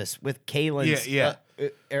Travis, with Kaylin's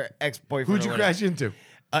ex-boyfriend. Who'd or you whatever. crash into?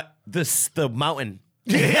 The mountain.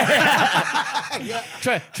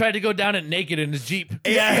 Tried to go down it naked in his Jeep.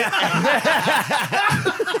 I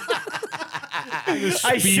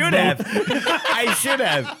should have. I should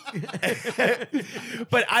have.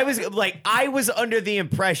 But I was under the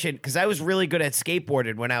impression, because I was really good at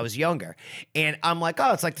skateboarding when I was younger, and I'm like,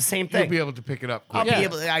 oh, it's like the same You'll thing. be able to pick it up. I'll quick. be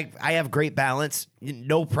able. I have great balance,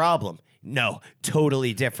 no problem. No,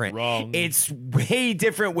 totally different. Wrong. It's way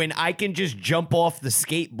different when I can just jump off the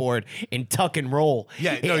skateboard and tuck and roll.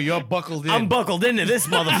 Yeah, no, you're buckled in. I'm buckled into this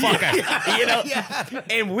motherfucker. You know?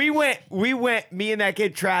 And we went, me and that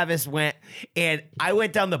kid Travis went, and I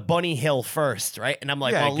went down the bunny hill first, right? And I'm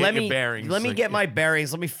like, Yeah, well, get let your me bearings, like, get yeah. my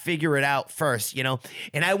bearings, let me figure it out first, you know?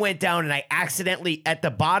 And I went down, and I accidentally, at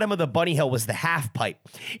the bottom of the bunny hill was the half pipe.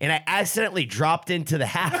 And I accidentally dropped into the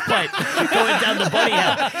half pipe going down the bunny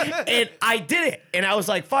hill. And I did it. And I was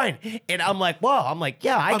like, fine. And I'm like, well,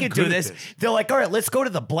 yeah, I could do good at this. this. They're like, all right, let's go to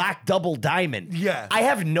the Black Double Diamond. Yeah. I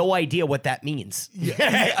have no idea what that means.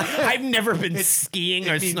 I've never been skiing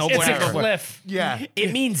or means- snowboarding. It's a before. cliff. Yeah.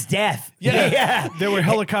 It means death. Yeah. There were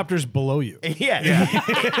helicopters below you. Yeah.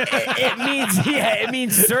 It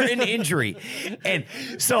means certain injury. And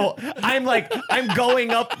so I'm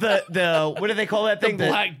going up the what do they call that thing?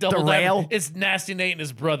 Black double the rail. diamond. It's Nasty Nate and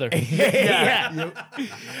his brother. Yeah.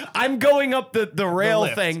 I'm going up the rail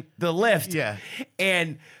lift. thing, the lift. Yeah.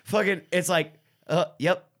 And fucking it's like,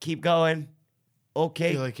 yep, keep going.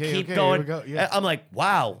 Okay, You're like, hey, keep okay, going. here we go. Yeah. I'm like,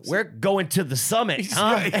 wow, we're going to the summit, huh?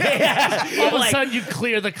 All of a Like, sudden, you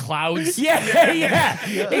clear the clouds. yeah,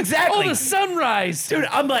 exactly. Oh, the sunrise. Dude,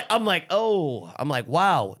 I'm like,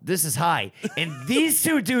 wow, this is high. And these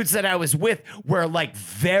two dudes that I was with were like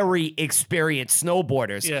very experienced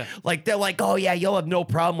snowboarders. Yeah. Like they're like, oh yeah, you'll have no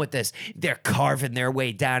problem with this. They're carving their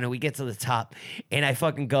way down, and we get to the top, and I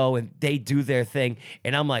fucking go, and they do their thing,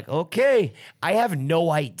 and I'm like, okay, I have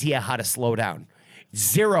no idea how to slow down.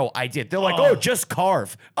 Zero idea. They're like, oh, just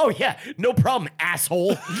carve. Oh, yeah, no problem,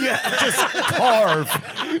 asshole. Yeah, just carve.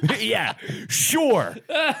 Yeah, sure.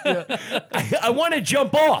 I want to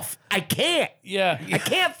jump off. I can't. Yeah. I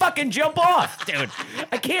can't fucking jump off, dude.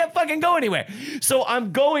 I can't fucking go anywhere. So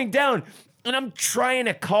I'm going down and I'm trying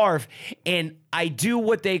to carve, and I do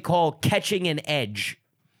what they call catching an edge.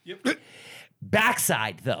 Yep.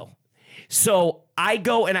 Backside, though. So I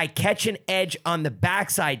go and I catch an edge on the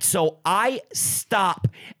backside. So I stop.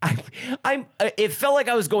 It felt like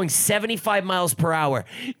I was going 75 miles per hour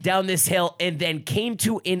down this hill and then came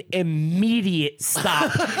to an immediate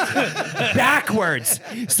stop backwards.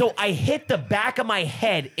 So I hit the back of my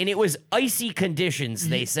head, and it was icy conditions,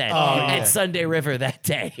 they said, at Sunday River that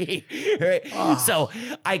day. Right? So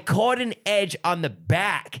I caught an edge on the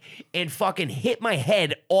back and fucking hit my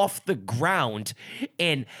head off the ground,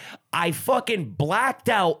 and I fucking blacked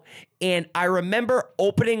out. And I remember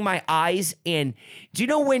opening my eyes, and do you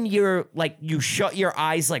know when you're like, you shut your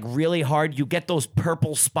eyes like really hard, you get those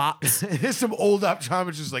purple spots? There's some old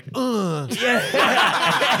optometrists like,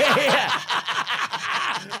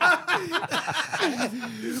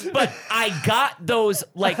 But I got those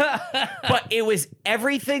like, but it was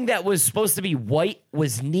everything that was supposed to be white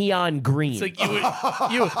was neon green. It's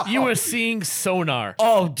like you were seeing sonar.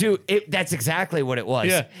 Oh, dude, that's exactly what it was.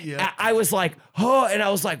 Yeah. I was like, oh, and I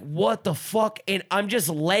was like, what the fuck? And I'm just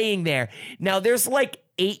laying there. Now, there's like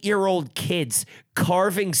 8-year-old kids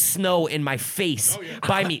carving snow in my face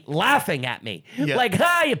by me, laughing at me. Yeah. Like,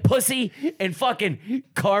 hi, you pussy, and fucking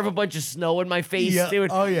carve a bunch of snow in my face, Yeah.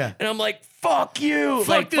 dude. Oh, yeah. And I'm like, fuck you. Fuck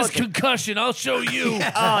like, this fucking- concussion. I'll show you.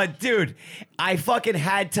 Oh, dude, I fucking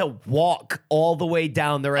had to walk all the way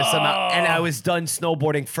down the rest of the mountain, and I was done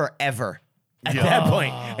snowboarding forever. At that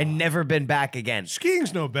point, I'd never been back again.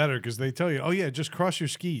 Skiing's no better because they tell you, oh yeah, just cross your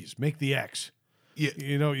skis, make the X. Yeah.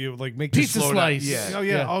 You know, you like make Pizza the slow slice. Yeah. Oh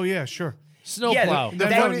yeah, oh yeah, sure. Snowplow.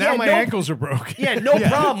 Yeah, Now my ankles are broken. Yeah, no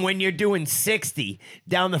problem when you're doing 60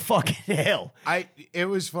 down the fucking hill. It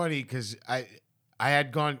was funny because I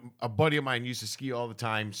had gone. A buddy of mine used to ski all the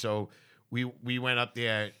time, so we went up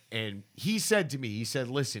there, and he said to me, he said,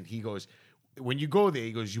 "Listen," he goes, "when you go there,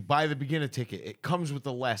 he goes, you buy the beginner ticket. It comes with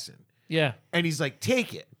the lesson." Yeah. And he's like,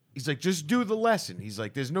 "Take it." He's like, "Just do the lesson." He's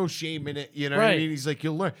like, "There's no shame in it." You know what I Right. mean? He's like,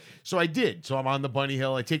 "You'll learn." So I did. So I'm on the bunny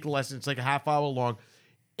hill. I take the lesson. It's like a half hour long,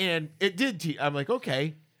 and it did. I'm like,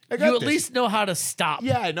 okay, I got You at this. least know how to stop.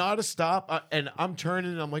 Yeah, I know how to stop, and I'm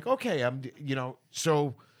turning. And I'm like, okay,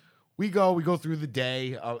 So we go through the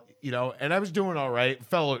day, and I was doing all right.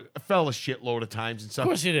 Fell a shitload of times and stuff. Of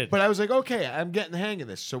course you did. But I was like, okay, I'm getting the hang of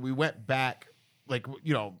this. So we went back, like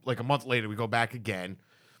a month later, we go back again.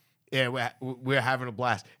 Yeah, we're having a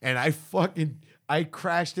blast, and I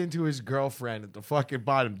crashed into his girlfriend at the fucking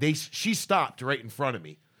bottom. She stopped right in front of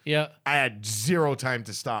me. Yeah. I had zero time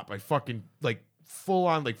to stop. I fucking full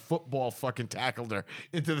on football fucking tackled her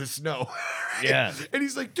into the snow. Yeah. And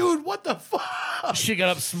he's like, dude, what the fuck? She got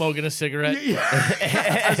up smoking a cigarette.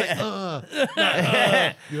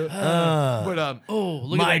 But Oh,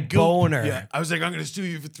 look My at that goop. boner. yeah, I was like, I'm gonna sue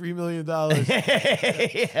you for $3 million.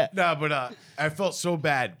 No, but I felt so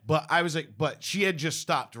bad. But I was like, but she had just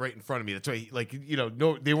stopped right in front of me. That's why,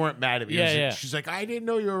 no, they weren't mad at me. It was Yeah, like- yeah. She's like, I didn't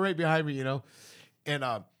know you were right behind me, And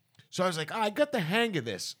so I was like, I got the hang of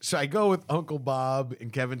this. So I go with Uncle Bob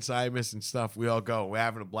and Kevin Simus and stuff. We all go. We're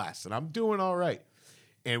having a blast, and I'm doing all right.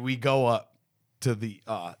 And we go up to the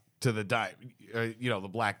diamond, the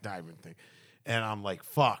black diamond thing. And I'm like,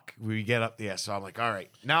 fuck. We get up there. So I'm like, all right.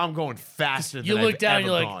 Now I'm going faster than You look I've down, ever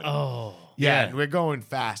you're like, gone. oh. Yeah, we're going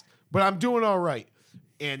fast. But I'm doing all right.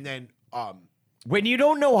 And then When you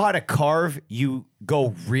don't know how to carve, you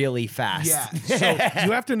go really fast. Yeah. So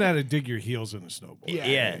you have to know how to dig your heels in a snowboard.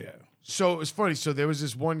 Yeah. So it was funny. So there was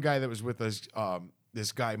this one guy that was with us,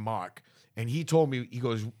 this guy Mark, and he told me, he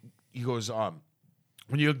goes,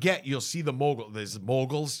 when you'll see the there's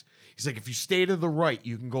moguls. He's like, if you stay to the right,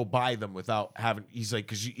 you can go by them without having. He's like,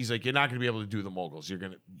 he's like, you're not gonna be able to do the moguls. You're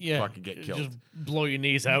gonna fucking get killed. Just blow your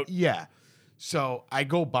knees out. Yeah. So I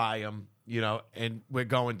go by him, and we're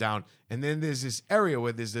going down, and then there's this area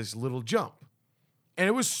where there's this little jump, and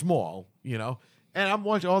it was small, And I'm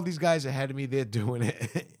watching all these guys ahead of me. They're doing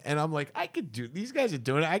it. And I'm like, these guys are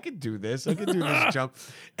doing it. I could do this. I could do this jump.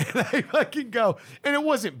 And I fucking go. And it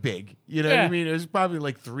wasn't big. You know what I mean? It was probably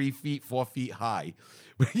like 3 feet, 4 feet high.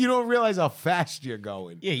 But you don't realize how fast you're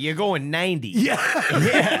going. Yeah, you're going 90. Yeah.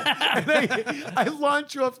 And I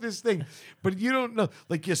launch off this thing. But you don't know.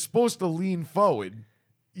 Like, you're supposed to lean forward.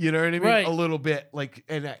 You know what I mean? Right. A little bit. Like,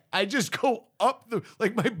 and I just go up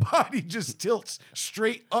my body just tilts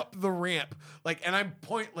straight up the ramp. Like, and I'm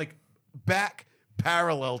back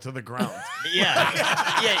parallel to the ground.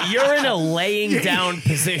 Yeah, you're in a laying down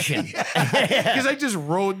position. Because I just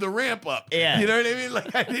rode the ramp up. Yeah. You know what I mean?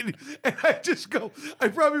 Like, I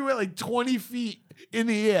probably went like 20 feet in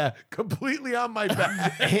the air, completely on my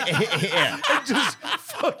back. I just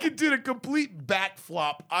fucking did a complete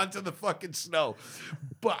backflop onto the fucking snow.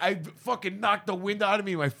 But I fucking knocked the wind out of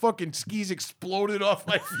me. My fucking skis exploded off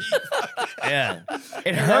my feet. Yeah.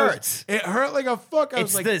 It hurts. It hurt like a fuck. I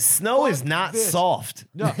was like, the snow is fuck not this. soft.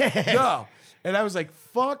 No. And I was like,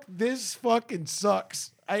 fuck, this fucking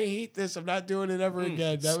sucks. I hate this. I'm not doing it ever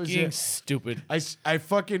again. That was Skiing it. stupid. I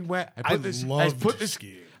fucking went. I put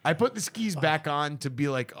skiing. I put the skis back on to be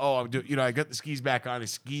like, I got the skis back on. I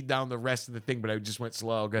skied down the rest of the thing, but I just went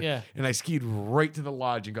slow. Yeah. And I skied right to the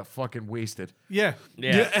lodge and got fucking wasted. Yeah.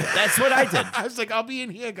 That's what I did. I was like, I'll be in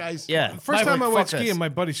here, guys. Yeah. First time I went fuck skiing, this. my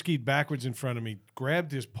buddy skied backwards in front of me,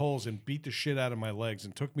 grabbed his poles and beat the shit out of my legs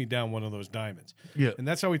and took me down one of those diamonds. Yeah. And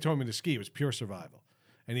that's how he taught me to ski. It was pure survival.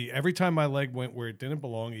 And every time my leg went where it didn't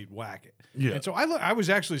belong, he'd whack it. Yeah. And so I was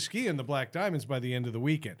actually skiing the Black Diamonds by the end of the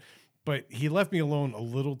weekend. But he left me alone a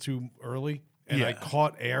little too early, and I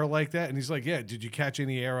caught air like that. And he's like, yeah, did you catch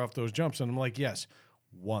any air off those jumps? And I'm like, yes,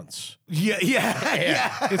 once. Yeah.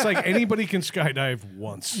 It's like anybody can skydive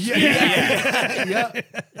once. Yeah.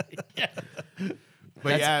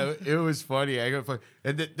 But it was funny.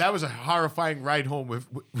 And that was a horrifying ride home.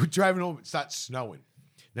 We're driving home. It starts snowing.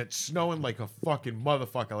 And it's snowing like a fucking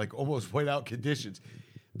motherfucker, like almost whiteout conditions.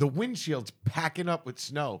 The windshield's packing up with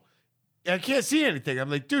snow. I can't see anything.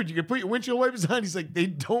 I'm like, dude, you can put your windshield wipers on. He's like, they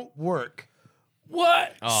don't work.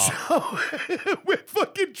 What? So we're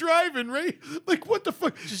fucking driving, right? Like, what the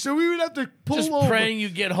fuck? So we would have to pull Just over. praying you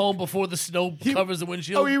get home before the snow covers the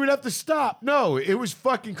windshield. Oh, he would have to stop. No, it was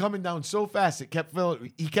fucking coming down so fast. It kept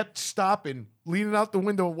filling. He kept stopping, leaning out the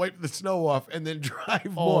window and wiping the snow off, and then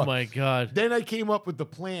drive more. Oh my god. Then I came up with the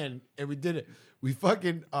plan, and we did it. We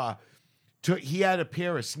fucking he had a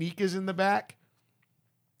pair of sneakers in the back.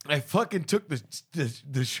 I fucking took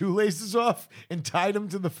the shoelaces off and tied them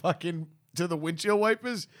to the windshield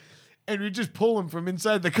wipers, and we just pull them from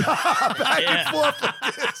inside the car back and forth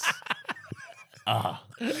like this.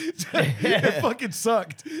 It fucking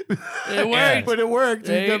sucked. It worked. But it worked.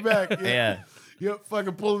 He Hey. got back. Yeah. Yep,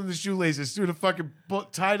 fucking pulling the shoelaces through the fucking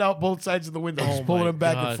tied out both sides of the window, just Oh pulling my them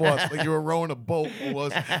back God. and forth like you were rowing a boat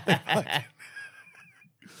almost.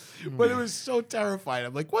 But it was so terrifying.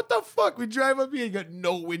 I'm like, what the fuck? We drive up here, you got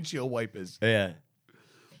no windshield wipers. Yeah.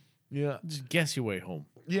 Yeah. Just guess your way home.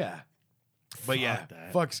 Yeah. But yeah,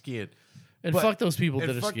 that. fuck skiing. And But- fuck those people And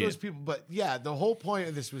that are fuck skiing. those people. But yeah, the whole point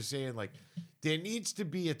of this was saying, like, there needs to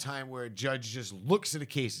be a time where a judge just looks at a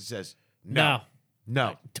case and says, no,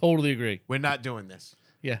 Totally agree. we're not doing this.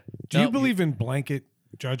 Yeah. Do you believe in blanket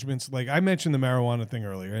judgments? Like I mentioned the marijuana thing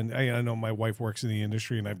earlier, and I know my wife works in the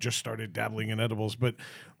industry, and I've just started dabbling in edibles, but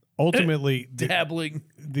ultimately, dabbling?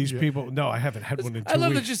 these people. No, I haven't had one in 2 I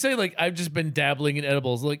love weeks. that you say like I've just been dabbling in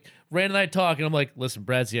edibles. Like Rand and I talk, and I'm like, listen,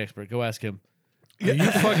 Brad's the expert. Go ask him. Are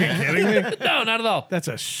you fucking kidding me? No, not at all. That's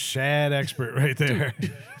a sad expert right there.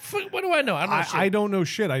 What do I know? I don't know. I don't know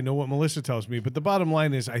shit. I know what Melissa tells me. But the bottom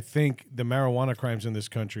line is, I think the marijuana crimes in this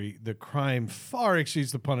country, the crime far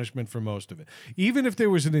exceeds the punishment for most of it. Even if there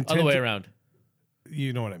was an intent. Other way around.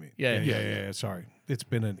 You know what I mean? Yeah. Sorry. It's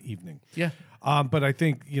been an evening. Yeah. But I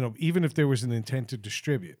think, even if there was an intent to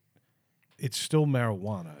distribute, it's still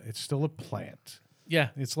marijuana. It's still a plant. Yeah.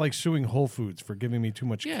 It's like suing Whole Foods for giving me too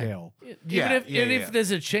much Yeah. kale. Even Yeah, if yeah.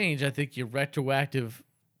 there's a change, I think you retroactive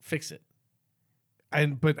fix it.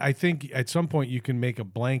 But I think at some point you can make a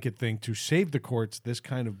blanket thing to save the courts this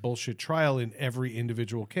kind of bullshit trial in every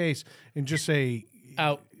individual case, and just say,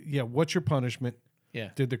 Out. Yeah, what's your punishment? Yeah.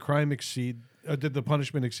 Did the crime exceed? Did the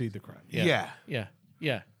punishment exceed the crime? Yeah.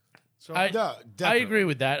 So I definitely. agree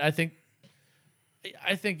with that. I think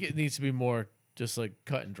it needs to be more just like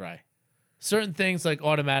cut and dry. Certain things like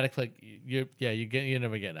automatic, like you're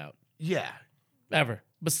never getting out Yeah. ever.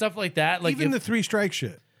 But stuff like that, like Even the 3 strike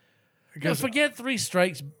shit. forget 3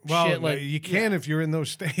 strikes. Well, shit, like you can if you're in those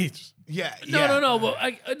states. Yeah. no. Well,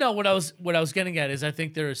 what I was getting at is I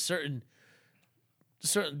think there are certain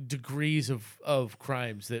degrees of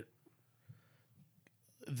crimes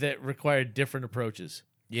that require different approaches.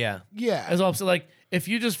 Yeah. Yeah. As also, like, if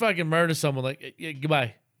you just fucking murder someone, like,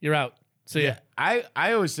 goodbye, you're out. So yeah.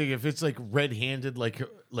 I always think if it's like red-handed, like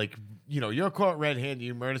you're caught red-handed,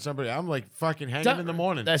 you murder somebody, I'm like fucking hanging in the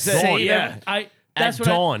morning. That's Say, Dawn. yeah. That's At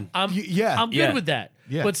what dawn. I'm yeah. good Yeah. with that.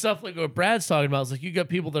 Yeah. But stuff like what Brad's talking about is like you got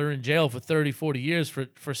people that are in jail for 30, 40 years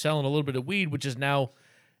for selling a little bit of weed, which is now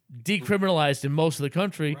decriminalized in most of the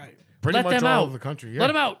country. Right. Pretty Let much them all out. over the country. Yeah. Let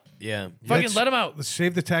them out. Yeah. Fucking let them out. Let's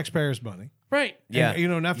save the taxpayers' money. Right. Yeah.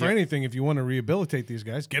 And, not for anything. If you want to rehabilitate these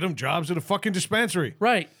guys, get them jobs at a fucking dispensary.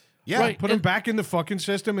 Right. Yeah, Right. Put them back in the fucking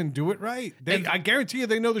system and do it right. I guarantee you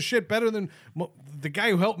they know the shit better than the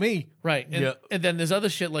guy who helped me. Right. And, Yeah. and then there's other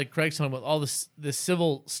shit like Craig's talking about, all this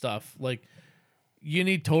civil stuff. Like, you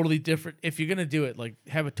need totally different, if you're going to do it, like,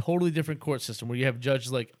 have a totally different court system where you have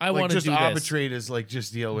judges like, I Like want to just do this. arbitrators, like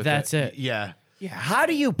just deal with That's it. Yeah. Yeah. How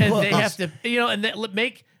do you put And they have to, and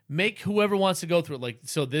make whoever wants to go through it. Like,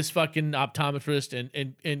 so this fucking optometrist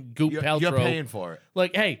and Goop Paltrow. You're paying for it.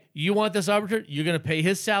 Like, hey, you want this arbitrator? You're going to pay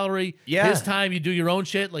his salary, Yeah. his time, you do your own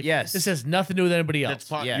shit. Like, Yes. this has nothing to do with anybody else. That's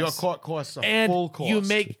part. Yes. Your court costs a And full cost.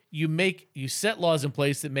 you set laws in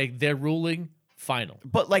place that make their ruling final.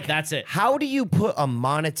 But like That's it. How do you put a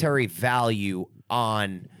monetary value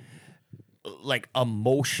on like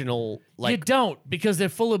emotional You like don't, because they're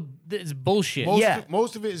full of it's bullshit.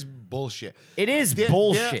 Most of it is bullshit. it is There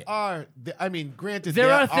bullshit. Granted,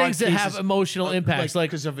 There are are things that have cases, emotional impacts, like-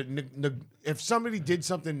 because of it. If somebody did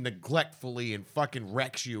something neglectfully and fucking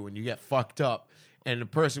wrecks you, and you get fucked up, and the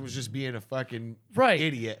person was just being a fucking Right.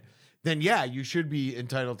 idiot, then yeah, you should be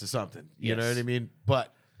entitled to something. You know Yes. what I mean?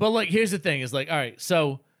 But But like, here's the thing: is like, all right,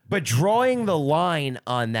 so But drawing the line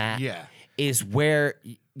on that is Yeah. where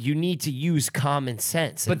you need to use common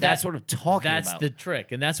sense. But And that's what I'm talking that's about. the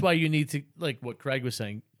trick, and that's why you need to, like what Craig was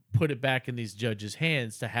saying, put it back in these judges'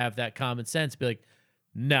 hands to have that common sense. Be like,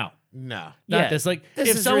 no, no. not Yeah, this. Like, this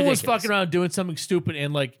if is someone ridiculous. was fucking around doing something stupid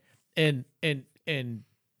and like and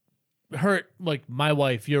hurt like my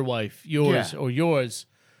wife, your wife, yours, Yeah. or yours,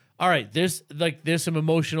 all right, there's some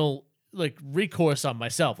emotional like recourse on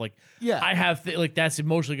myself. Like, Yeah. I have like that's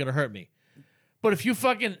emotionally gonna hurt me. But if you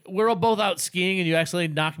we're all both out skiing and you accidentally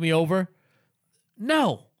knock me over,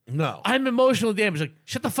 no. No. I'm emotionally damaged. Like,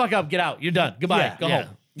 shut the fuck up, get out. You're done. Goodbye. Yeah, Go yeah,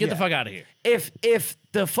 home. Get the yeah. fuck out of here. if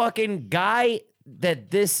the fucking guy that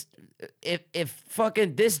this if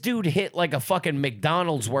fucking this dude hit like a fucking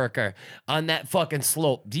McDonald's worker on that fucking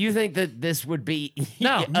slope, do you think that this would be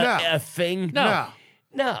No. a thing? No.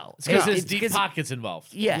 No. It's because No. there's It's deep 'cause- pockets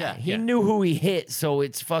involved. Yeah, he Yeah. knew who he hit, so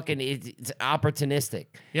it's fucking it's opportunistic.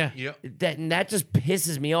 Yeah. Yep. That just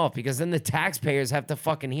pisses me off because then the taxpayers have to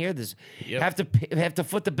fucking hear this, Yep. have to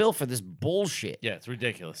foot the bill for this bullshit. Yeah, it's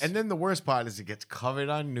ridiculous. And then the worst part is it gets covered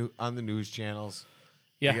on the news channels.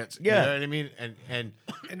 yeah. It gets- Yeah. You know what I mean? And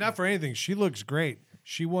And not for anything, she looks great.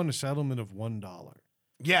 She won a settlement of $1.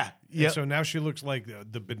 yeah. Yeah. Yeah. So now she looks like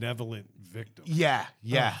the benevolent victim. Yeah.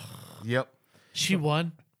 Yeah. Yep. She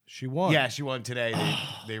won. She won. Yeah, she won today.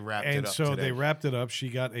 They wrapped it And up so today. they wrapped it up. She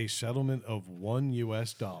got a settlement of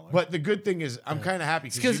 $1. But the good thing is, I'm kind of happy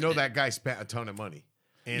because 'cause- you know that guy spent a ton of money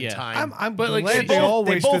and Yeah. time. I'm But, like, glad they they all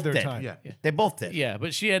both wasted their did. time. yeah. They both did. Yeah,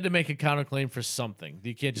 but she had to make a counterclaim for something.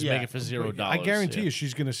 You can't just Yeah. make it for $0. I guarantee Yeah. you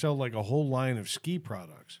she's going to sell like a whole line of ski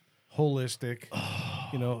products. Holistic.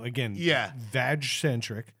 Again, Yeah.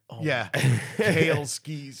 vag-centric. Yeah. Kale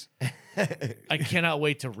skis. I cannot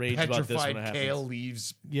wait to rage about this when it Petrified happens. kale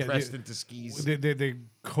leaves Yeah, pressed they- into skis. They're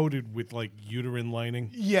coated with like uterine lining.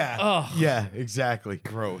 Yeah. Ugh. Yeah, exactly.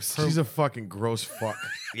 Gross. She's a fucking gross fuck.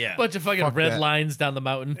 Yeah. Bunch of fucking Fuck red that. lines down the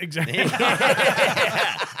mountain. Exactly.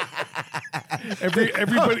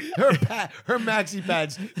 Everybody. Her maxi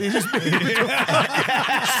pads, they just made into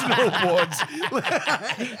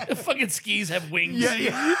snowboards. The fucking skis have wings.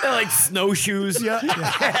 Yeah. They're like snowshoes. Yeah.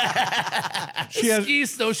 She has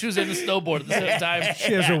Skis, snowshoes, and a snowboard at the same time.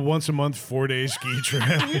 she has a once a month 4-day ski trip.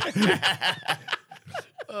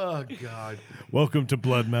 Oh God. Welcome to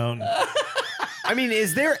Blood Mountain. I mean,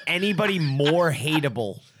 is there anybody more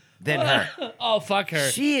hateable than her? Oh, fuck her.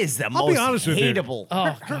 She is the I'll most be honest with you. hateable. Oh,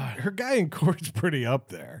 Her guy in court's pretty up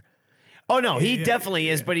there. Oh no, he definitely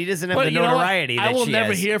is, but he doesn't have But the you know what? notoriety that I will she never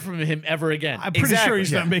has. hear from him ever again. I'm pretty sure he's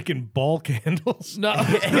Exactly. not making ball candles. No.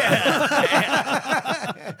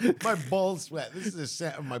 My balls sweat. This is a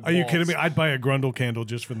set of my balls. Are you kidding me? I'd buy a Grundle candle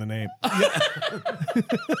just for the name.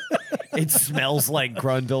 It smells like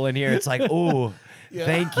Grundle in here. It's like, ooh,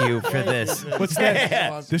 thank you for this. What's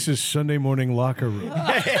that? This is Sunday morning locker room.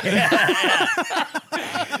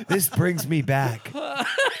 This brings me back.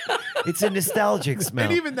 It's a nostalgic smell.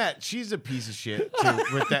 And even that, she's a piece of shit too,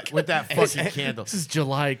 with that fucking candle. This is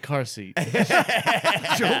July car seat.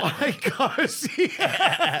 July car seat.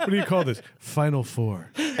 What do you call this? Final Four.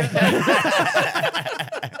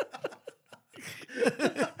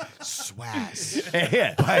 Swass.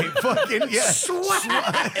 Yeah. By fucking This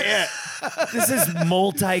is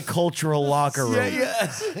multicultural locker room.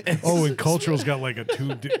 Oh, and Cultural's got like a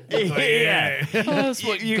two. Yeah. Oh, that's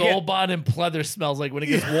what You Gold Bond and pleather smells like when it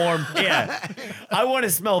gets warm. Yeah. I want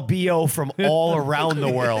to smell BO from all around the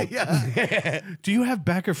world. Do you have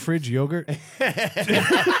back of fridge yogurt?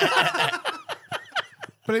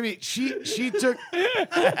 But I mean, she took.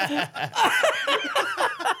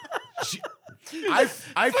 I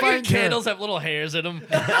Fucking find candles have little hairs in them.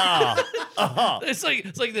 It's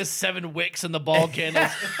like there's 7 wicks in the ball candles.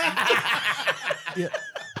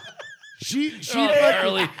 she Oh,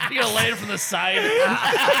 early. You gotta lay it from the side.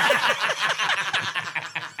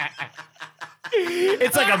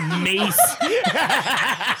 It's like a mace.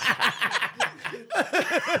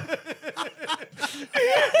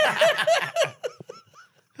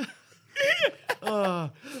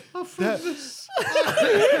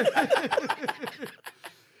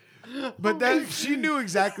 But that she knew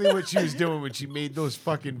exactly what she was doing when she made those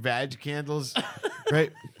fucking vag candles,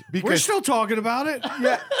 right? We're Because still talking about it.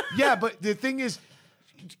 yeah, but the thing is,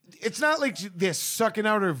 it's not like they're sucking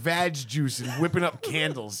out her vag juice and whipping up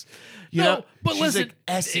candles. You No, know, but she's listen, like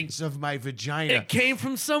essence of my vagina. It came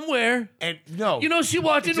from somewhere. And no, You know, she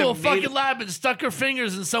walked It's into a a fucking native- lab and stuck her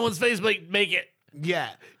fingers in someone's face, like, make it. yeah,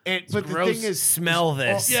 and but the Gross. thing is, Smell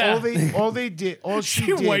this. Yeah. all they did, all she She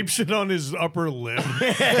did, wipes it on his upper lip.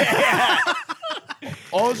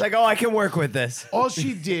 It's like, oh, I can work with this. all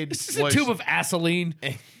she did This is a was tube of Asaline.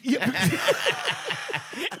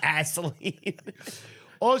 Asaline.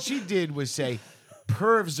 all she did was say,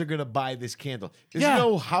 pervs are gonna buy this candle. There's Yeah.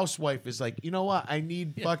 no housewife is like, you know what? I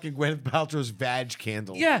need fucking Gwyneth Paltrow's vag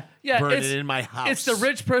candle. Yeah, yeah. burn it's, it in my house. It's the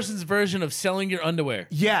rich person's version of selling your underwear.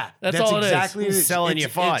 Yeah, That's all it is. exactly He's selling you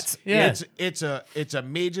it's- farts. Yeah. it's a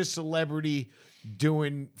major celebrity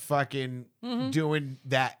doing fucking doing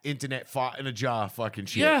that internet fart in a jar fucking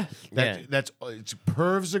shit. Yeah. That's it's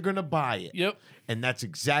pervs are gonna buy it. Yep. And that's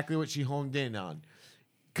exactly what she honed in on,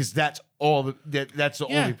 because that's all. That's the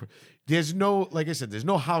Yeah. only. There's no, like I said, there's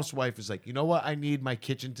no housewife is like, you know what? I need my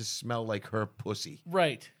kitchen to smell like her pussy.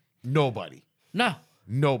 Right. Nobody. No.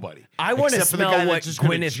 I want to Except for the guy smell that's what just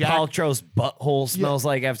gonna Gwyneth jack- Paltrow's butthole smells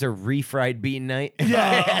like after refried bean night.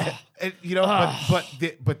 Yeah. And, you know,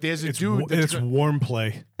 but there's a dude. It's warm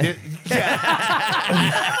play.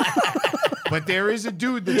 But there is a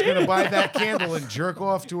dude that's gonna buy that candle and jerk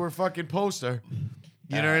off to her fucking poster.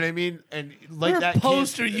 You know what I mean? And like Her that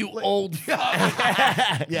poster, kid- you like- old fuck.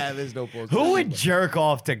 Yeah, there's no poster. Who would jerk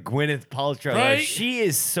off to Gwyneth Paltrow? Right? She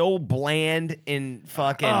is so bland and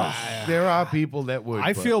fucking. There are people that would.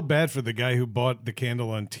 I but- feel bad for the guy who bought the candle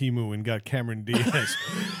on Temu and got Cameron Diaz.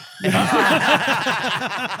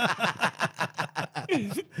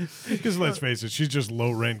 Because let's face it, she's just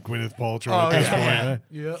low rent Gwyneth Paltrow at this point.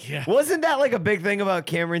 Huh? Yeah. Wasn't that like a big thing about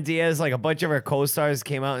Cameron Diaz? Like a bunch of her co-stars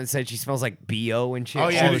came out and said she smells like BO and shit. Oh,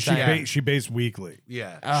 yeah, all the She, time. she based weekly.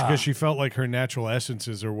 Yeah. Because she felt like her natural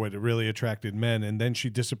essences are what really attracted men, and then she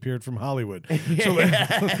disappeared from Hollywood. So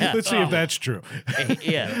let's see if that's true.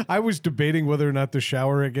 Yeah. I was debating whether or not to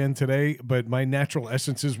shower again today, but my natural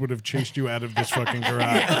essences would have chased you out of this fucking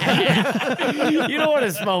garage. You don't want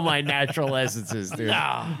to smell my natural essences, dude.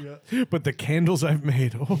 But the candles I've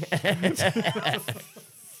made, oh,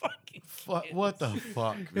 What the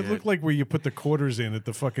fuck? it man? looked like where you put the quarters in at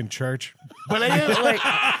the fucking church. But I am like,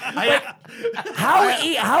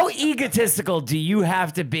 how egotistical do you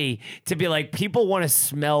have to be like, people want to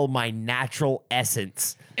smell my natural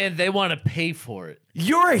essence? And they want to pay for it.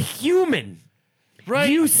 You're a human. Right.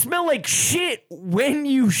 You smell like shit when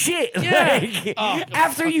you shit. Yeah. Like, Oh,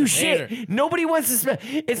 after you hater. shit, nobody wants to smell.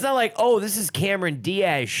 It's not like, oh, this is Cameron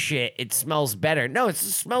Diaz shit. It smells better. No, it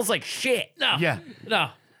smells like shit. No. Yeah.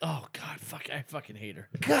 No. Oh God, I fucking hate her.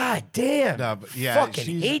 God damn. No, but yeah,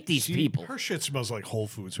 Fucking hate these people. Her shit smells like Whole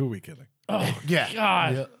Foods. Who are we kidding? Oh Yeah.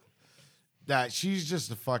 God. That she's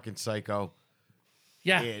just a fucking psycho.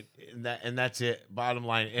 Yeah. And that's it. Bottom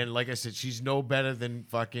line. And like I said, she's no better than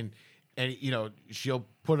fucking. And she'll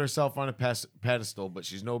put herself on a pedestal, but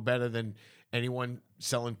she's no better than anyone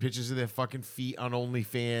selling pictures of their fucking feet on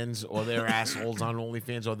OnlyFans or their assholes on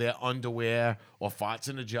OnlyFans or their underwear or farts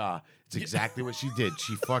in a jar. It's exactly what she did.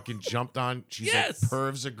 She fucking jumped on. She's Yes. like,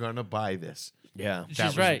 pervs are gonna buy this. Yeah.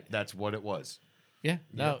 She's right. That's what it was. Yeah.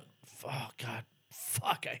 No. Oh God.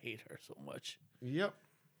 Fuck. I hate her so much. Yep.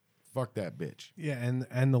 Fuck that bitch. Yeah,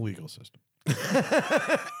 and the legal system.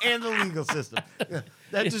 And the legal system. Yeah,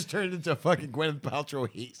 that just turned into a fucking Gwyneth Paltrow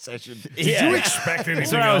hate session. Yeah. You expect anything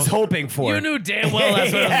That's what I was else? hoping for. You knew damn well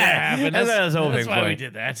that's what was gonna happen. That's what I was hoping That's why for. we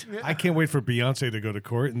did that. I can't wait for Beyonce to go to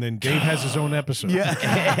court, and then Dave has his own episode. Yeah.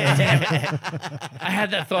 I had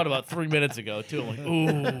that thought about 3 minutes ago too. I'm like,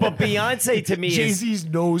 ooh. But Beyonce to me Jay is Z's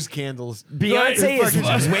nose candles. Beyonce is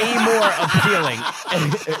Fucking- way more appealing.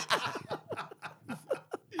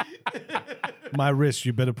 My wrist,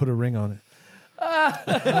 you better put a ring on it.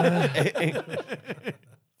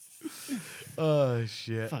 Oh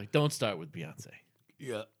shit. Fuck, don't start with Beyonce.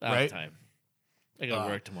 Yeah. I have Right. time. I gotta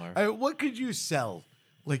work tomorrow. What could you sell?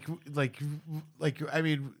 Like. I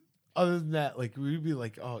mean, other than that, like we'd be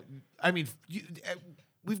like, oh, I mean,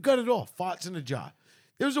 we've got it all. Farts in a jar.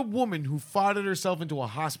 There's a woman who farted herself into a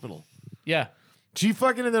hospital. Yeah. She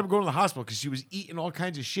fucking ended up going to the hospital because she was eating all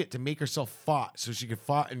kinds of shit to make herself fart so she could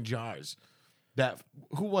fart in jars.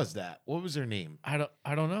 Who was that? What was her name? I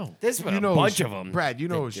don't know. There's been a who bunch she- of them. Brad, you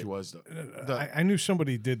know who she was though. I knew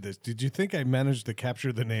somebody did this. Did you think I managed to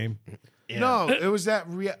capture the name? No, it was that.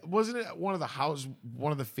 Wasn't it one of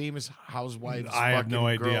the famous housewives? I have no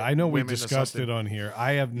fucking idea. I know we women or discussed something? it on here.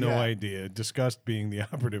 I have no Yeah. idea. Discussed being the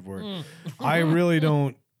operative word. I really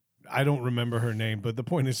don't. I don't remember her name, but the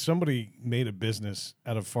point is, somebody made a business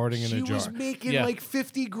out of farting in She a jar. was making Yeah. like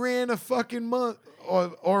 50 grand a fucking month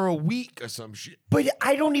or a week or some shit. But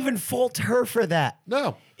I don't even fault her for that.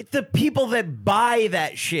 No, The people that buy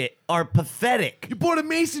that shit are pathetic. you bought a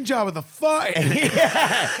mason jar with a fart. in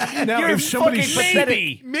it. Now, You're if somebody fucking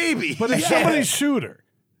pathetic. Maybe, But if somebody sued her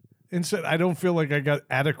and said, "I don't feel like I got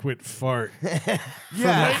adequate fart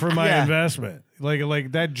for my investment,"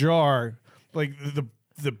 like that jar, like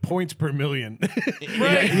the points per million,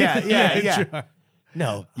 Right. yeah.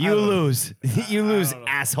 No, you lose. You lose,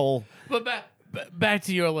 asshole. But back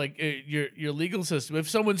to your your legal system. If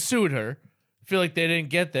someone sued her, feel like they didn't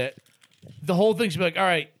get that, the whole thing should be like, all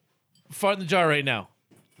right, fart in the jar right now.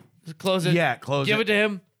 Just close it. Yeah, close Give it. it to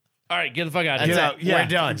him. All right, get the fuck out of That's here. it. We're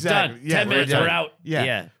done. Exactly. Done. Yeah, 10 we're minutes. done. We're out. Yeah.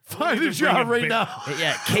 Yeah. Find a jar right now.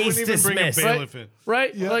 Yeah. Case Wouldn't even bring a dismissed. bailiff in.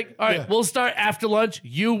 Right? Yeah, Like, all right, yeah. we'll start after lunch.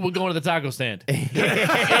 You will go to the taco stand.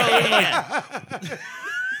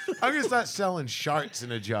 I'm gonna start selling sharts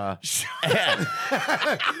in a jar. In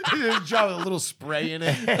a jar with a little spray in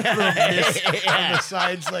it, a little mist on the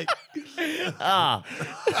sides, like Ah.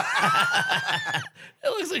 It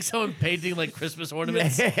looks like someone painting like Christmas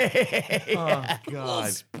ornaments. oh Little god,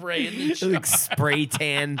 spray in the jar. Like spray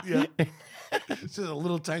tan. it's just a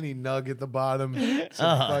little tiny nug at the bottom.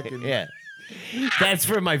 Some fucking Yeah. That's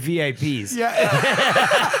for my VIPs. yeah.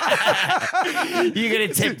 You're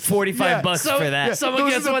gonna tip $45 Yeah. So- for that. yeah. Someone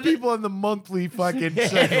Those gets are the one- people on the monthly fucking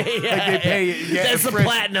cycle. Like they pay you. You get That's a the fresh-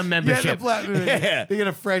 platinum membership. Yeah, the platinum. Yeah. They get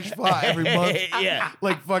a fresh pot every month. Yeah.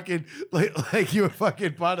 Like fucking, like you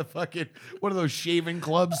fucking bought a fucking one of those shaving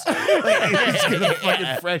clubs. Like you just get a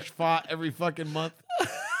fucking fresh pot every fucking month.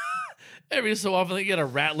 Every so often they get a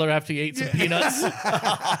rattler after you ate some peanuts.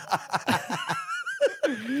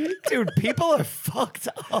 Dude, people are fucked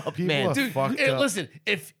up, man. are Dude, fucked up. listen,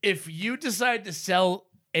 if you decide to sell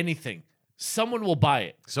anything, someone will buy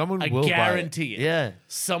it. Someone I will buy it. guarantee it. Yeah.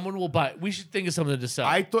 Someone will buy it. We should think of something to sell.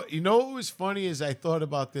 I thought, you know what was funny is I thought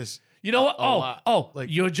about this. you know what? lot. Like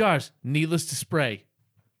your jars, needless to spray.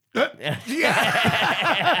 Yeah.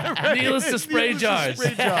 Needless to spray jars.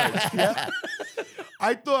 Spray jars. Yeah.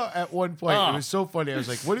 I thought at one point it was so funny. I was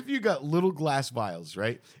like, "What if you got little glass vials,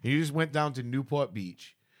 right? And you just went down to Newport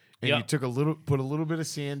Beach, and you Yep. took put a little bit of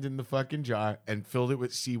sand in the fucking jar and filled it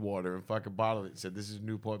with seawater and fucking bottled it and said, "This is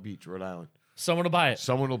Newport Beach, Rhode Island. Someone will buy it.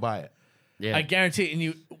 Someone will buy it." Yeah. I guarantee it.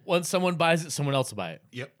 And once someone buys it, someone else will buy it.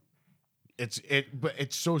 Yep. But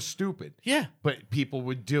it's so stupid. Yeah. But people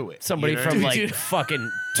would do it. Somebody You know from what I mean? like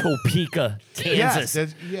fucking Topeka, Yes,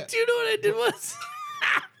 Kansas. yeah. Do you know what I did once?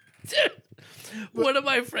 Dude, one of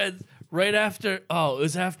my friends, right after,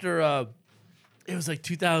 it was like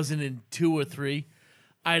 2002 or 3.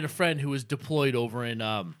 I had a friend who was deployed over in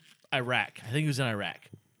Iraq. I think he was in Iraq.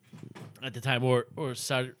 at the time, or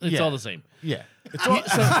Saturday. It's all the same. Yeah. It's all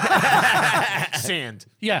sand.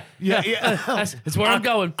 Yeah, Yeah. That's where I'm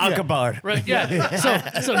going. Akbar. Right? Yeah.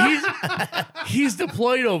 So he's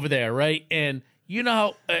deployed over there, right? And you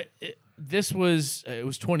know how this was? It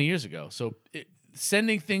was 20 years ago. So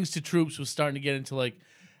sending things to troops was starting to get into like,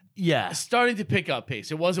 starting to pick up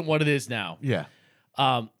pace. It wasn't what it is now. Yeah.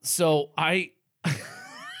 So I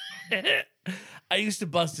used to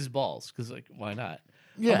bust his balls because like, why not?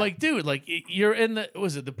 Yeah. I'm like, dude, like you're in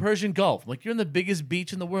the Persian Gulf? I'm like, you're in the biggest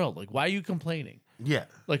beach in the world. Like, why are you complaining? Yeah.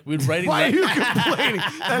 Like we'd writing. Why are you complaining?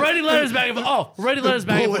 writing letters back and forth. Oh, writing letters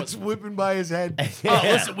back and Bullets forth. whipping by his head. Oh,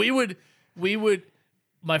 listen, we would,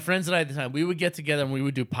 my friends and I at the time, we would get together and we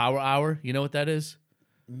would do power hour. You know what that is?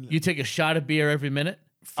 You take a shot of beer every minute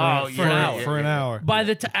for an hour. For an hour.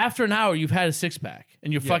 By after an hour, you've had a 6-pack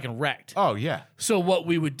and you're fucking wrecked. Oh yeah. So what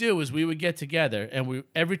we would do is we would get together and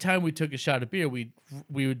every time we took a shot of beer, we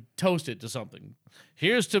would toast it to something.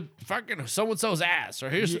 Here's to fucking so-and-so's ass, or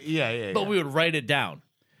here's Yeah. But we would write it down.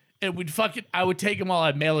 And I would take them all,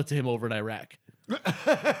 I'd mail it to him over in Iraq.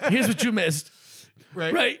 Here's what you missed.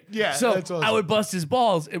 Right? Yeah. So that's awesome. I would bust his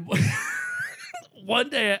balls. And one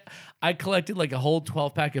day I collected like a whole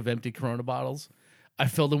 12-pack of empty Corona bottles. I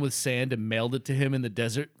filled them with sand and mailed it to him in the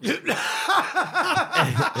desert. I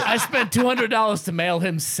spent $200 to mail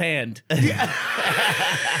him sand.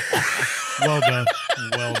 Well done.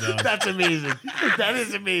 Well done. That's amazing. That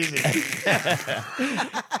is amazing. You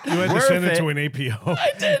had to send it to an APO.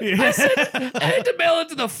 I did. I had to mail it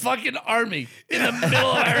to the fucking army in the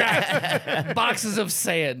middle of Iraq. Boxes of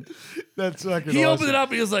sand. That's fucking He awesome. opened it up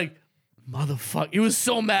and he was like, motherfucker. He was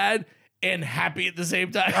so mad and happy at the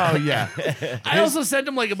same time. Oh yeah. I also sent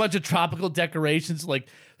him like a bunch of tropical decorations, like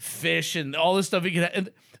fish and all this stuff he could have. And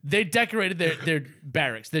they decorated their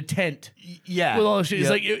barracks, their tent. Yeah. With all the shit.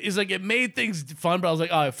 Yeah. It's like it made things fun, but I was like,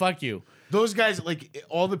 oh, fuck you. Those guys, like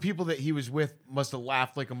all the people that he was with, must have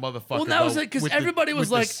laughed like a motherfucker. Well, that was though, like because with the- everybody was with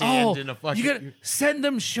the like, sand "Oh, and a fucking- you gotta send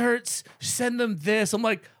them shirts, send them this." I'm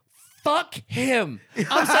like, "Fuck him!"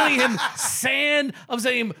 I'm sending him sand. I'm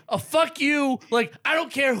sending him a fuck you. Like I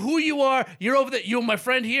don't care who you are. You're over there. You're my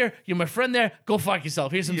friend here. You're my friend there. Go fuck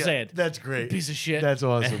yourself. Here's some Yeah, sand. That's great. Piece of shit. That's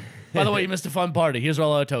awesome. By the way, you missed a fun party. Here's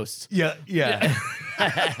all our toasts. Yeah.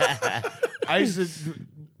 I used to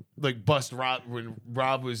like bust Rob when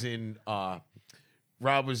Rob was in like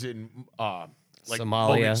Somalia.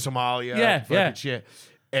 fucking Somalia, Yeah, fucking yeah. shit.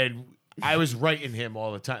 And I was writing him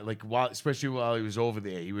all the time, like especially while he was over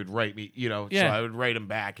there, he would write me, you know. So Yeah. I would write him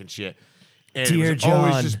back and shit. And Dear it was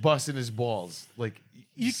always John. just busting his balls, like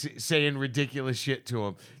saying ridiculous shit to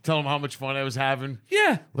him, telling him how much fun I was having.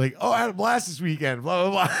 Yeah. Like, oh, I had a blast this weekend. Blah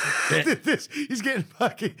blah blah. This, he's getting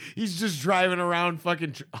fucking. He's just driving around,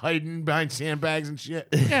 fucking hiding behind sandbags and shit.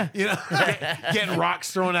 Yeah. You know, getting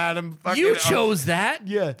rocks thrown at him. Fucking, You chose that.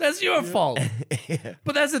 Yeah. That's your fault.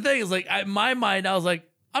 But that's the thing is like in my mind, I was like,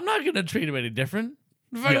 I'm not gonna treat him any different.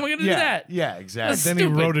 The fuck am I gonna do that? Yeah, exactly. That's Then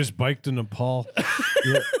stupid. he rode his bike to Nepal.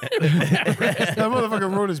 That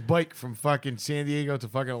motherfucker rode his bike from fucking San Diego to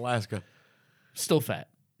fucking Alaska. Still fat.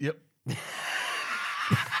 Yep.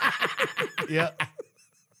 Yep.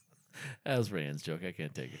 That was Rand's joke. I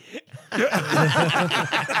can't take it.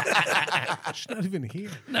 She's not even here.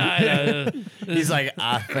 No. He's like,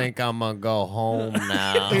 I think I'm gonna go home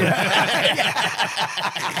now.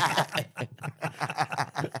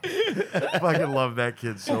 Fucking love that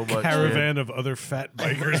kid so much. Caravan of other fat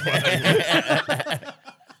bikers.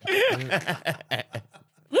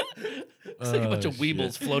 It's like a bunch of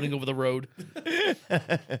weebles floating over the road.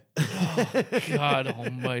 God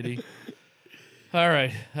almighty. All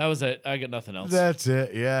right. That was it. I got nothing else. That's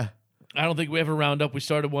it. Yeah. I don't think we ever round up. We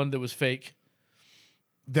started one that was fake.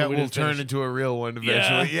 That we will didn't turn finish. into a real one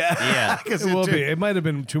eventually. Yeah. Yeah. It will be. It might have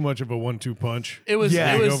been too much of a 1-2 punch. It was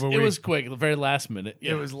Yeah. it was quick, the very last minute.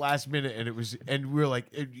 Yeah. It was last minute, and we were like,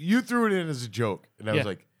 you threw it in as a joke, and I Yeah. was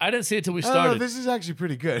like, I didn't see it till we oh, started. this is actually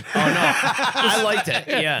pretty good. I liked it.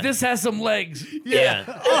 Yeah. This has some legs. Yeah.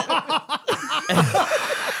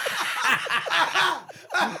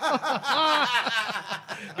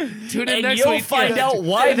 Tune in And next you'll week. find out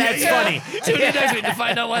why that's funny. Tune in next week to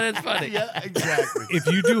find out why that's funny. Yeah, exactly. If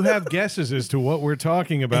you do have guesses as to what we're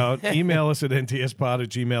talking about, email us at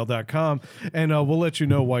ntspod@gmail.com, and we'll let you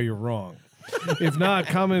know why you're wrong. If not,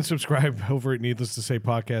 comment and subscribe over at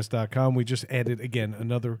needlesstosaypodcast.com. We just added, again,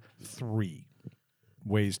 another 3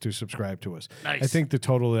 ways to subscribe to us. Nice. I think the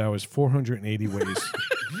total now is 480 ways.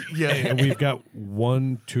 Yeah. And we've got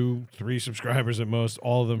 1, 2, 3 subscribers at most,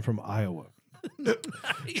 all of them from Iowa.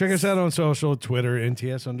 Check us out on social, Twitter,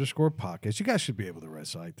 NTS_podcast. You guys should be able to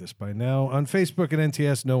recite this by now. On Facebook at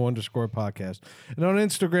NTS _podcast. And on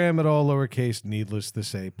Instagram at all lowercase, needless to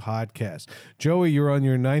say, podcast. Joey, you're on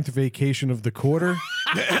your 9th vacation of the quarter.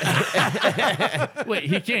 Wait,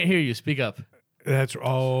 he can't hear you. Speak up. That's shit.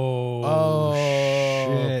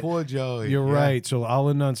 Poor Joey. You're right. So I'll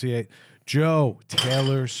enunciate. Joe,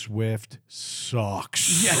 Taylor Swift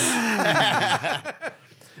sucks.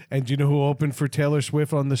 And do you know who opened for Taylor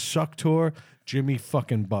Swift on the Suck Tour? Jimmy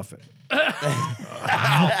fucking Buffett.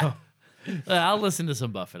 I'll listen to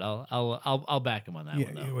some Buffett. I'll back him on that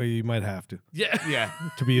one. Though. Well, you might have to. Yeah.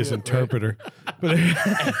 To be his interpreter. But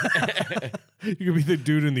you could be the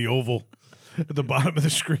dude in the oval at the bottom of the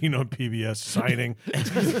screen on PBS signing.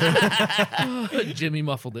 Jimmy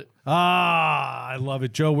muffled it. I love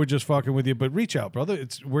it. Joe, we're just fucking with you, but reach out, brother.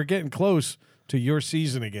 We're getting close to your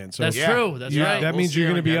season again. So That's true. That's right. That means see you're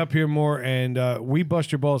you going to be again. up here more, and we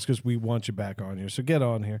bust your balls because we want you back on here. So get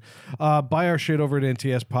on here. Buy our shit over at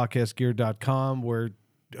ntspodcastgear.com, where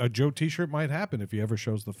a Joe t-shirt might happen if he ever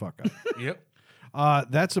shows the fuck up. Yep.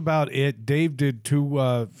 That's about it. Dave did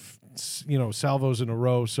 2 salvos in a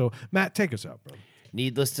row. So, Matt, take us out, bro.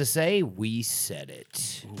 Needless to say, we said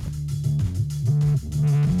it.